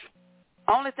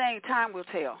only thing time will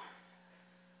tell.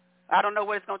 I don't know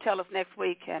what it's going to tell us next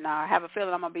week, and I have a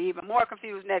feeling I'm going to be even more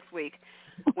confused next week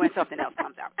when something else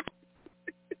comes out.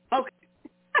 Okay.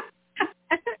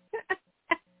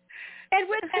 And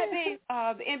with that being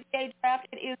the NBA draft,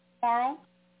 it is tomorrow.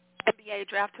 NBA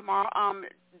draft tomorrow.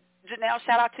 Janelle,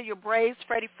 shout out to your Braves,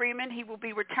 Freddie Freeman. He will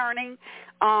be returning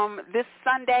this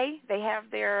Sunday. They have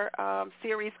their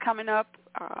series coming up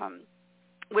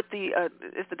with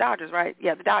it's the Dodgers, right?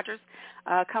 Yeah, the Dodgers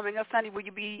coming up Sunday. Will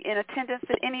you be in attendance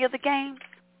at any of the games?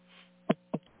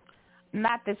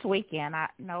 Not this weekend.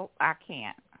 Nope, I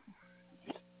can't.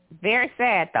 Very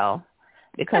sad, though,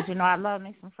 because, I love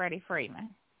me some Freddie Freeman.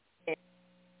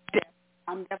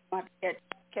 I'm definitely going to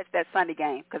catch that Sunday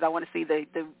game because I want to see the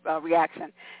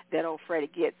reaction that old Freddie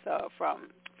gets from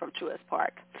Truist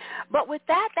Park. But with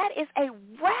that is a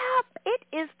wrap. It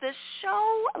is the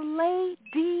show,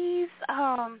 ladies.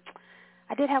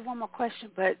 I did have one more question,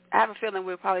 but I have a feeling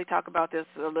we'll probably talk about this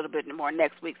a little bit more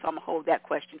next week, so I'm going to hold that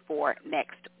question for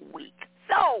next week.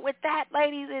 So with that,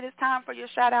 ladies, it is time for your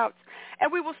shout-outs,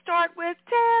 and we will start with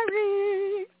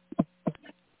Terry.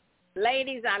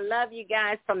 Ladies, I love you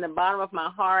guys from the bottom of my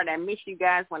heart. I miss you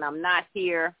guys when I'm not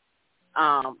here,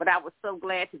 but I was so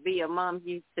glad to be among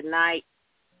you tonight.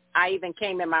 I even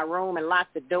came in my room and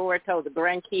locked the door, told the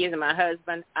grandkids and my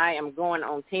husband, I am going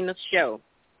on Tina's show.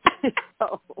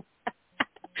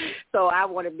 So I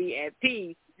want to be at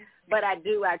peace. But I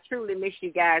truly miss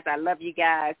you guys. I love you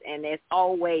guys. And as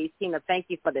always, Tina, thank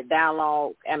you for the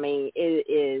dialogue. I mean, it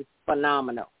is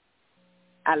phenomenal.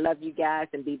 I love you guys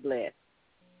and be blessed.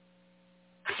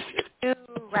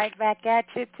 Right back at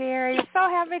you, Terry. So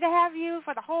happy to have you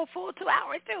for the whole full 2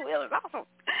 hours, too. It was awesome.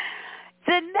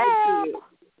 Janelle.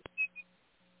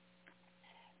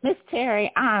 Miss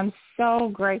Terry, I'm so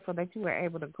grateful that you were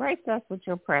able to grace us with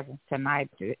your presence tonight.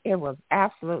 It was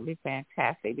absolutely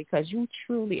fantastic because you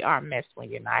truly are missed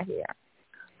when you're not here.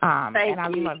 And I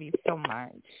love you so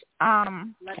much. I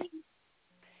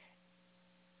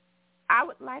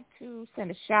would like to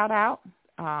send a shout-out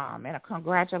and a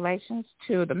congratulations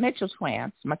to the Mitchell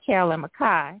twins, Mikael and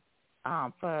Makai,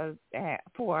 for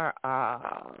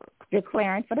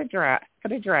declaring for the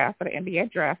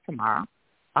NBA draft tomorrow.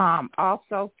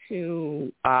 Also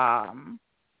to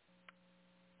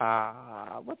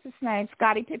what's his name,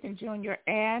 Scottie Pippen Jr.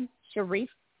 and Sharif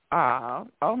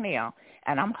O'Neal,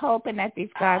 and I'm hoping that these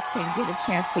guys can get a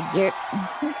chance to get.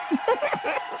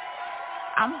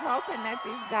 I'm hoping that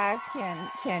these guys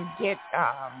can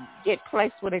get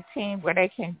placed with a team where they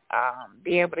can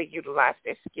be able to utilize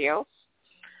their skills.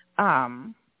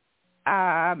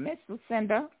 Miss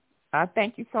Lucinda,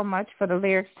 thank you so much for the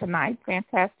lyrics tonight.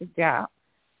 Fantastic job.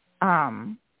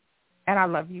 And I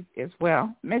love you as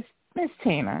well. Miss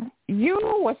Tina, you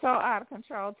were so out of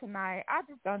control tonight. I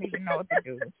just don't even know what to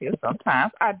do with you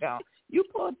sometimes. I don't. You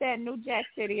pulled that New Jack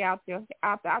City out your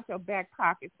back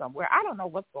pocket somewhere. I don't know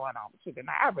what's going on with you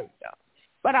tonight. I really don't.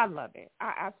 But I love it.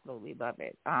 I absolutely love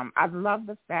it. I love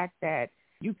the fact that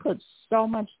you put so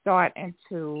much thought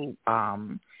into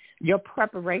your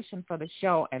preparation for the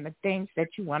show and the things that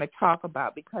you want to talk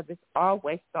about because it's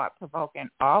always thought-provoking,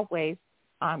 always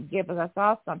give us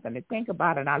all something to think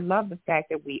about. And I love the fact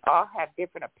that we all have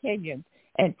different opinions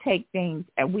and take things,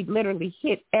 and we literally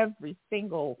hit every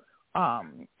single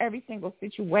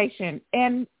situation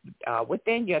and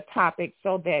within your topic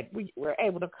so that we're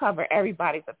able to cover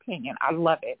everybody's opinion. I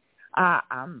love it.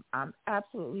 I'm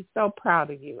absolutely so proud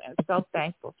of you and so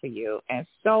thankful for you and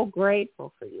so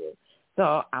grateful for you.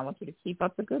 So I want you to keep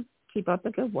up the good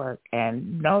work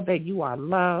and know that you are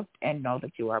loved and know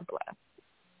that you are blessed.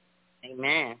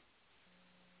 Amen.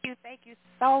 Thank you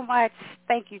so much.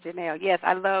 Thank you, Janelle. Yes,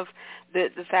 I love the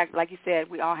fact, like you said,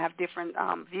 we all have different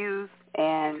views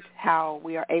and how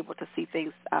we are able to see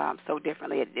things so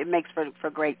differently. It makes for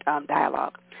great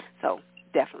dialogue. So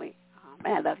definitely.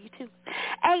 And I love you too.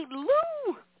 Hey,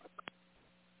 Lou.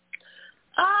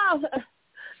 Oh,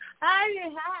 I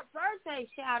have birthday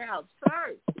shout-outs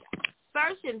first.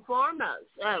 First and foremost,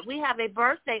 we have a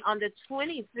birthday on the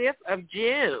 25th of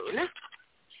June,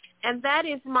 and that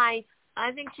is I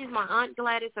think she's my Aunt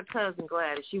Gladys or Cousin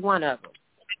Gladys. She's one of them.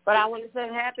 But I want to say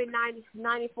happy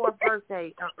 94th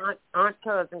birthday, Aunt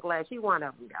Cousin Gladys. She's one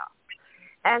of them, y'all.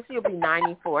 And she'll be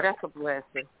 94. That's a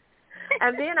blessing.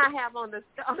 And then I have on the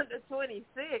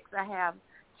 26th, I have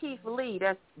Keith Lee,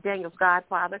 that's Daniel's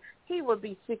godfather. He will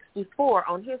be 64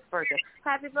 on his birthday.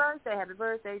 Happy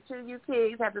birthday to you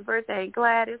kids. Happy birthday,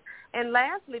 Gladys. And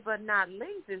lastly but not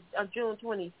least is June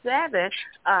 27th,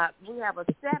 we have a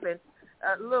 7th,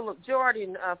 little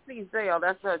Jordan Feazell,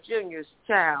 that's her junior's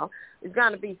child, is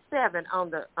going to be 7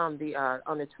 on the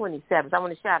 27th. I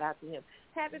want to shout out to him.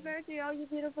 Happy birthday, all you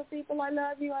beautiful people. I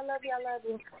love you. I love you. I love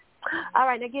you. All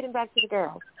right, now getting back to the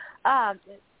girls.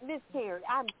 Miss Terry,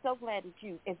 I'm so glad that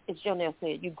you, as Jonelle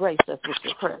said, you graced us with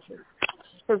your presence.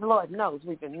 Because Lord knows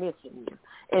we've been missing you.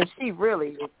 And she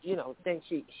really, thinks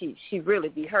she really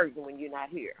be hurting when you're not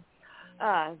here.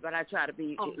 But I try to go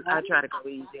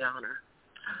easy on her.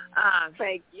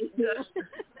 Thank you.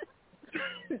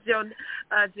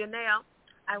 Janelle,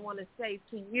 I want to say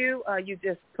to you, you're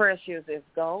just precious as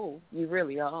gold. You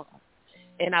really are.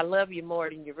 And I love you more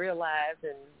than you realize.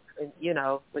 And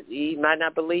but you might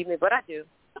not believe me, but I do.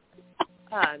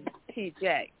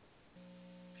 TJ.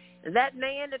 That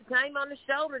man that came on the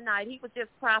show tonight, he was just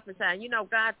prophesying.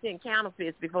 God sent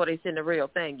counterfeits before they send the real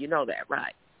thing. You know that,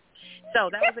 right? So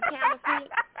that was a counterfeit.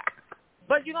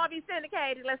 But you're going to be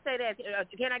syndicated. Let's say that.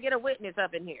 Can I get a witness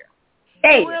up in here?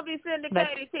 You will be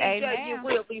syndicated, TJ. You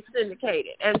will be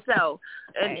syndicated. And so,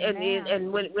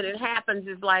 and when it happens,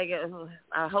 it's like,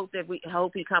 I hope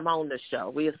he come on the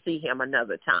show. We'll see him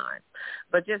another time.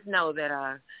 But just know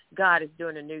that God is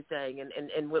doing a new thing.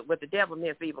 And what the devil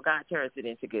meant for evil, God turns it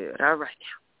into good. All right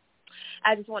now.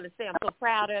 I just want to say I'm so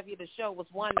proud of you. The show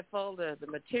was wonderful. The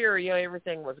material,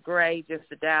 everything was great, just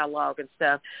the dialogue and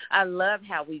stuff. I love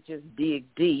how we just dig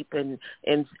deep and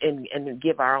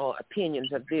give our own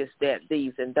opinions of this, that,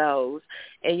 these, and those.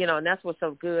 And, and that's what's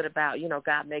so good about,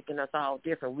 God making us all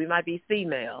different. We might be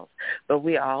females, but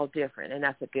we are all different, and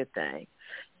that's a good thing.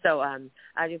 So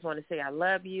I just want to say I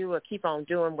love you. Keep on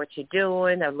doing what you're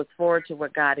doing. I look forward to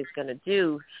what God is going to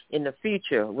do in the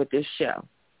future with this show.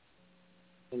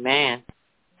 Amen.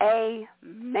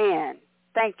 Amen.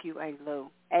 Thank you, A-Lou.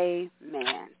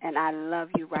 Amen. And I love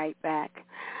you right back.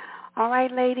 All right,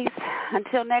 ladies.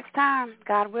 Until next time,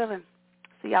 God willing.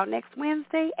 See y'all next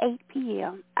Wednesday, 8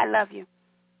 p.m. I love you.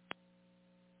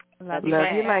 Love you,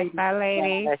 ladies. Bye,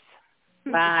 ladies.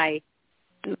 Bye.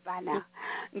 Bye now.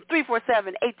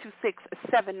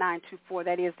 347-826-7924.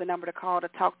 That is the number to call to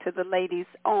talk to the ladies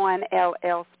on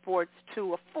LL Sports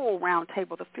 2. A full round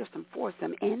table, the fearsome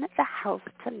foursome in the house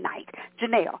tonight.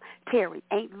 Janelle, Terry,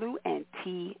 Aunt Lou, and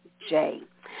TJ.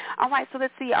 All right, so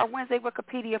let's see our Wednesday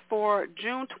Wikipedia for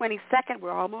June 22nd.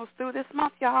 We're almost through this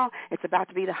month, y'all. It's about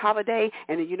to be the holiday,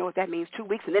 and then you know what that means, 2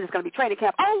 weeks, and then it's going to be training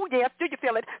camp. Oh, yes, do you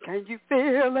feel it? Can you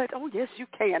feel it? Oh, yes, you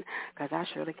can, because I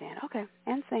surely can. Okay,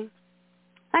 and sing.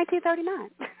 1939.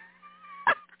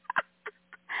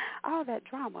 All that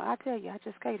drama, I tell you, I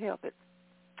just can't help it.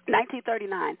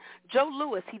 1939, Joe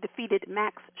Louis, he defeated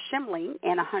Max Schmeling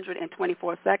in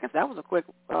 124 seconds. That was a quick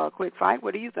fight.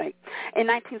 What do you think? In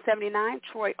 1979,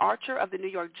 Troy Archer of the New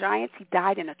York Giants, he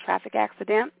died in a traffic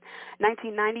accident.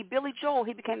 1990, Billy Joel,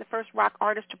 he became the first rock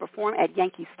artist to perform at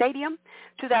Yankee Stadium.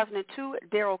 2002,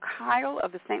 Darryl Kyle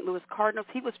of the St. Louis Cardinals,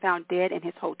 he was found dead in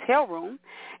his hotel room.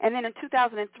 And then in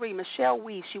 2003, Michelle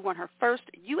Wie, she won her first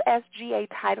USGA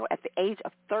title at the age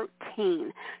of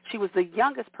 13. She was the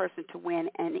youngest person to win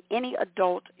any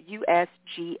adult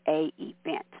USGA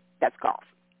event. That's golf.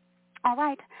 All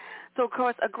right. So, of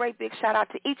course, a great big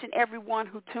shout-out to each and every one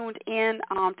who tuned in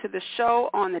to the show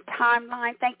on the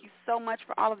timeline. Thank you so much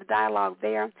for all of the dialogue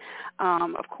there.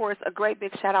 Of course, a great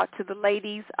big shout-out to the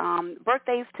ladies.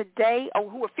 Birthdays today,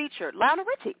 who were featured. Lionel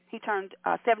Richie, he turned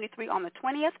 73 on the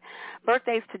 20th.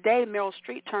 Birthdays today, Meryl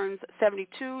Streep turns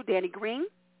 72. Danny Green,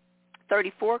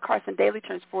 34. Carson Daly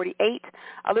turns 48.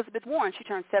 Elizabeth Warren, she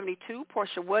turns 72.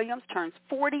 Portia Williams turns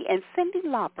 40. And Cyndi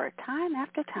Lauper, time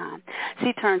after time,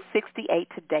 she turns 68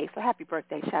 today. So happy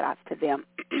birthday. Shout-outs to them.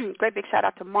 Great big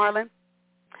shout-out to Marlon.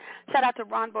 Shout-out to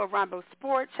Ronbo of Ronbo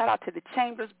Sports. Shout-out to the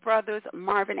Chambers brothers,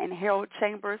 Marvin and Harold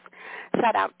Chambers.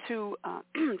 Shout-out to,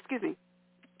 excuse me,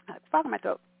 frog in my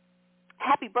throat.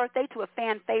 Happy birthday to a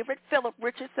fan favorite, Philip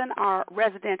Richardson, our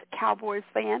resident Cowboys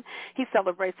fan. He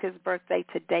celebrates his birthday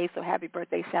today, so happy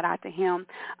birthday. Shout out to him.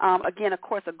 Again, of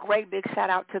course, a great big shout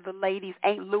out to the ladies,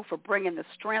 Ain't Lou, for bringing the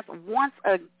strength once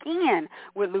again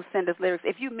with Lucinda's lyrics.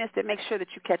 If you missed it, make sure that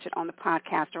you catch it on the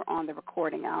podcast or on the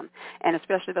recording, and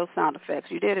especially those sound effects.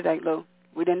 You did it, Ain't Lou.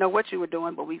 We didn't know what you were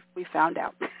doing, but we found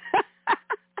out.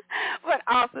 But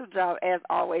awesome job as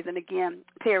always. And again,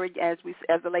 Terry, as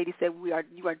the lady said,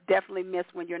 you are definitely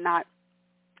missed when you're not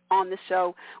on the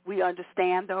show. We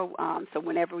understand though. So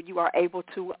whenever you are able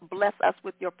to bless us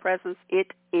with your presence,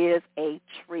 it is a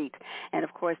treat. And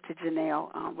of course to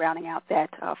Janelle, rounding out that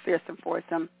fearsome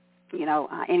foursome. You know,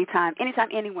 anytime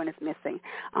anyone is missing,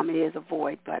 it is a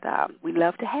void. But we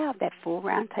love to have that full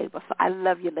round table. So I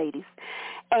love you, ladies.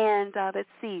 And let's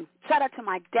see. Shout out to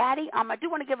my daddy. I do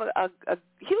want to give a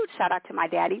huge shout out to my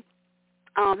daddy.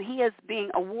 He is being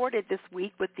awarded this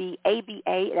week with the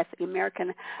ABA, that's the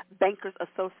American Bankers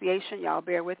Association. Y'all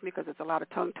bear with me because there's a lot of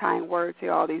tongue-tying words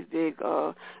here, all these big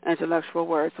intellectual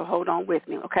words, so hold on with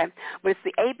me, okay? But it's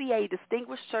the ABA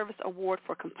Distinguished Service Award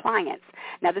for Compliance.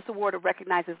 Now, this award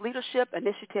recognizes leadership,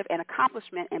 initiative, and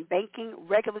accomplishment in banking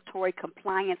regulatory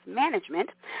compliance management,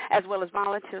 as well as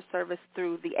volunteer service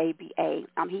through the ABA.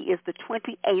 He is the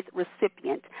 28th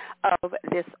recipient of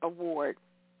this award.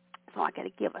 So I got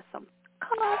to give us some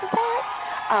color to that.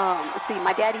 Let's see,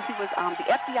 my daddy, he was the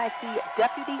FDIC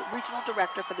Deputy Regional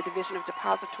Director for the Division of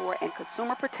Depository and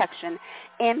Consumer Protection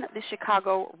in the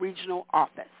Chicago Regional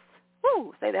Office.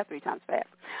 Woo, say that 3 times fast.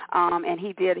 And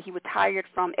he retired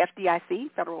from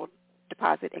FDIC, Federal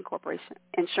Deposit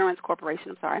Insurance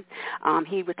Corporation,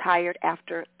 he retired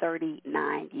after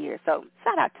 39 years. So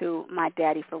shout out to my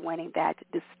daddy for winning that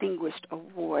distinguished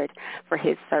award for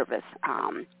his service.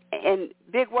 In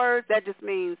big words, that just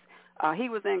means he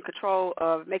was in control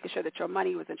of making sure that your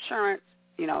money was insured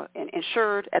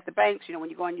at the banks. You know, when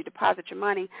you go and you deposit your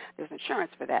money, there's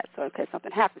insurance for that, so in case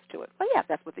something happens to it. But, yeah,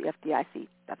 that's what the FDIC,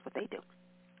 that's what they do.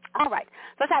 All right.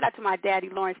 So shout out to my daddy,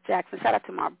 Lawrence Jackson. Shout out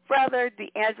to my brother,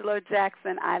 D'Angelo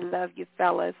Jackson. I love you,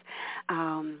 fellas.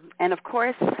 And, of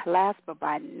course, last but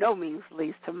by no means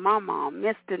least, to my mom,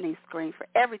 Miss Denise Green, for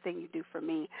everything you do for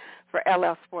me, for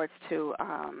LL Sports, to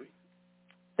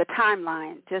the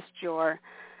timeline, just your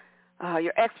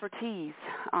expertise,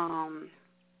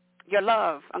 your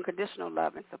love, unconditional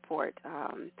love and support,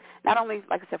 not only,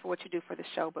 like I said, for what you do for the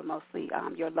show, but mostly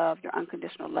your love, your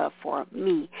unconditional love for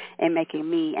me and making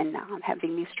me and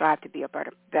having me strive to be a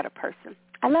better person.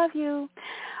 I love you.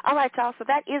 All right, y'all, so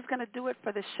that is going to do it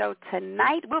for the show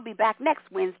tonight. We'll be back next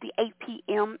Wednesday, 8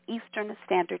 p.m. Eastern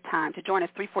Standard Time. To join us,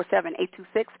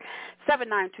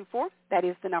 347-826-7924. That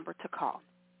is the number to call.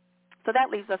 So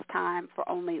that leaves us time for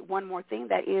only one more thing.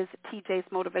 That is TJ's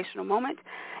Motivational Moment.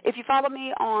 If you follow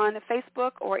me on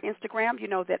Facebook or Instagram, you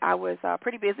know that I was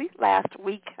pretty busy last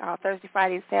week, Thursday,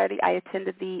 Friday, and Saturday. I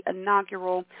attended the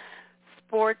inaugural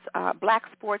Black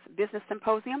Sports Business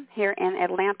Symposium here in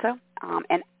Atlanta.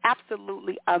 An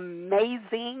absolutely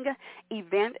amazing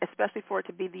event, especially for it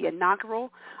to be the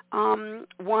inaugural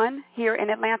one here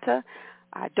in Atlanta.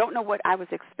 I don't know what I was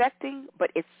expecting,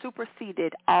 but it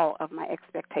superseded all of my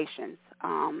expectations.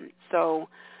 So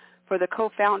for the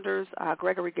co-founders,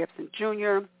 Gregory Gibson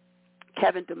Jr.,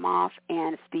 Kevin DeMoff,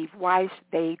 and Steve Weiss,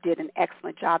 they did an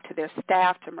excellent job. To their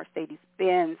staff, to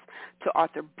Mercedes-Benz, to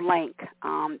Arthur Blank.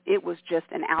 It was just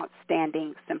an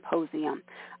outstanding symposium,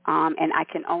 and I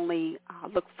can only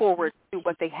look forward to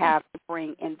what they have to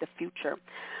bring in the future.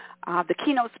 The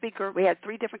keynote speaker, we had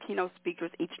 3 different keynote speakers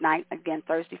each night, again,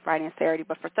 Thursday, Friday, and Saturday.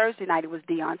 But for Thursday night, it was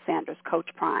Deion Sanders, Coach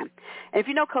Prime. And if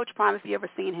you know Coach Prime, if you've ever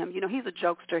seen him, you know, he's a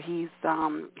jokester. He's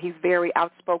very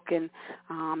outspoken.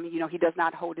 You know, he does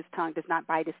not hold his tongue, does not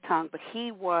bite his tongue. But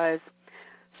he was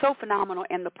so phenomenal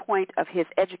in the point of his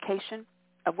education,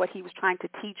 of what he was trying to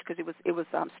teach, because it was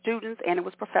students and it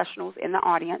was professionals in the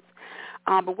audience.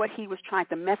 But what he was trying,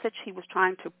 the message he was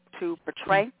trying to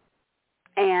portray.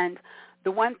 And the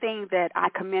one thing that I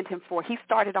commend him for, he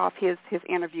started off his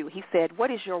interview. He said, "What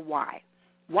is your why?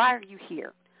 Why are you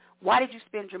here? Why did you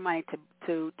spend your money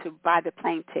to buy the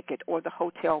plane ticket or the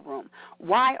hotel room?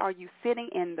 Why are you sitting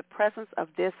in the presence of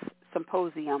this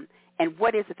symposium, and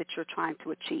what is it that you're trying to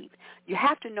achieve? You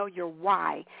have to know your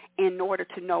why in order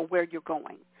to know where you're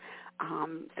going."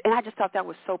 And I just thought that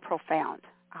was so profound.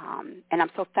 And I'm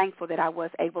so thankful that I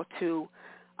was able to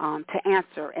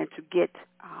answer and to get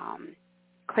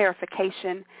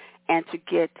clarification and to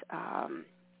get,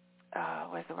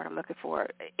 what's the word I'm looking for?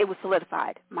 It was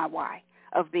solidified, my why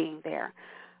of being there.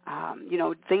 You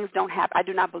know, things don't happen. I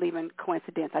do not believe in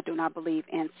coincidence. I do not believe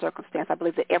in circumstance. I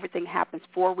believe that everything happens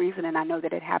for a reason, and I know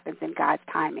that it happens in God's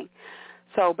timing.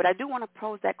 So, but I do want to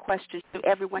pose that question to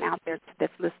everyone out there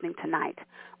that's listening tonight.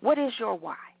 What is your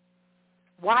why?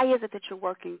 Why is it that you're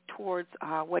working towards,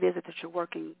 what is it that you're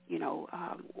working,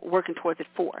 working towards it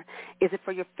for? Is it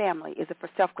for your family? Is it for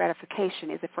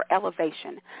self-gratification? Is it for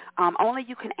elevation? Only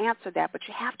you can answer that, but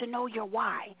you have to know your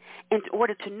why in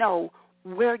order to know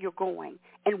where you're going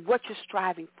and what you're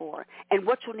striving for and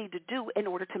what you'll need to do in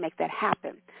order to make that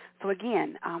happen. So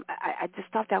again, I just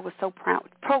thought that was so profound.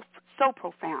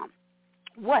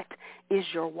 What is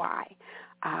your why?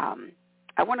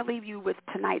 I want to leave you with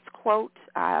tonight's quote.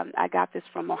 I got this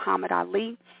from Muhammad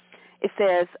Ali. It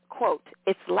says, quote,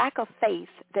 "It's lack of faith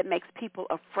that makes people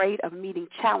afraid of meeting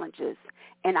challenges,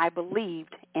 and I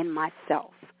believed in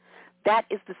myself." That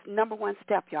is the number one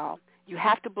step, y'all. You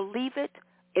have to believe it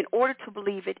in order to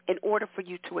believe it, in order for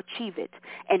you to achieve it.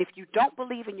 And if you don't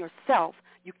believe in yourself,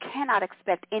 you cannot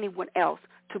expect anyone else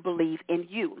to believe in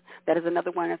you. That is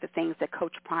another one of the things that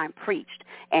Coach Prime preached,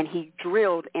 and he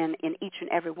drilled in each and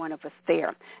every one of us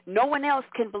there. No one else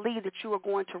can believe that you are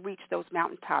going to reach those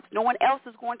mountaintops. No one else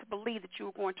is going to believe that you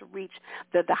are going to reach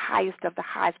the highest of the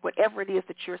highs, whatever it is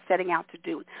that you're setting out to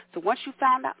do. So once you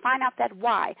find out that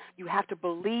why, you have to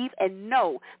believe and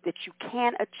know that you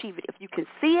can achieve it. If you can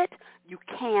see it, you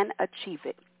can achieve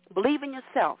it. Believe in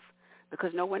yourself,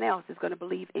 because no one else is going to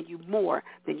believe in you more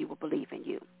than you will believe in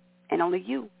you. And only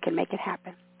you can make it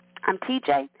happen. I'm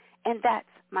TJ, and that's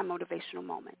my motivational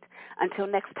moment. Until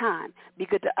next time, be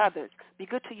good to others, be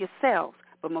good to yourselves,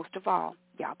 but most of all,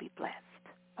 y'all be blessed.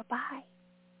 Bye-bye.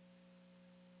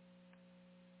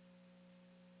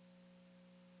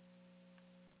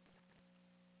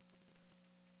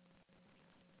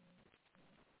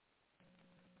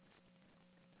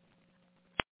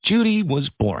 Judy was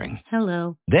boring.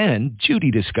 Hello. Then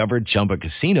Judy discovered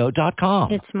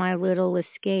ChumbaCasino.com. It's my little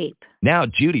escape. Now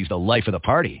Judy's the life of the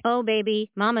party. Oh,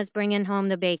 baby, mama's bringing home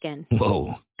the bacon.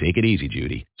 Whoa, take it easy,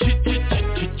 Judy.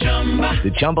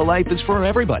 The Chumba life is for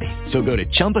everybody. So go to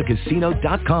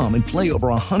ChumbaCasino.com and play over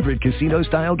 100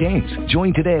 casino-style games.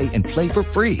 Join today and play for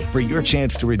free for your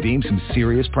chance to redeem some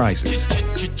serious prizes.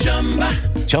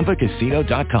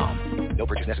 ChumbaCasino.com. No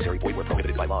purchase necessary. Void where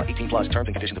prohibited by law. 18+ terms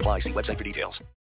and conditions apply. See website for details.